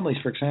that families,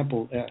 for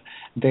example,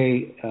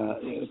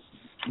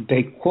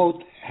 they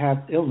quote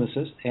have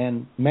illnesses,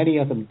 and many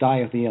of them die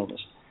of the illness.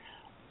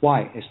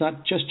 Why? It's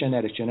not just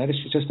genetics. Genetics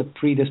is just a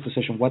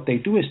predisposition. What they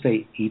do is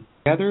they eat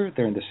together,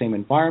 they're in the same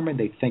environment,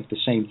 they think the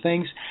same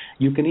things.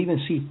 You can even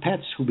see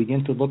pets who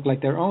begin to look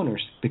like their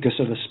owners because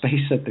of the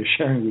space that they're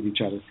sharing with each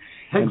other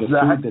and the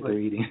food that they're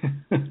eating.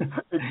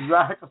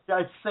 Exactly.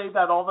 I say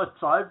that all the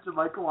time to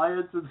my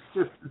clients and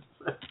students.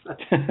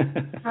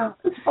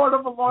 It's part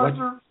of a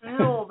larger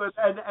field.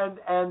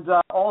 And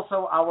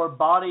also our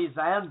bodies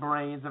and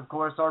brains, of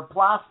course, are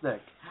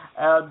plastic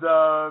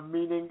and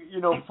meaning,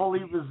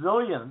 fully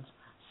resilient.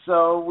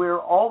 So we're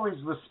always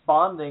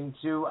responding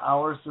to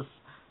our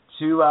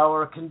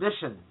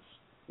conditions,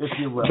 if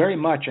you will. Very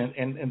much,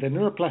 and the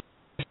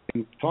neuroplasticity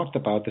you talked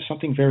about, there's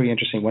something very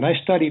interesting. When I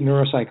studied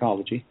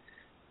neuropsychology,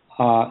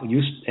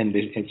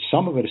 and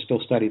some of it is still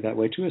studied that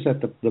way too, is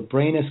that the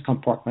brain is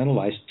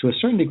compartmentalized. To a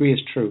certain degree,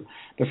 it's true.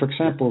 But for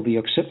example, the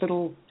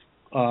occipital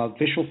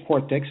visual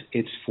cortex,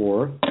 it's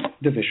for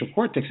the visual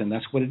cortex, and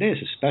that's what it is.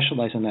 It's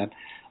specialized in that.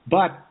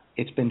 But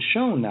it's been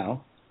shown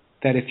now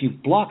that if you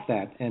block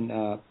that, and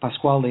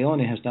Pasquale Leone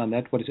has done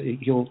that,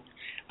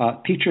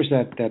 teachers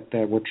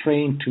that were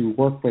trained to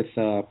work with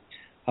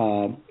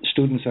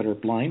students that are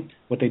blind,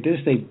 what they did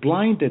is they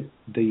blinded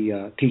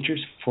the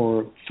teachers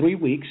for 3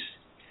 weeks,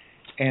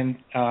 and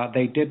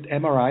they did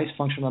MRIs,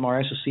 functional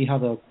MRIs, to see how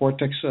the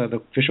cortex,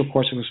 the visual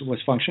cortex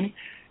was functioning.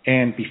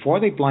 And before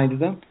they blinded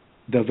them,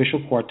 the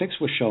visual cortex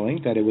was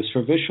showing that it was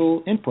for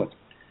visual input.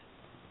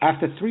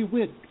 After 3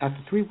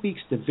 weeks,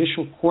 the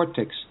visual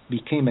cortex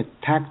became a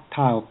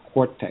tactile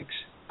cortex,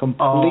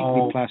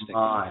 completely plastic.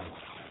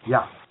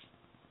 Yeah.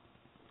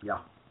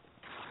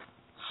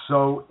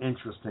 So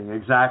interesting,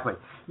 exactly.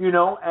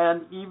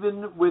 And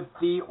even with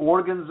the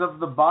organs of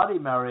the body,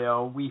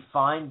 Mario, we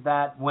find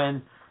that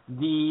when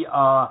the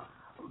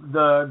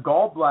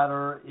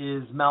gallbladder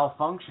is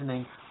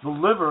malfunctioning, the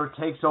liver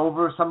takes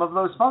over some of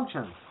those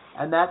functions,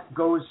 and that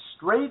goes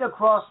straight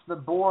across the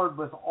board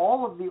with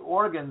all of the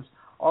organs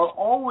are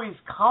always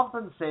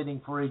compensating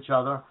for each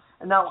other.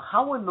 And now,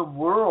 how in the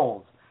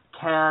world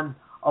can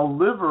a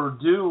liver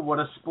do what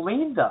a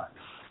spleen does,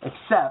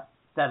 except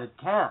that it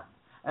can?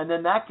 And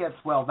then that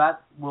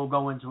will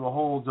go into a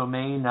whole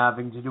domain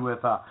having to do with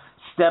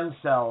stem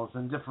cells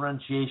and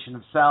differentiation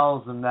of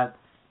cells, and that,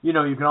 you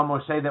can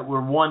almost say that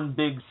we're one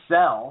big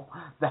cell.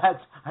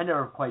 I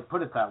never quite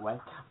put it that way,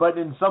 but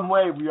in some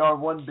way we are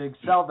one big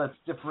cell that's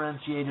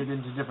differentiated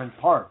into different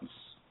parts.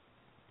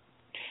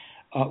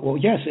 Well,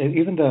 yes,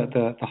 even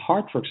the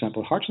heart, for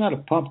example. The heart's not a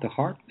pump. The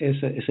heart is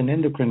an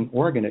endocrine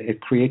organ.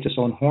 It creates its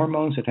own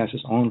hormones. It has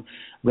its own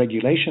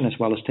regulation, as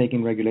well as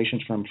taking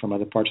regulations from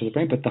other parts of the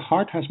brain. But the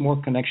heart has more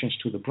connections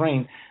to the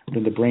brain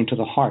than the brain to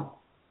the heart.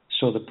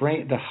 So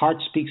the heart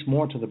speaks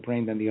more to the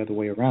brain than the other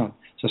way around.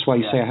 So that's why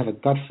you say I have a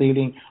gut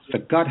feeling. The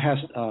gut has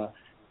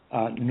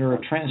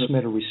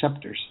neurotransmitter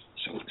receptors.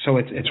 So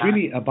it's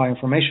really a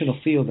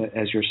bioinformational field,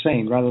 as you're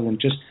saying, rather than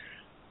just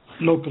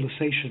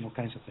localization, all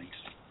kinds of things.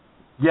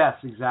 Yes,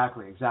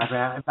 exactly. In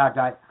fact,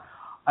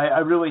 I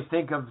really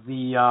think of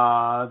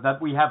that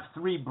we have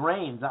 3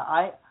 brains.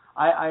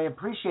 I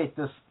appreciate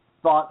this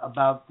thought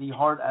about the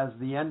heart as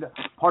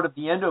part of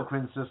the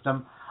endocrine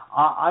system.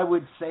 I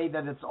would say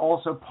that it's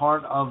also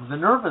part of the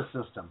nervous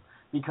system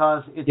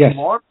because it's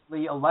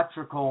largely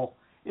electrical.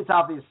 It's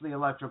obviously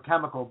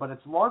electrochemical, but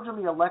it's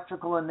largely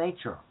electrical in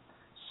nature.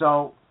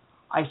 So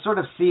I sort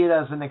of see it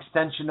as an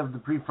extension of the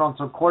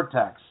prefrontal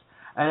cortex,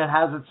 and it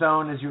has its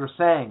own, as you were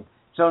saying,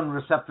 its own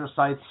receptor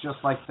sites, just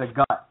like the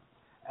gut.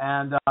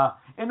 And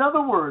in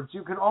other words,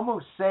 you can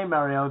almost say,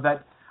 Mario,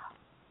 that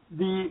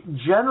the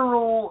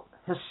general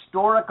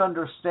historic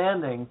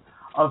understanding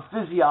of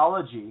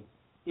physiology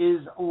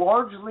is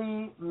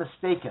largely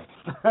mistaken.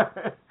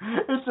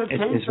 It's a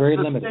case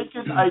of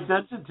mistaken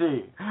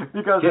identity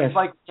because it's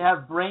like we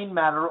have brain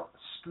matter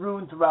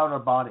strewn throughout our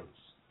bodies.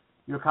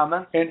 Your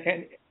comment?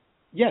 And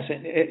yes,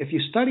 and if you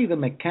study the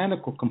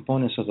mechanical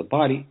components of the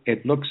body,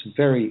 it looks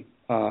very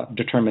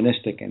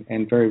deterministic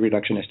and very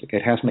reductionistic.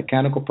 It has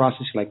mechanical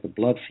processes like the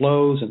blood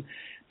flows,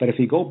 but if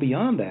you go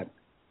beyond that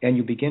and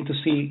you begin to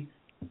see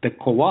the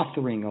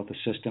co-authoring of the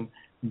system,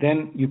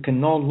 then you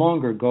can no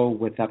longer go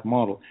with that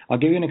model. I'll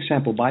give you an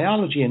example.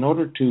 Biology, in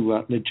order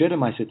to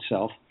legitimize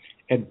itself,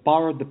 it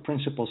borrowed the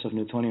principles of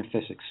Newtonian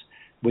physics,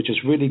 which is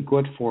really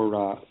good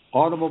for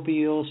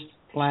automobiles,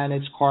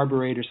 planets,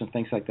 carburetors, and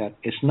things like that.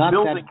 It's not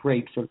that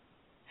great for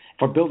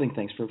building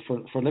things,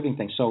 for living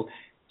things. So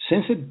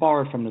since it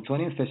borrowed from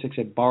Newtonian physics,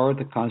 it borrowed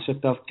the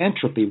concept of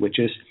entropy, which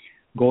is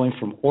going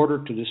from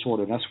order to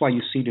disorder. That's why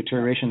you see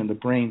deterioration in the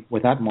brain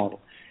with that model.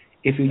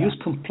 If you use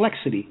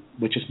complexity,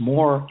 which is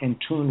more in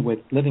tune with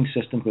living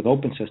systems, with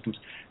open systems,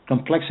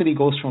 complexity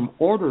goes from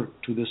order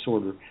to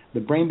disorder.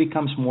 The brain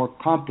becomes more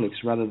complex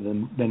rather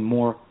than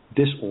more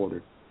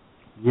disordered.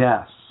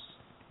 Yes,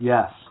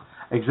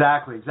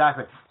 exactly.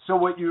 So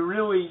what you're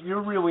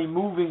really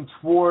moving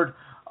toward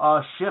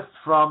a shift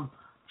from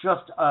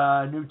just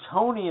a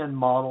Newtonian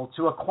model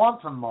to a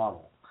quantum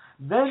model.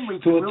 Then we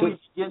can really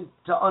begin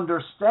to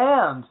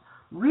understand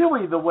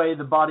really the way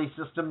the body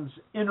systems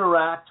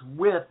interact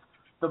with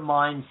the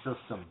mind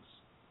systems.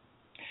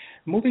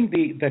 Moving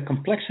the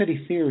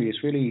complexity theory is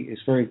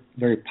very,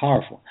 very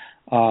powerful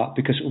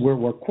because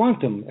we're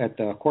quantum at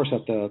the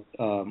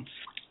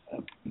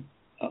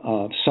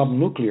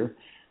subnuclear,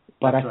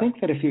 but I think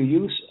that if you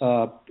use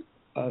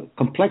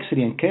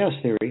complexity and chaos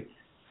theory,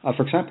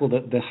 for example,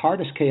 the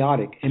heart is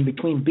chaotic. In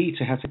between beats,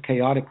 it has a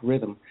chaotic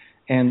rhythm,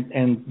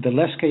 and the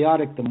less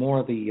chaotic, the more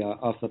of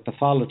the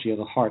pathology of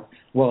the heart.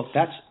 Well,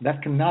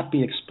 that cannot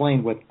be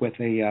explained with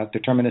a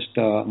determinist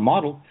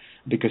model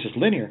because it's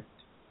linear.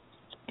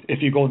 If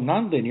you go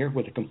nonlinear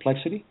with the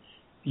complexity,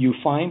 you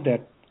find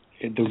that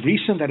the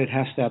reason that it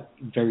has that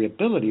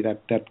variability,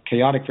 that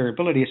chaotic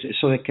variability, is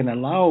so it can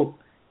allow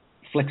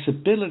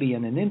flexibility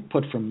and an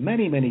input from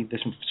many, many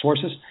different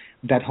sources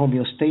that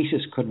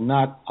homeostasis could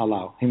not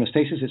allow.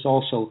 Homeostasis is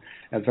also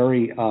a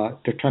very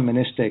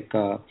deterministic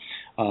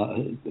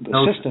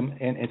system,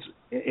 and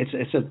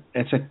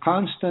it's a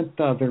constant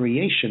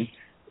variation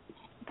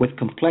with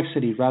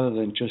complexity rather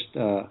than just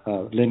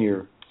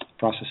linear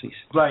processes.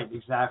 Right,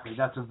 exactly.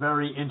 That's a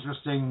very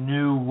interesting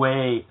new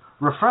way,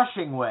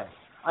 refreshing way,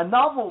 a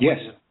novel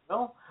way,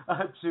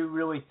 to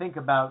really think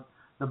about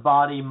the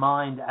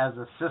body-mind as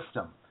a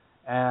system.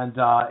 And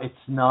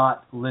it's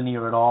not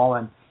linear at all.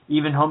 And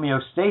even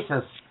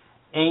homeostasis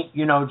ain't,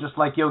 just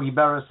like Yogi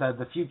Berra said,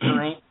 the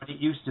future ain't what it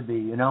used to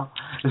be,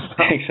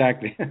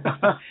 Exactly.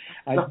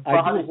 I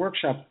do a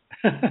workshop.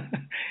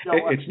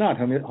 It's not.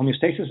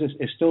 Homeostasis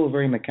is still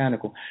very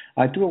mechanical.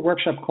 I do a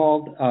workshop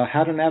called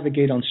How to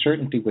Navigate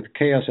Uncertainty with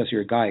Chaos as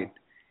Your Guide.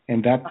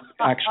 And that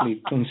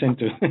actually tunes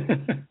into...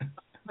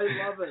 I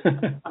love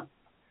it.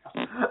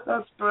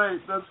 That's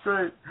great.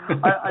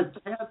 I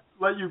can't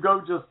let you go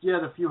just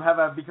yet if you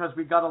have because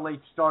we got a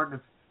late start. Do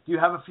you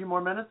have a few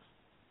more minutes?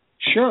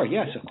 Sure.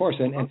 Yes, of course.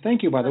 And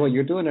thank you, by the way.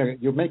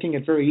 You're making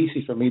it very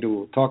easy for me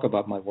to talk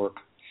about my work.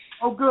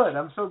 Oh, good.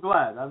 I'm so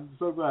glad.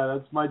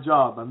 That's my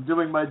job. I'm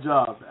doing my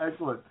job.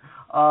 Excellent.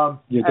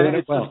 You're doing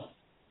it well.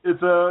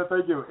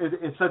 Thank you.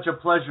 It's such a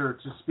pleasure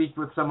to speak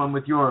with someone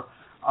with your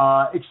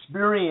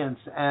experience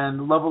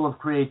and level of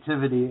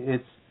creativity.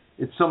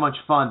 It's so much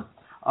fun.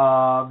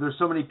 There's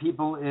so many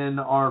people in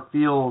our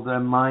field,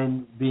 and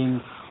mine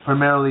being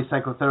primarily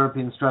psychotherapy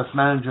and stress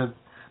management,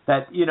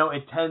 that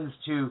it tends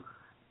to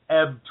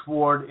ebb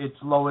toward its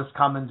lowest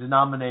common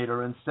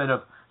denominator instead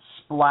of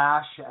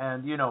splash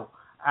and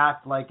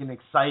act like an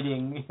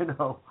exciting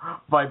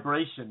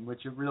vibration,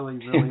 which it really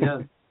is.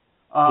 Yes.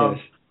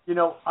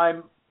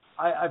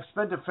 I've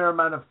spent a fair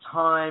amount of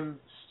time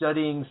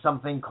studying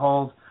something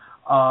called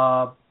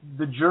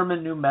the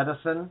German New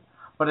Medicine,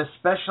 but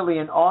especially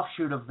an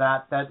offshoot of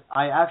that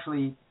I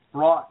actually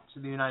brought to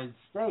the United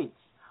States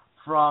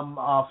from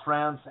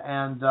France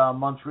and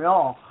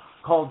Montreal,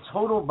 called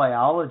total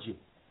biology.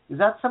 Is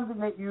that something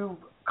that you've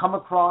come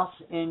across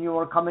in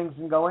your comings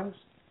and goings?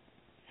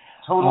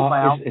 Total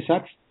biology. Is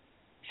that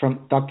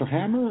from Dr.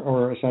 Hammer,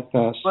 or is that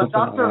something? But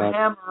Dr.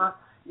 Hammer,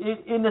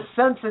 in a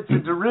sense, it's a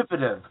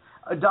derivative.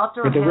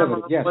 Dr.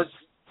 Hammer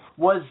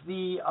was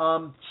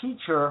the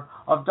teacher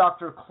of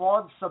Dr.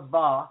 Claude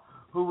Sabat,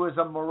 who was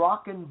a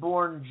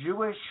Moroccan-born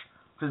Jewish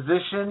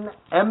physician,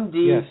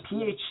 MD,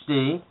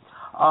 PhD.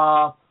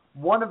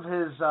 One of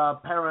his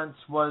parents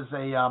was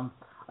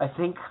I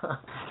think,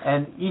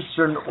 an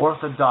Eastern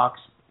Orthodox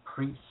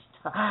priest,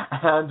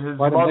 and his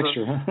mother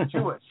was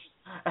Jewish.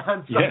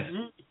 And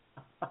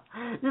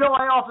so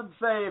I often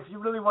say, if you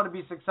really want to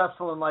be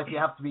successful in life, you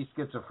have to be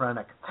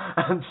schizophrenic.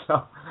 And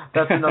so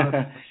that's another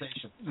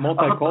conversation.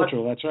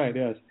 Multicultural, that's right,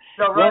 yes.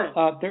 Right.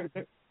 Well,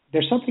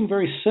 there's something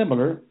very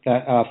similar,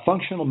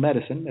 functional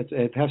medicine.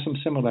 It has some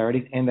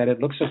similarity in that it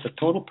looks at the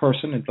total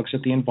person, it looks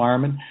at the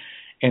environment,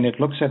 and it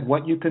looks at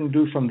what you can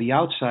do from the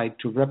outside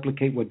to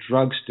replicate what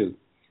drugs do.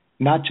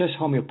 Not just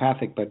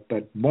homeopathic,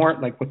 but more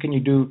like what can you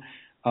do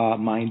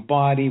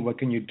mind-body, what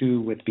can you do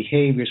with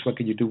behaviors, what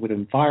can you do with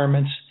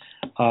environments,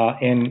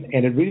 and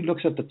it really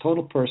looks at the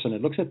total person.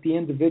 It looks at the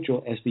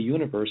individual as the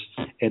universe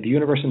in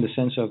the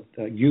sense of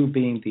you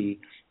being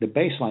the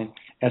baseline,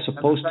 as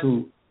opposed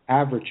to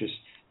averages.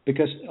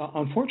 Because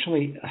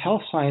unfortunately,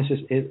 health science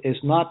is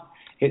not.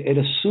 It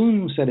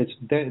assumes that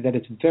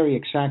it's very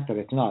exact, that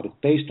it's not. It's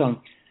based on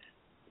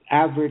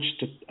average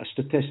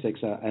statistics,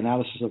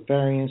 analysis of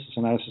variance,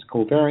 analysis of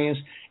covariance,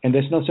 and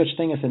there's no such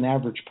thing as an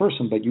average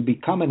person, but you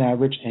become an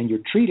average and you're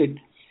treated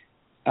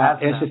as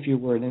if you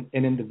were an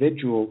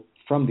individual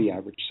from the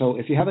average. So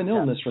if you have an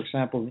illness, for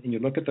example, and you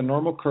look at the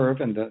normal curve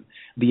and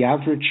the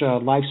average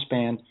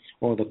lifespan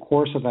or the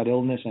course of that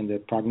illness and the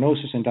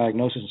prognosis and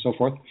diagnosis and so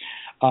forth,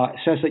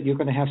 says that you're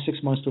going to have 6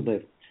 months to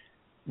live.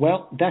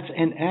 Well, that's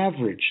an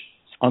average.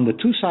 On the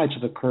two sides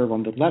of the curve,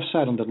 on the left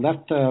side, on the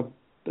left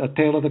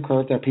tail of the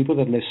curve, there are people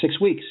that live 6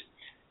 weeks.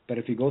 But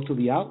if you go to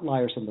the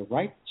outliers on the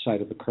right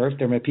side of the curve,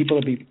 there may be people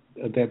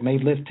that may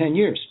live 10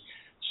 years.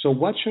 So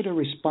what should a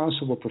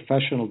responsible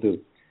professional do?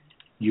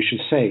 You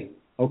should say,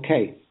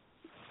 okay,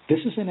 this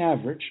is an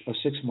average of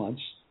 6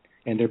 months,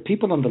 and there are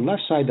people on the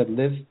left side that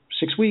live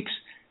 6 weeks,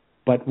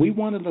 but we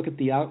want to look at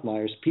the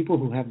outliers, people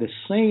who have the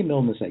same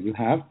illness that you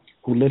have,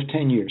 who live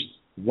 10 years.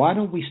 Why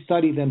don't we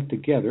study them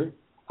together,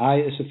 I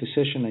as a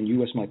physician and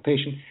you as my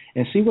patient,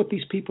 and see what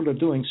these people are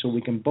doing so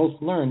we can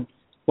both learn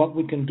what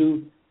we can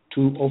do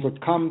to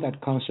overcome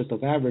that concept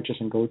of averages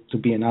and go to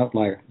be an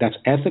outlier. That's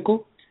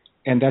ethical,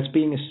 and that's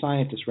being a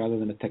scientist rather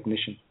than a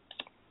technician.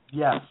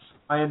 Yes,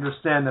 I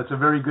understand. That's a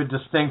very good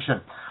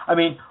distinction. I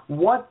mean,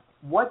 what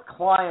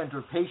client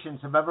or patient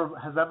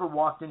has ever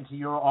walked into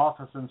your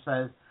office and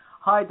said,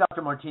 "Hi,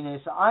 Dr.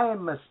 Martinez, I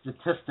am a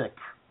statistic."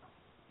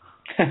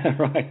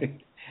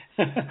 Right.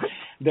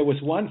 There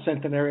was one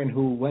centenarian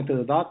who went to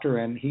the doctor,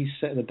 and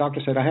the doctor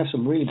said, "I have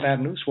some really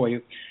bad news for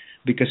you,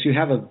 because you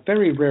have a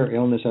very rare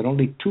illness that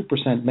only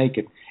 2% make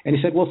it." And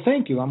he said, "Well,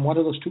 thank you. I'm one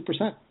of those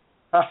 2%.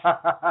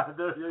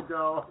 There you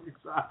go.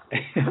 Exactly.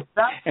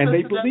 And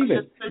they believe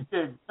it.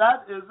 Thinking.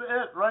 That is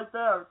it right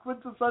there.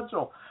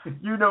 Quintessential.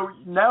 You know,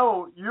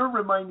 now you're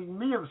reminding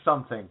me of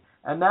something,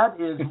 and that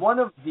is one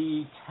of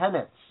the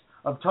tenets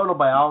of total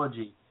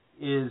biology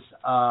is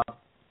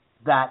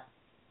that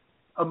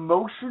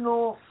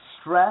emotional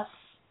stress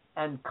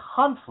and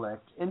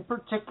conflict, in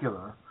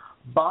particular,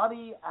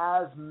 body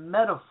as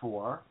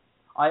metaphor,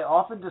 I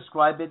often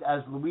describe it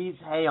as Louise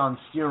Hay on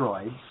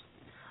steroids,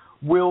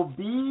 will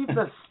be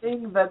the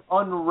thing that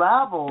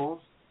unravels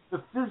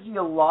the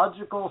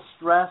physiological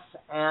stress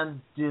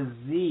and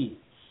disease.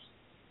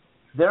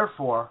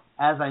 Therefore,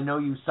 as I know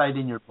you cite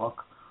in your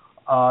book,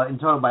 in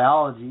Total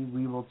Biology,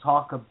 we will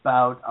talk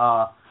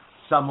about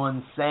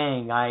someone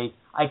saying, I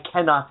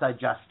cannot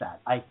digest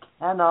that. I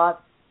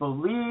cannot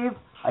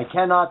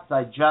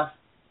digest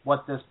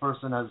what this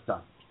person has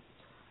done.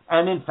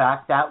 And in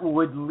fact, that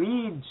would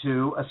lead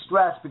to a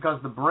stress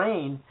because the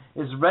brain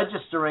is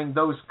registering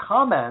those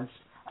comments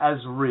as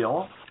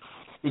real,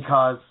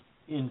 because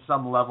in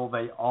some level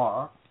they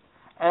are,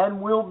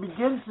 and will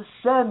begin to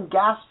send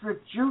gastric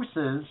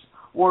juices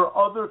or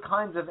other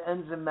kinds of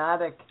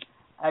enzymatic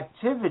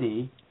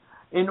activity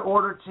in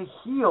order to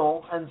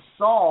heal and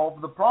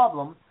solve the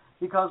problem,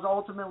 because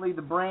ultimately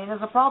the brain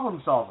is a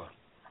problem solver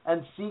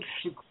and seeks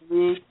to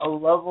create a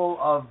level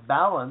of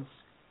balance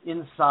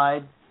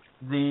inside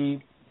the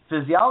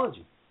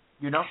physiology,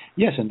 you know?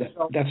 Yes, and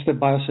that's the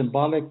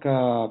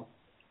biosymbolic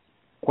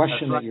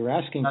question that you're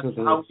asking to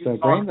the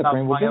brain. The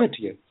brain will give it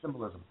to you.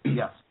 Symbolism,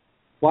 yes.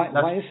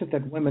 Why is it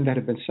that women that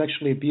have been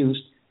sexually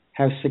abused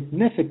have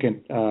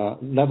significant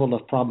level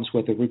of problems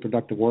with their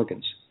reproductive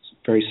organs? It's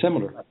very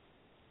similar.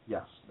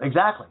 Yes,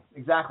 exactly.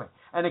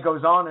 And it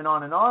goes on and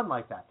on and on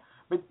like that.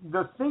 But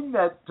the thing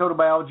that total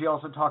biology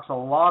also talks a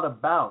lot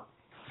about,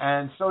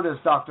 and so does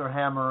Dr.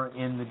 Hammer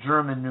in the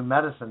German New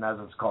Medicine, as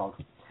it's called,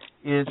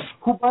 is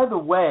who, by the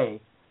way,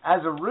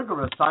 as a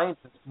rigorous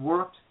scientist,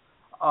 worked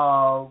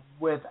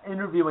with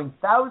interviewing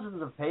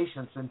thousands of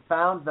patients and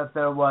found that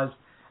there was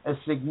a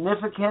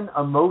significant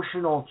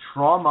emotional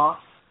trauma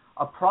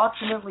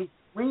approximately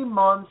 3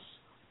 months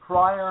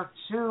prior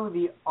to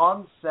the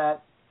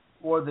onset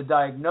or the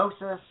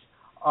diagnosis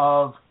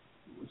of,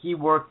 he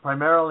worked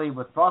primarily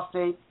with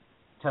prostate,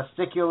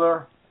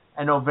 testicular,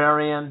 and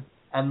ovarian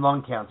and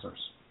lung cancers.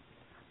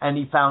 And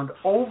he found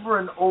over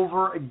and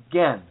over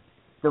again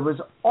there was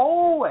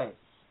always,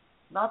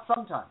 not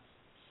sometimes,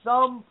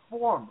 some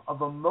form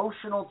of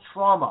emotional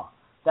trauma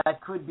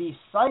that could be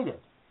cited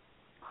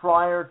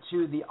prior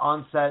to the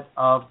onset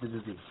of the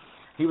disease.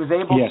 He was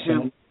able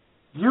to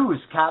use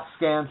CAT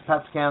scans,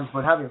 PET scans,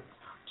 what have you,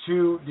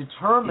 to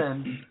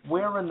determine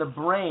where in the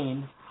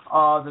brain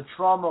the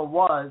trauma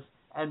was,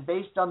 and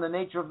based on the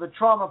nature of the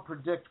trauma,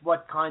 predict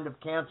what kind of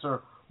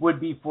cancer would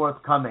be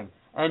forthcoming.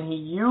 And he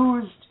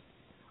used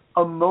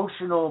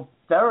emotional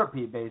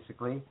therapy,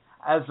 basically,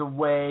 as a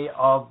way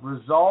of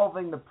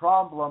resolving the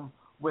problem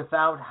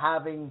without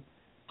having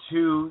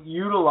to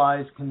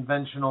utilize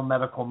conventional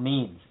medical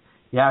means.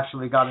 He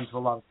actually got into a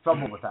lot of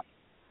trouble with that.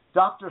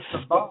 Dr.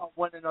 Sabah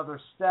went another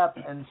step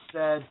and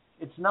said,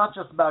 it's not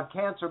just about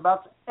cancer,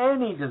 about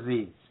any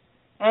disease.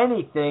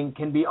 Anything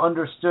can be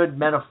understood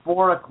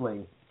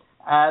metaphorically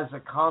as a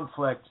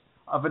conflict,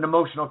 of an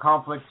emotional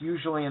conflict,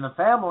 usually in the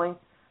family,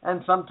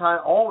 and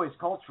sometimes always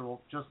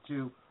cultural, just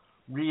to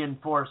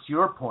reinforce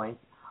your point,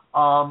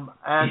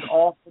 and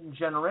often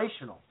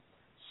generational.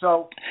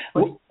 So,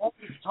 but he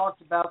always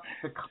talked about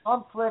the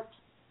conflict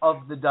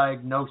of the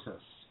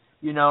diagnosis.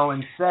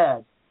 and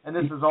said, and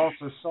this is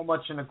also so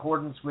much in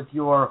accordance with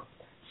your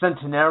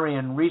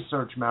centenarian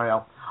research,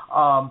 Mario.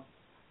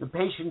 The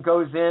patient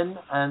goes in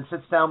and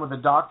sits down with the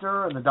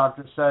doctor, and the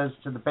doctor says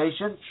to the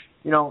patient,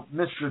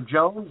 Mr.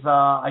 Jones,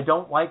 I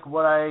don't like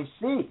what I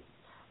see.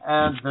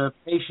 And the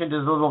patient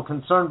is a little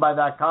concerned by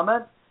that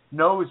comment,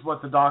 knows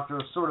what the doctor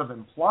is sort of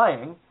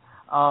implying,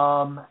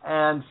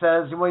 and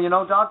says,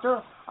 well,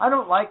 doctor, I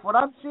don't like what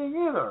I'm seeing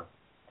either.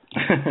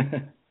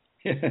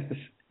 Yes.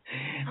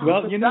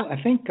 Well, I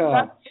think...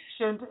 that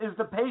patient is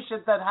the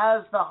patient that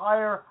has the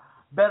higher,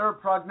 better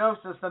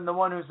prognosis than the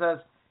one who says,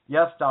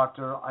 yes,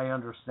 doctor, I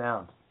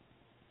understand.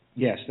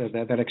 Yes,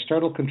 that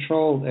external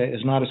control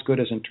is not as good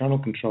as internal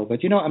control.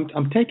 But,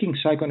 I'm taking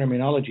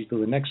psychoneuroimmunology to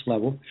the next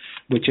level,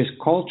 which is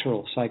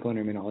cultural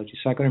psychoneuroimmunology.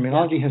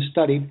 Psychoneuroimmunology has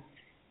studied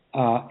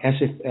as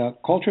if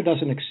culture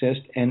doesn't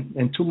exist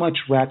and too much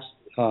rat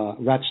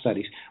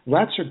studies.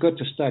 Rats are good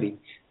to study,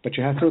 but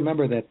you have to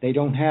remember that they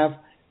don't have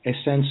a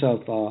sense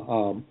of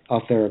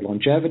their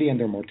longevity and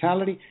their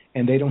mortality,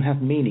 and they don't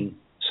have meaning.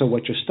 So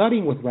what you're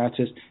studying with rats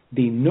is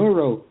the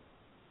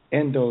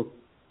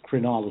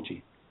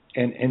neuroendocrinology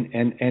and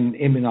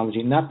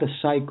immunology, not the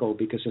psycho,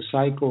 because the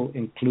psycho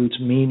includes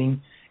meaning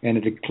and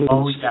it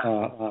includes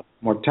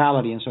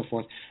mortality and so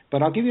forth.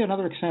 But I'll give you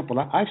another example.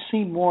 I've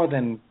seen more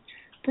than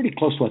pretty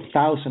close to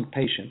 1,000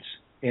 patients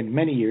in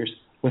many years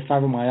with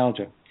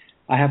fibromyalgia.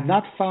 I have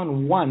not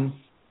found one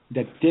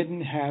that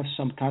didn't have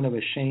some kind of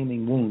a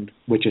shaming wound,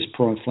 which is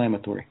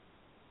pro-inflammatory.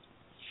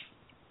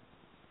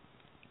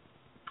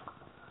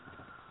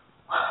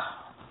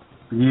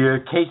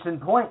 Case in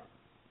point,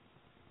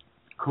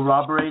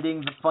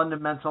 corroborating the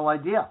fundamental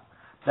idea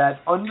that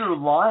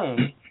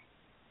underlying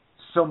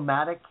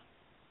somatic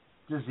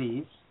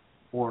disease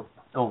or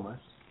illness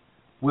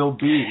will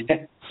be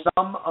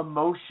some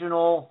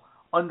emotional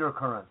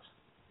undercurrent.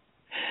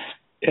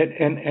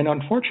 And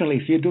unfortunately,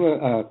 if you do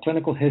a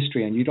clinical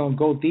history and you don't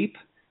go deep,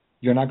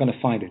 you're not going to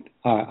find it.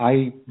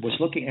 I was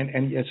looking,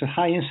 and it's a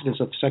high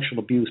incidence of sexual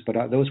abuse, but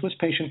there was this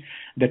patient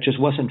that just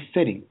wasn't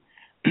fitting.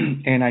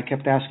 And I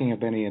kept asking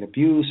if any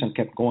abuse and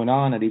kept going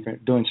on and even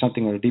doing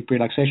something with a deep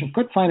relaxation.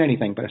 Couldn't find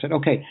anything. But I said,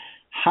 okay,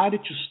 how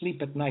did you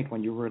sleep at night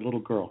when you were a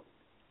little girl?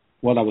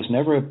 Well, I was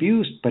never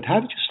abused, but how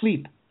did you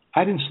sleep?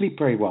 I didn't sleep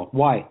very well.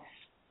 Why?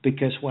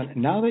 Because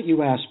now that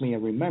you ask me, I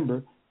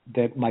remember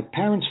that my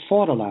parents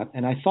fought a lot,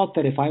 and I thought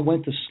that if I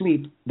went to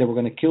sleep, they were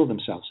going to kill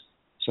themselves.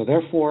 So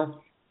therefore,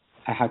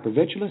 a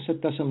hypervigilance that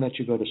doesn't let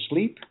you go to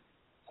sleep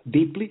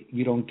deeply,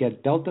 you don't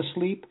get delta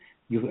sleep,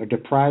 you are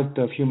deprived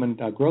of human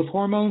growth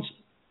hormones,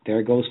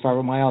 there goes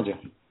fibromyalgia.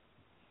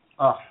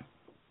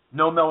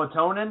 No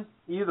melatonin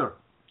either.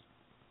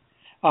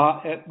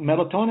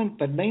 Melatonin,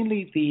 but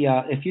mainly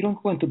if you don't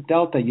go into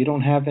delta, you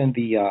don't have and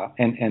the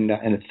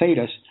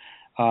thetas,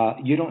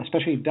 you don't,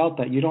 especially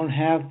delta, you don't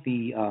have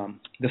the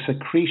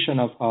secretion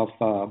of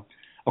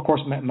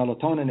course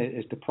melatonin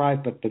is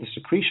deprived, but the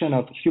secretion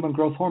of human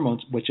growth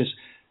hormones, which is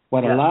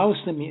what allows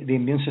the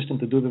immune system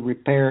to do the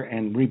repair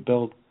and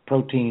rebuild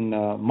protein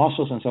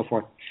muscles and so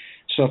forth.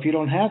 So if you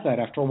don't have that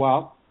after a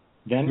while,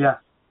 then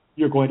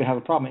you're going to have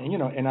a problem.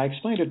 And and I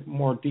explained it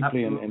more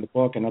deeply in the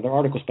book and other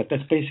articles, but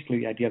that's basically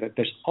the idea that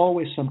there's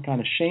always some kind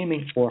of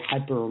shaming or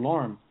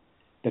hyper-alarm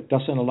that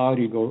doesn't allow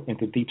you to go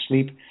into deep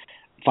sleep.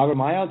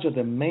 Fibromyalgia,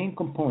 the main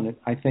component,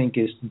 I think,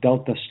 is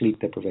delta sleep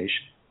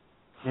deprivation.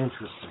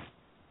 Interesting.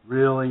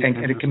 Really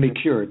interesting. And it can be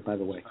cured, by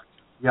the way.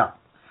 Yeah.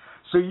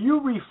 So you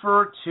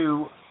refer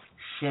to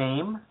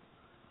shame,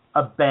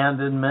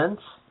 abandonment,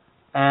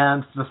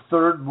 and the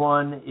third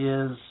one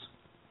is...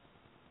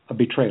 a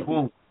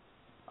betrayal.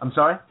 I'm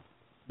sorry?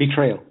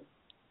 Betrayal.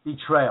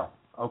 Betrayal,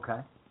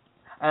 okay.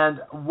 And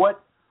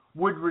what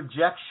would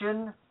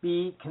rejection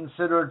be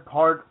considered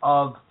part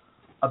of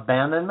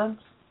abandonment?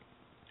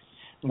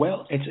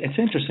 Well, it's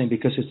interesting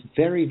because it's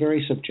very,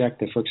 very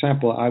subjective. For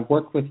example, I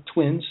worked with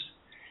twins,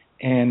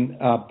 and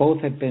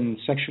both had been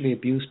sexually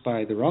abused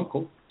by their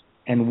uncle,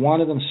 and one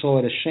of them saw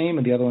it as shame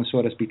and the other one saw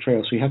it as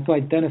betrayal. So you have to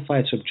identify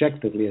it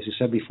subjectively, as you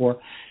said before,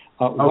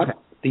 what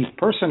the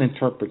person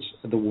interprets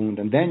the wound,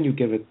 and then you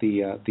give it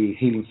the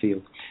healing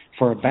field.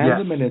 For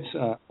abandonment, it's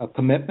a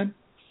commitment.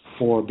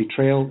 For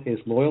betrayal is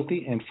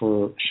loyalty, and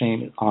for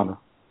shame is honor.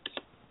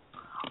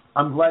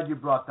 I'm glad you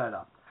brought that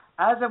up.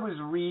 As I was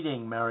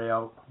reading,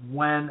 Mario,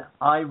 when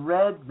I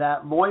read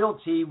that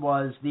loyalty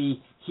was the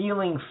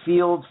healing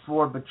field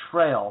for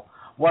betrayal,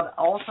 what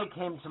also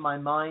came to my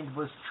mind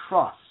was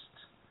trust.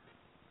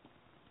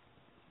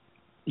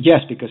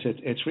 Yes, because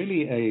it's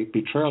really a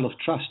betrayal of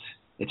trust.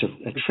 It's a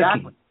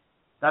tricking.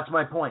 That's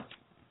my point.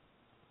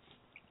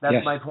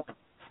 That's my point.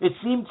 It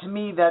seemed to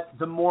me that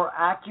the more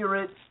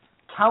accurate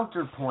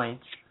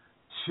counterpoint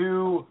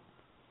to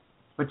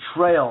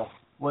betrayal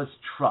was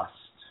trust,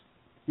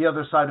 the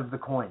other side of the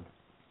coin.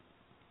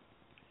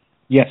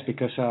 Yes,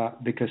 because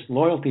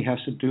loyalty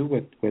has to do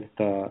with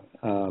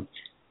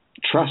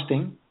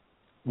trusting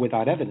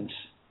without evidence.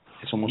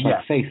 It's almost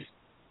like faith.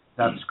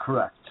 That's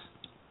correct.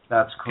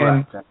 That's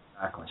correct.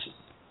 Exactly.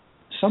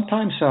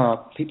 Sometimes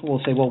people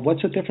will say, well,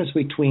 what's the difference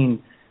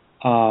between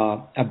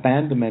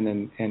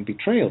abandonment and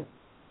betrayal?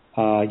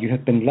 You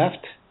have been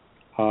left,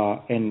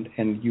 and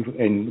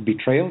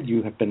betrayal.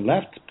 You have been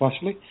left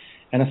possibly,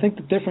 and I think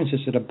the difference is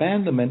that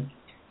abandonment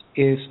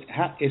is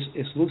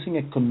losing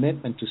a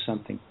commitment to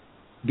something.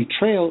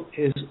 Betrayal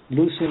is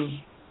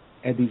losing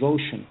a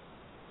devotion,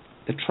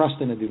 the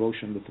trust in a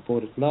devotion, the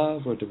devoted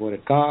love or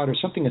devoted God or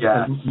something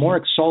that's more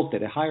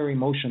exalted, a higher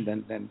emotion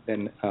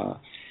than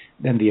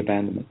the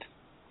abandonment.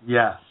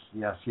 Yes.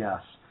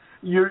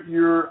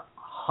 You're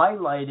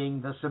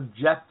highlighting the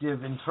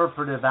subjective,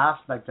 interpretive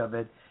aspect of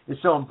it is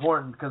so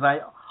important, because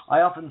I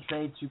often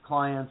say to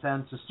clients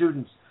and to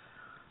students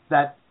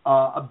that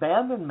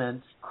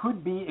abandonment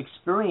could be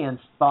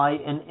experienced by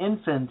an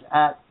infant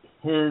at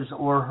his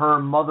or her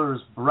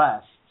mother's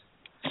breast,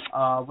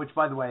 which,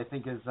 by the way, I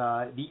think is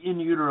the in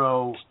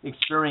utero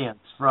experience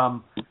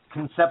from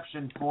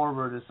conception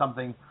forward is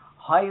something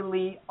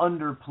highly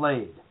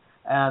underplayed.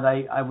 And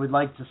I would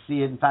like to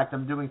see it. In fact,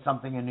 I'm doing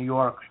something in New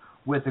York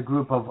with a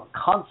group of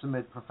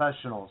consummate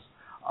professionals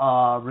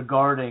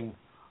regarding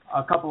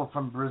a couple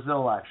from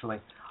Brazil, actually,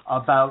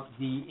 about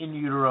the in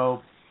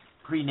utero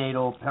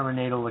prenatal,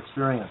 perinatal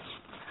experience.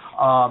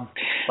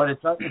 But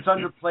it's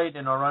underplayed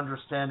in our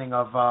understanding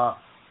of,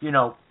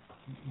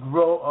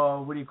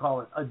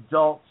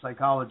 adult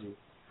psychology.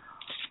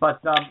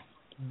 But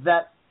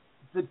that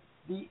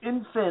the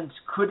infant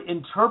could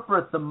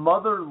interpret the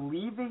mother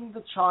leaving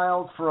the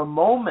child for a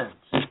moment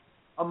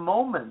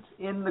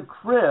in the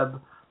crib,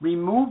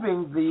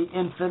 removing the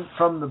infant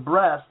from the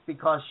breast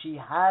because she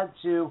had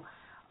to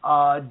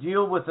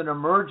deal with an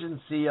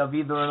emergency of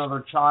either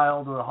another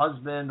child or a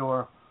husband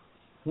or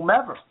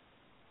whomever,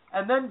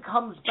 and then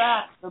comes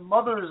back. The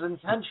mother's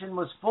intention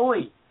was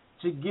fully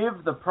to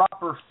give the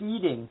proper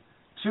feeding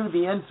to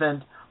the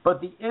infant,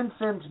 but the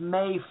infant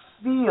may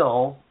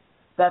feel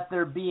that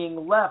they're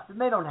being left, and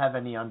they don't have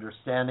any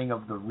understanding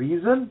of the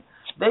reason.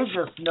 They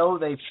just know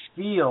they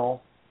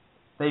feel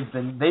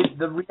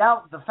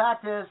the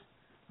fact is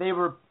they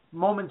were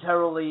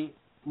momentarily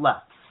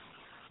left.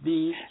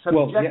 The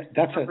subjective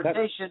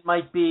interpretation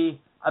might be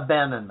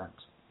abandonment.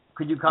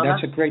 Could you comment?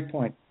 That's a great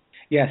point.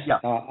 Yes, yeah.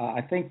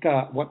 I think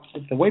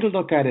the way to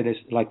look at it is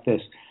like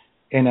this: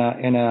 in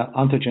a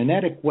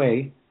ontogenetic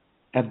way,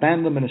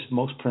 abandonment is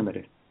most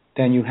primitive.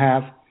 Then you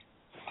have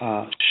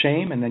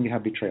shame, and then you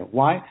have betrayal.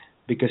 Why?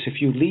 Because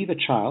if you leave a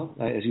child,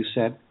 as you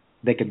said,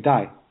 they could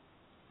die.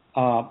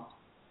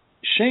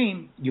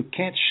 Shame, you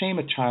can't shame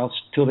a child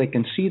till they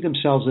can see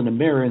themselves in a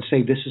mirror and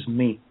say, "This is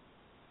me."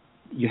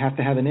 You have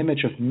to have an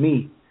image of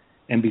me,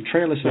 and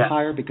betrayal is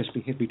higher because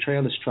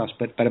betrayal is trust.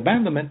 But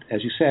abandonment,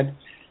 as you said.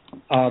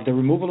 The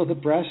removal of the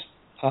breast,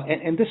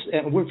 and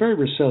we're very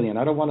resilient.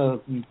 I don't want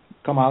to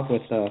come out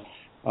with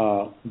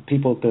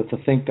people to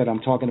think that I'm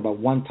talking about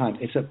one time.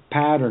 It's a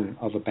pattern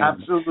of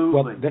abandonment.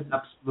 Absolutely.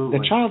 Absolutely.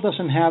 The child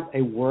doesn't have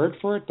a word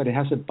for it, but it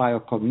has a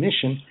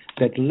biocognition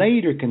that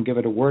later can give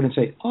it a word and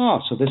say,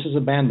 so this is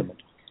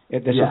abandonment.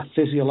 There's a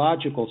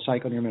physiological,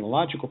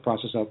 psychoneurological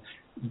process of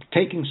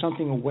taking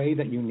something away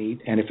that you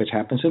need, and if it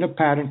happens in a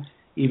pattern,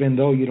 even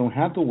though you don't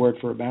have the word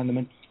for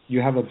abandonment,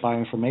 you have a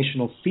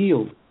bioinformational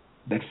field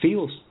that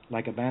feels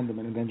like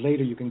abandonment, and then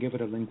later you can give it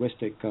a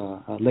linguistic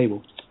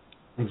label.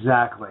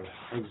 Exactly.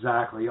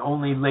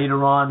 Only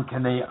later on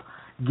can they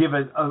give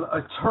it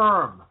a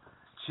term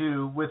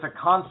with a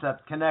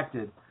concept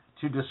connected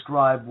to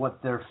describe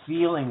what their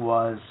feeling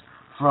was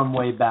from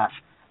way back.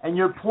 And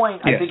your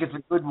point, I think it's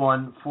a good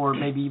one for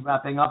maybe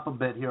wrapping up a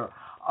bit here,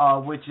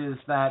 which is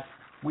that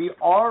we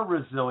are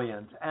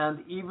resilient, and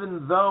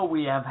even though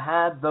we have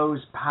had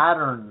those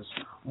patterns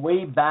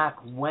way back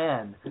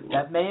when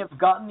that may have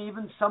gotten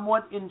even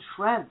somewhat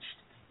entrenched,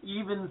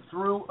 even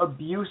through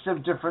abuse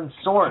of different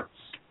sorts,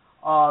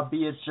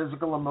 be it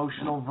physical,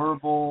 emotional,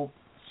 verbal,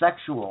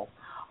 sexual,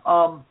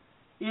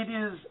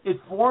 it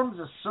forms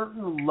a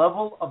certain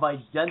level of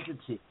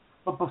identity.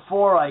 But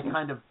before I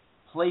kind of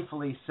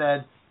playfully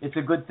said it's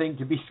a good thing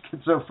to be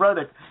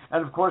schizophrenic,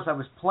 and of course I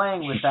was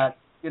playing with that,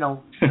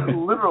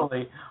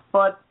 literally,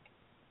 but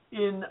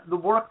in the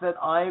work that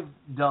I've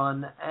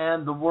done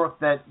and the work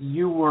that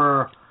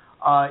you're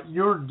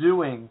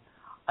doing,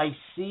 I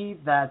see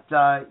that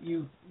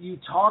you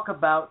talk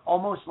about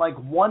almost like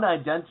one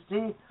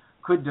identity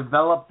could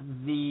develop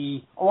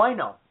the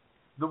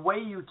way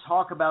you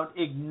talk about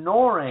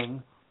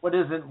ignoring what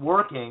isn't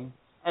working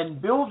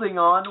and building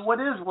on what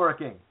is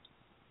working.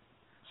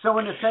 So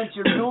in a sense,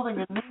 you're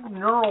building a new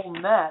neural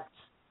net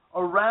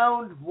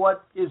around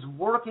what is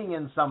working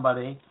in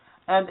somebody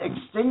and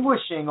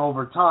extinguishing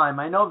over time.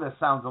 I know this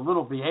sounds a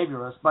little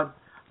behaviorist, but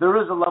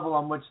there is a level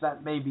on which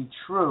that may be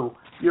true.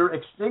 You're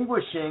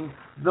extinguishing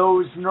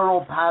those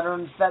neural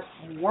patterns that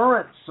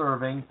weren't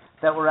serving,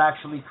 that were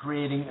actually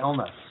creating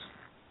illness.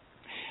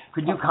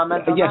 Could you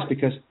comment on that?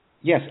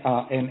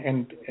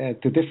 And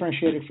to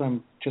differentiate it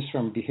from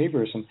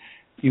behaviorism,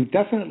 you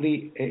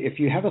definitely, if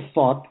you have a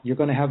thought, you're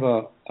going to have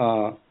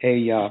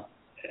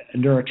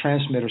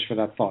neurotransmitters for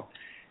that thought.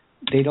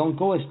 They don't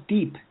go as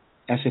deep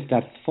as if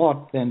that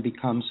thought then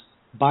becomes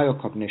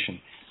biocognition,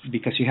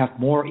 because you have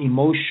more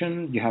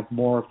emotion, you have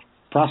more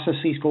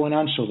processes going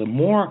on. So the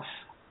more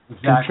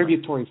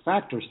contributory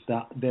factors,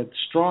 the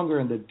stronger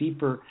and the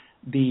deeper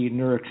the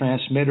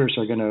neurotransmitters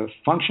are going to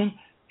function,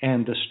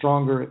 and the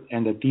stronger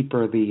and the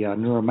deeper the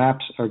neural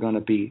maps are going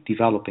to be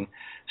developing.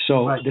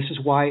 So this is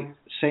why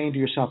saying to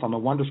yourself, I'm a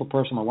wonderful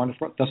person,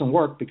 doesn't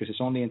work, because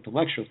it's only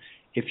intellectual.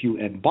 If you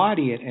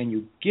embody it and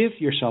you give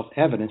yourself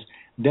evidence,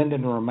 then the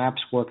neural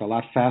maps work a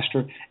lot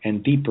faster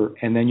and deeper,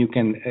 and then you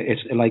can,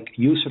 it's like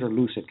use it or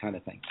lose it kind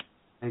of thing.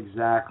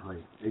 Exactly.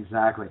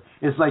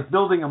 It's like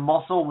building a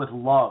muscle with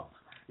love.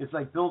 It's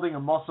like building a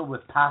muscle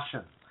with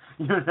passion,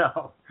 you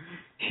know.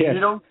 Yes. You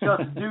don't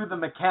just do the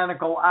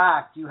mechanical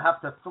act. You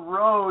have to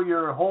throw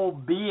your whole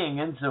being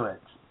into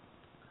it.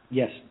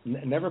 Yes.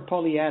 Never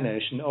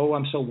Pollyanna-ish, and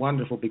I'm so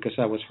wonderful because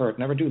I was hurt.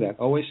 Never do that.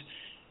 Always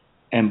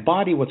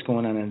embody what's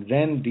going on and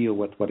then deal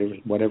with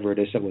whatever it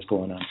is that was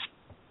going on.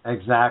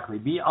 Exactly.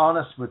 Be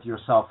honest with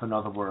yourself, in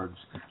other words,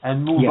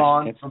 and move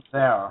on from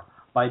there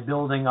by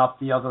building up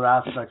the other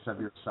aspects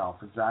of yourself.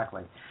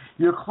 Exactly.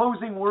 Your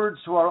closing words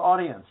to our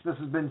audience. This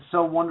has been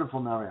so wonderful,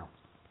 Mario.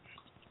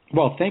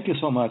 Well, thank you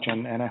so much,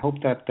 and I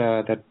hope that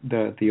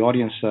the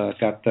audience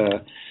got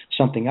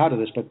something out of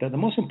this. But the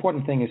most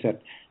important thing is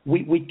that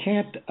we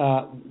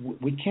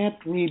can't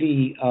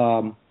really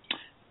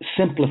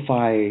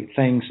simplify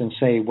things and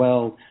say,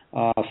 well,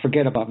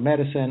 forget about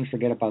medicine,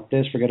 forget about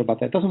this, forget about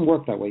that. It doesn't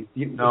work that way.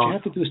 What you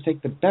have to do is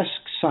take the best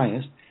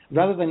science,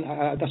 rather than,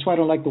 that's why I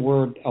don't like the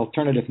word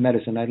alternative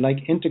medicine. I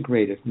like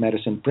integrative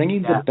medicine,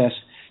 bringing the best.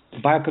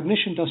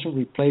 Biocognition doesn't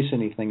replace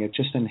anything. It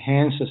just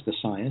enhances the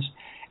science,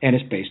 and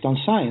it's based on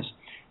science.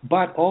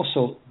 But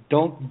also,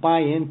 don't buy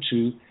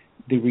into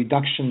the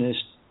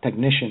reductionist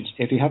technicians.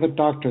 If you have a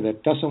doctor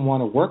that doesn't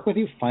want to work with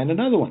you, find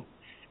another one.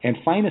 And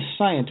find a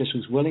scientist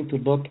who's willing to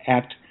look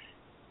at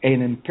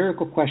an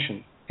empirical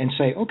question and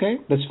say, okay,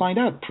 let's find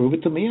out. Prove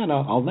it to me, and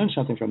I'll learn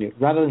something from you.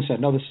 Rather than say,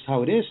 no, this is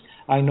how it is.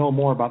 I know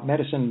more about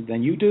medicine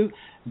than you do.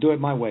 Do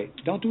it my way.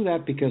 Don't do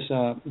that, because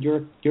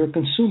you're a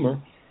consumer,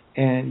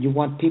 and you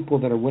want people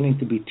that are willing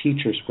to be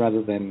teachers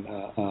rather than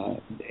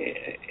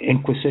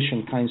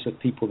inquisition kinds of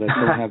people that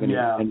don't have any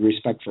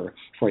respect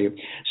for you.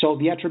 So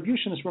the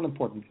attribution is real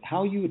important.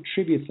 How you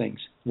attribute things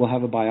will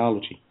have a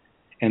biology.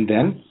 And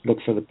then look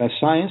for the best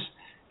science,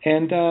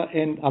 and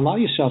allow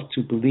yourself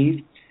to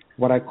believe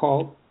what I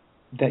call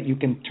that you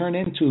can turn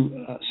into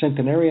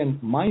centenarian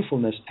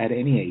mindfulness at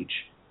any age.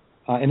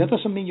 And that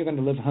doesn't mean you're going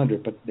to live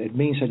 100, but it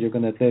means that you're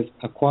going to live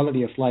a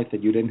quality of life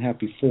that you didn't have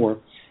before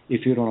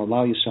if you don't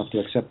allow yourself to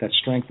accept that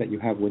strength that you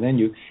have within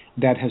you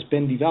that has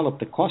been developed.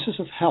 The causes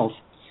of health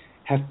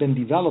have been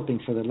developing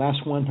for the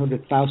last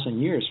 100,000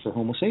 years for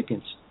Homo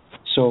sapiens.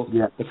 So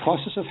the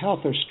causes of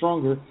health are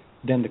stronger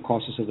than the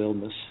causes of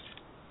illness.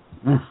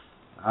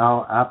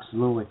 Oh,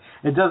 absolutely.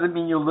 It doesn't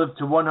mean you'll live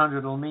to 100.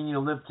 It'll mean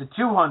you'll live to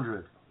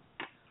 200.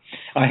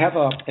 I have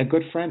a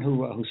good friend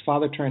whose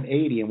father turned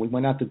 80, and we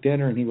went out to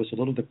dinner, and he was a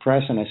little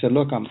depressed, and I said,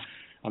 look, I'm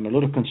a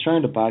little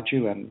concerned about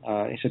you. And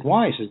he said,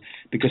 why? I said,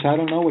 because I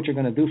don't know what you're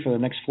going to do for the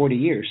next 40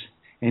 years.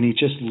 And he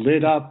just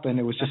lit up, and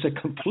it was just a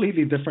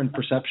completely different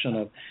perception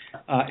of,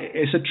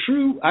 is it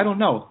true? I don't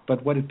know.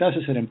 But what it does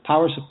is it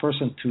empowers a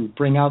person to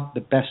bring out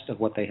the best of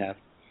what they have.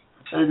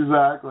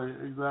 Exactly.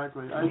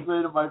 I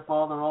say to my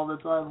father all the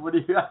time,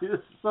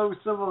 it's so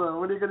similar.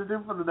 What are you going to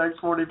do for the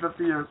next 40,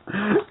 50 years?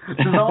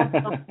 Develop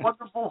some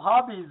wonderful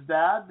hobbies,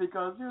 Dad,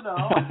 because, he said,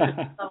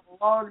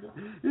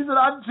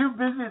 I'm too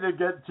busy to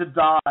get to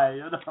die,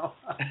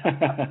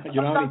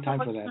 You don't have any time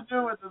for that. To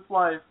do with this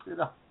life,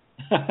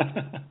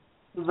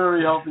 A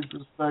very healthy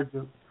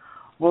perspective.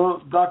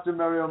 Well, Dr.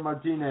 Mario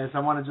Martinez, I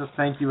want to just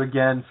thank you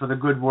again for the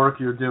good work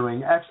you're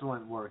doing,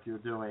 excellent work you're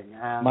doing.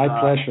 And, my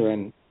pleasure,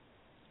 and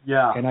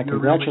I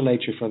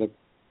congratulate you for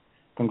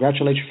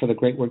the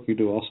great work you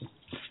do also.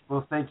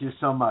 Well, thank you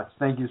so much.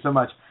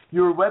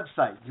 Your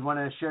website, do you want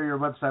to share your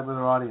website with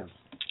our audience?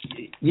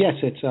 Yes,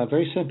 it's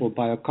very simple,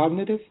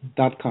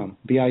 biocognitive.com,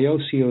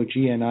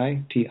 BIOCOGNITIVE,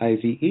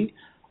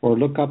 or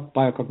look up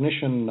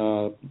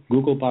biocognition,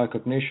 Google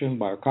biocognition,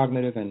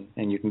 biocognitive,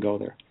 and you can go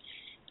there.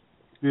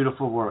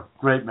 Beautiful work.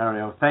 Great,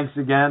 Mario. Thanks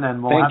again,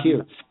 and we'll Thank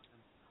you.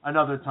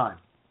 Another time.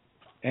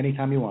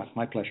 Anytime you want.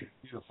 My pleasure.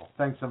 Beautiful.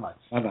 Thanks so much.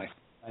 Bye-bye.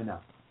 I know.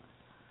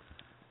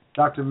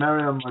 Dr.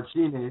 Mario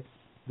Martinez,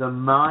 The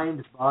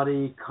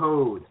Mind-Body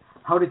Code,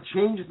 How to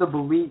Change the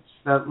Beliefs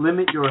That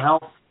Limit Your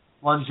Health,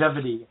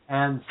 Longevity,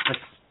 and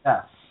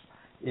Success,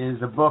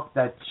 is a book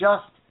that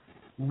just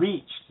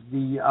reached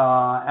the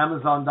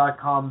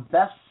Amazon.com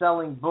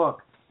best-selling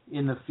book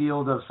in the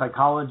field of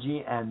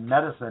psychology and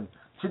medicine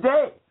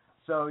today.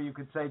 So you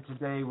could say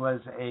today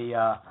was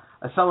a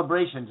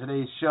celebration.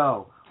 Today's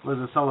show was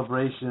a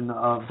celebration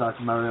of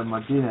Dr. Mario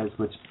Martinez,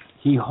 which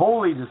he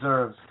wholly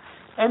deserves.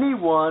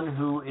 Anyone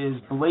who is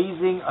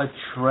blazing a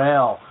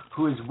trail,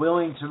 who is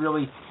willing to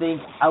really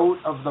think out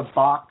of the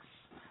box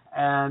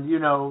and,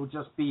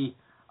 just be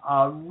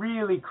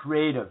really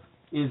creative,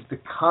 is the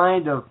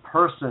kind of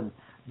person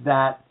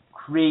that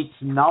creates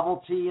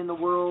novelty in the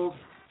world,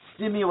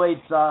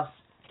 stimulates us.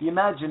 The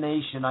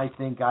imagination, I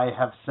think I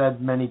have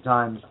said many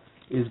times,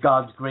 is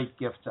God's great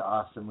gift to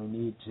us, and we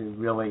need to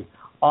really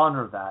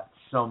honor that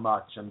so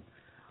much. And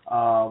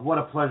What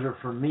a pleasure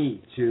for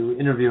me to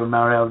interview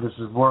Mario. This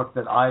is work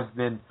that I've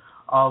been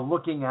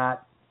looking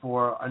at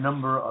for a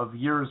number of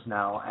years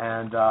now,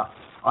 and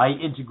I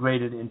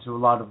integrate it into a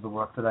lot of the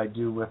work that I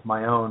do with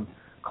my own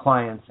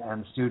clients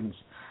and students.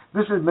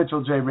 This is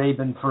Mitchell J.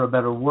 Rabin for A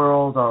Better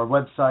World. Our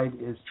website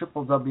is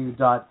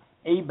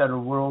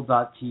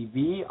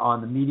www.abetterworld.tv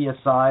on the media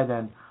side,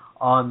 and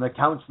on the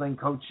counseling,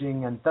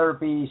 coaching, and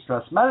therapy,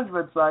 stress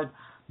management side,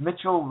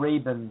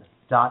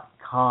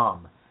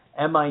 mitchellrabin.com.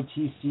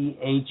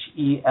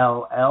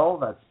 MITCHELL,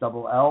 that's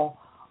double L,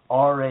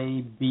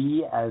 RAB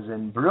as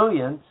in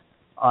brilliant,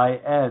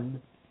 IN.com.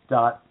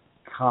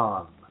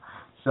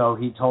 So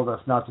he told us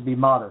not to be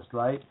modest,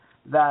 right?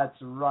 That's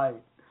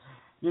right.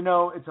 You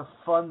know, it's a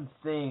fun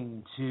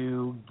thing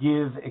to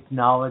give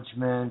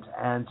acknowledgement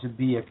and to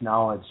be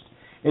acknowledged.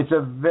 It's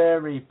a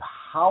very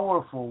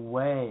powerful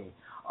way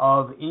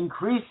of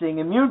increasing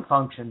immune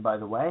function, by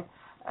the way,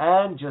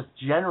 and just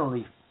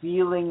generally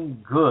feeling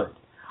good.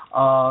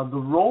 The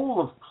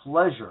role of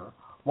pleasure,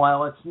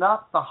 while it's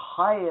not the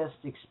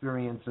highest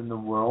experience in the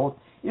world,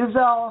 is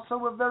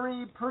also a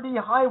very pretty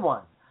high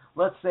one.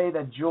 Let's say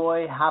that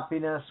joy,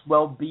 happiness,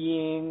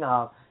 well-being,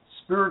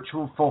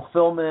 spiritual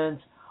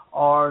fulfillment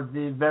are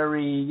the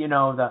very,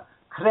 the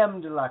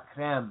creme de la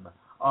creme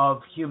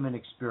of human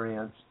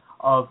experience,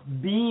 of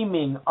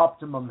beaming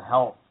optimum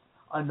health,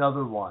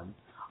 another one.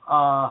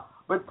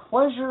 But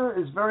pleasure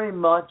is very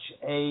much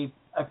a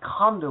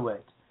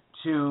conduit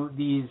to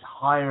these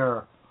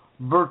higher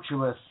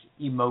virtuous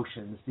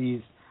emotions,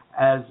 these,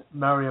 as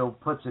Mario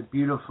puts it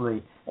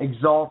beautifully,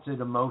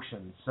 exalted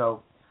emotions.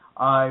 So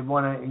I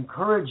want to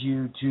encourage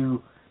you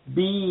to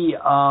be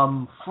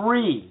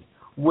free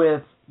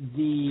with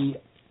the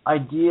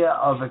idea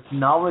of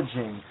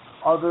acknowledging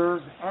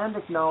others and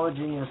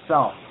acknowledging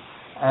yourself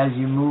as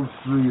you move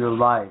through your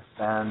life.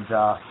 And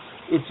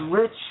it's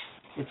rich.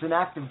 It's an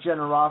act of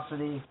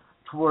generosity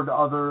toward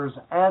others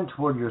and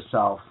toward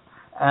yourself.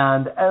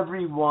 And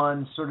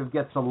everyone sort of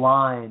gets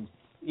aligned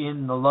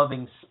in the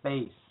loving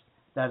space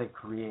that it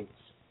creates.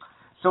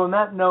 So on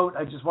that note,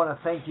 I just want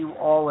to thank you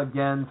all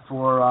again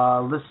for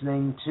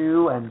listening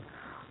to and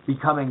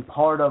becoming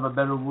part of A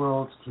Better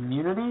World's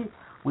community.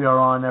 We are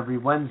on every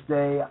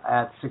Wednesday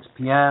at 6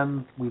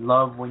 p.m. We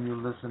love when you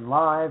listen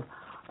live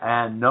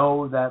and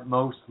know that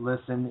most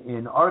listen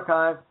in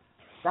archive.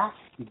 That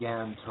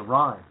began to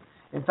rhyme.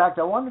 In fact,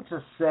 I wanted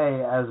to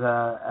say as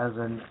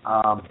an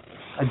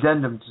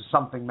addendum to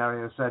something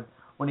Mario said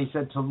when he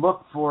said to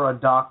look for a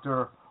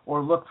doctor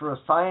or look for a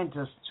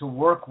scientist to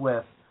work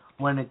with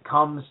when it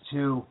comes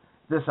to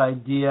this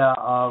idea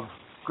of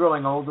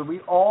growing older. We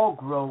all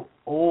grow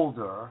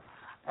older,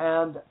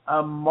 and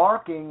a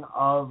marking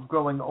of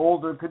growing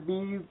older could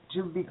be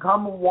to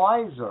become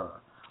wiser.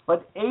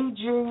 But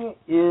aging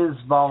is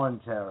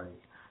voluntary.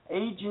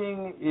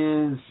 Aging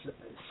is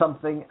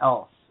something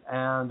else.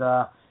 And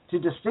to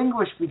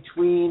distinguish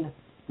between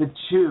the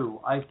two,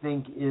 I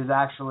think, is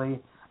actually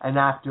an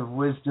act of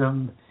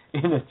wisdom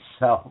in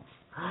itself.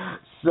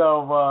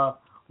 So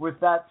with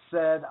that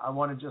said, I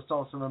want to just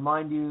also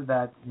remind you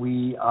that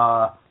we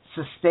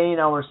sustain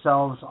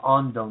ourselves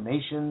on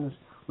donations.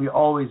 We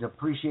always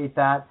appreciate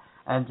that.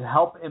 And to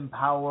help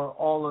empower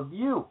all of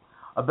you,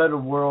 A Better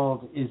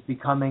World is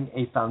becoming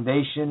a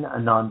foundation, a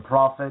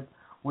nonprofit,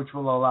 which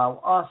will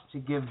allow us to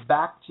give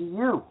back to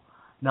you,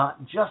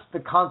 not just the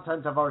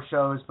content of our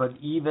shows, but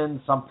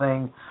even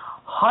something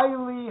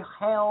highly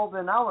hailed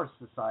in our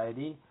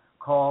society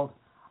called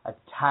a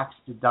tax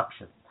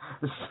deduction.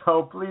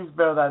 So please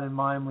bear that in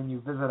mind when you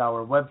visit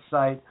our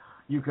website.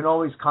 You can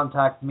always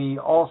contact me.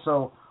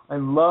 Also, I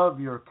love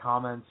your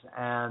comments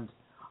and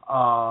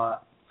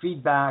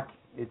feedback.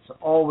 It's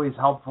always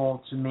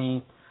helpful to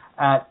me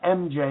at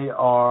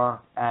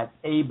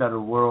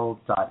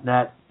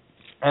mjr@abetterworld.net.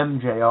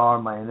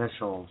 MJR, my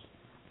initials,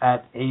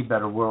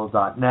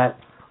 @abetterworld.net.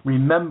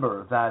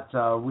 Remember that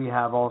we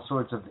have all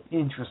sorts of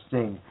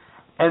interesting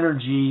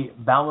energy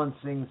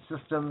balancing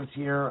systems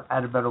here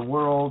at A Better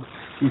World.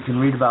 You can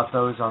read about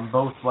those on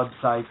both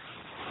websites,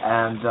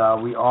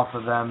 and we offer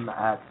them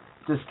at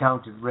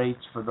discounted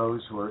rates for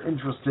those who are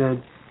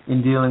interested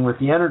in dealing with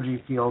the energy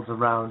fields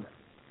around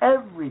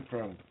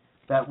everything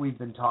that we've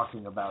been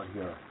talking about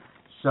here.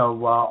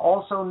 So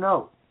also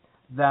note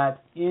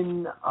that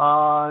in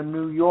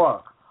New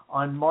York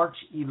on March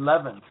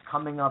 11th,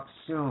 coming up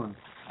soon,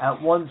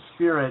 at One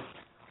Spirit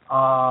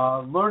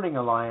Learning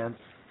Alliance,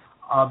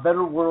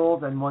 Better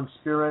World and One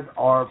Spirit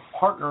are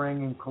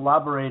partnering and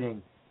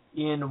collaborating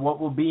in what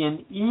will be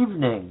an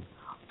evening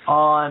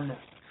on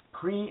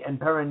pre- and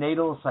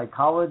perinatal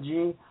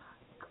psychology,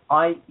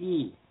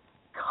 i.e.,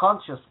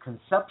 conscious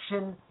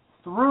conception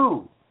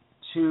through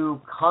to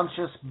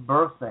conscious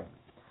birthing.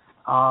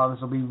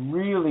 This will be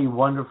really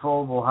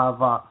wonderful. We'll have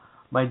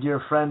my dear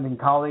friend and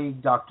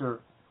colleague, Dr.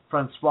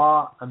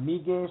 Francois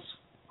Amigues,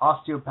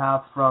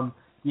 osteopath from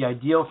the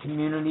Ideal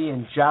Community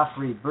in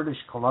Jaffrey, British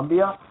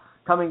Columbia,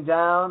 coming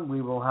down.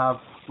 We will have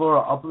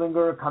Laura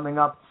Uplinger coming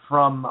up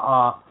from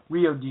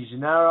Rio de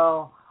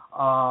Janeiro,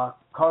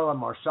 Carla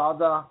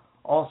Machado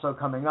also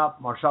coming up,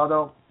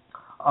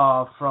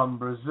 from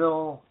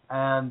Brazil,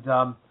 and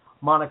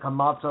Monica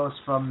Matos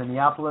from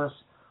Minneapolis,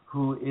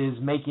 who is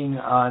making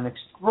an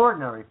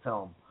extraordinary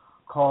film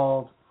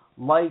called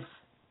Life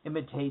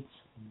Imitates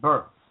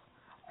Birth.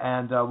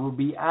 And we'll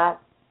be at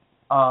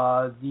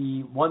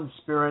the One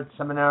Spirit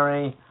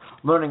Seminary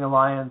Learning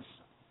Alliance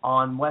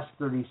on West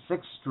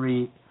 36th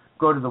Street.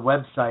 Go to the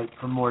website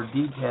for more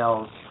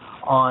details.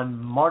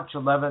 On March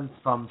 11th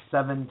from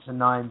 7 to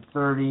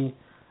 9:30,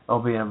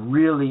 there'll be a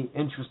really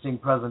interesting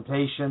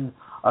presentation,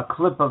 a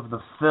clip of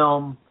the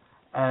film,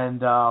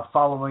 and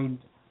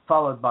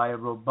followed by a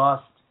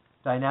robust,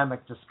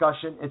 dynamic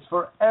discussion. It's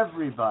for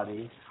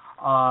everybody,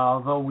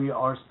 although we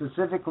are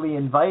specifically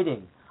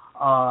inviting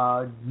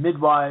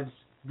midwives,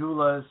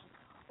 doulas,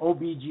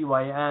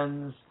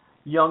 OBGYNs,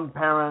 young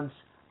parents,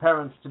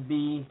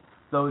 parents-to-be,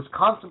 those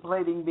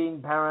contemplating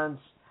being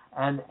parents,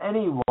 and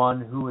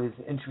anyone who is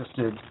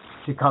interested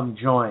to come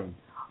join.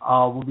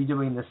 We'll be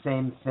doing the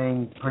same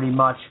thing pretty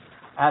much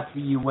at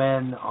the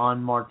UN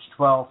on March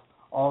 12th,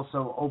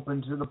 also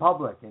open to the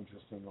public,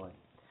 interestingly.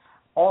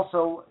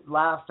 Also,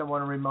 last, I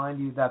want to remind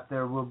you that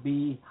there will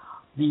be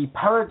the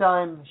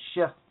Paradigm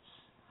Shifts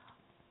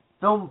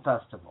Film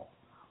Festival,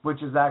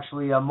 which is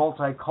actually a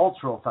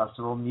multicultural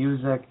festival,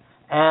 music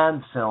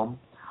and film,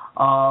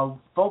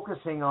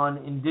 focusing on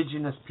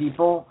indigenous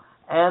people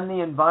and the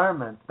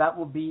environment. That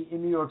will be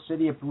in New York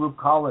City at Baruch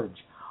College,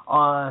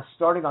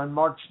 starting on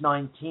March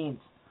 19th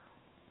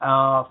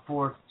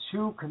for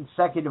 2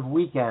 consecutive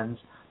weekends,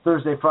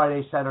 Thursday,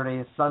 Friday,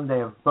 Saturday,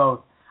 Sunday of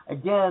both.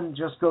 Again,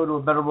 just go to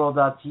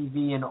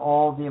abetterworld.tv and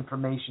all the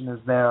information is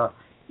there.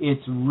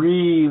 It's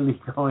really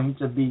going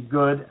to be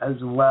good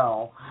as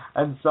well,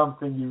 and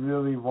something you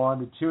really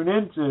want to tune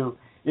into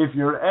if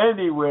you're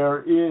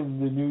anywhere in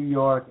the New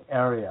York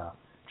area,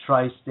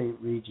 tri-state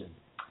region.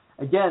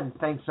 Again,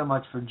 thanks so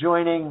much for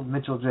joining.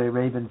 Mitchell J.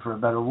 Rabin for A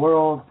Better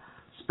World.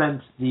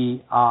 Spent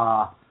the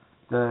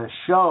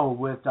show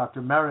with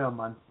Dr. Mario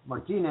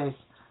Martinez,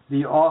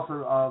 the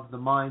author of The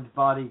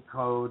Mind-Body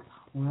Code.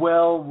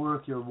 Well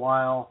worth your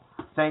while.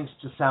 Thanks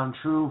to Sound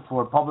True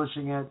for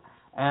publishing it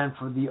and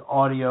for the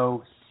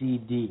audio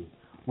CD,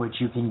 which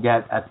you can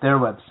get at their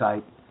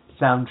website,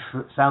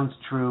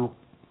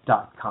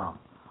 soundstrue.com.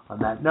 On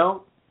that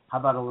note, how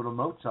about a little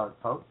Mozart,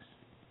 folks?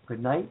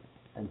 Good night,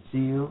 and see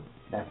you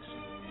next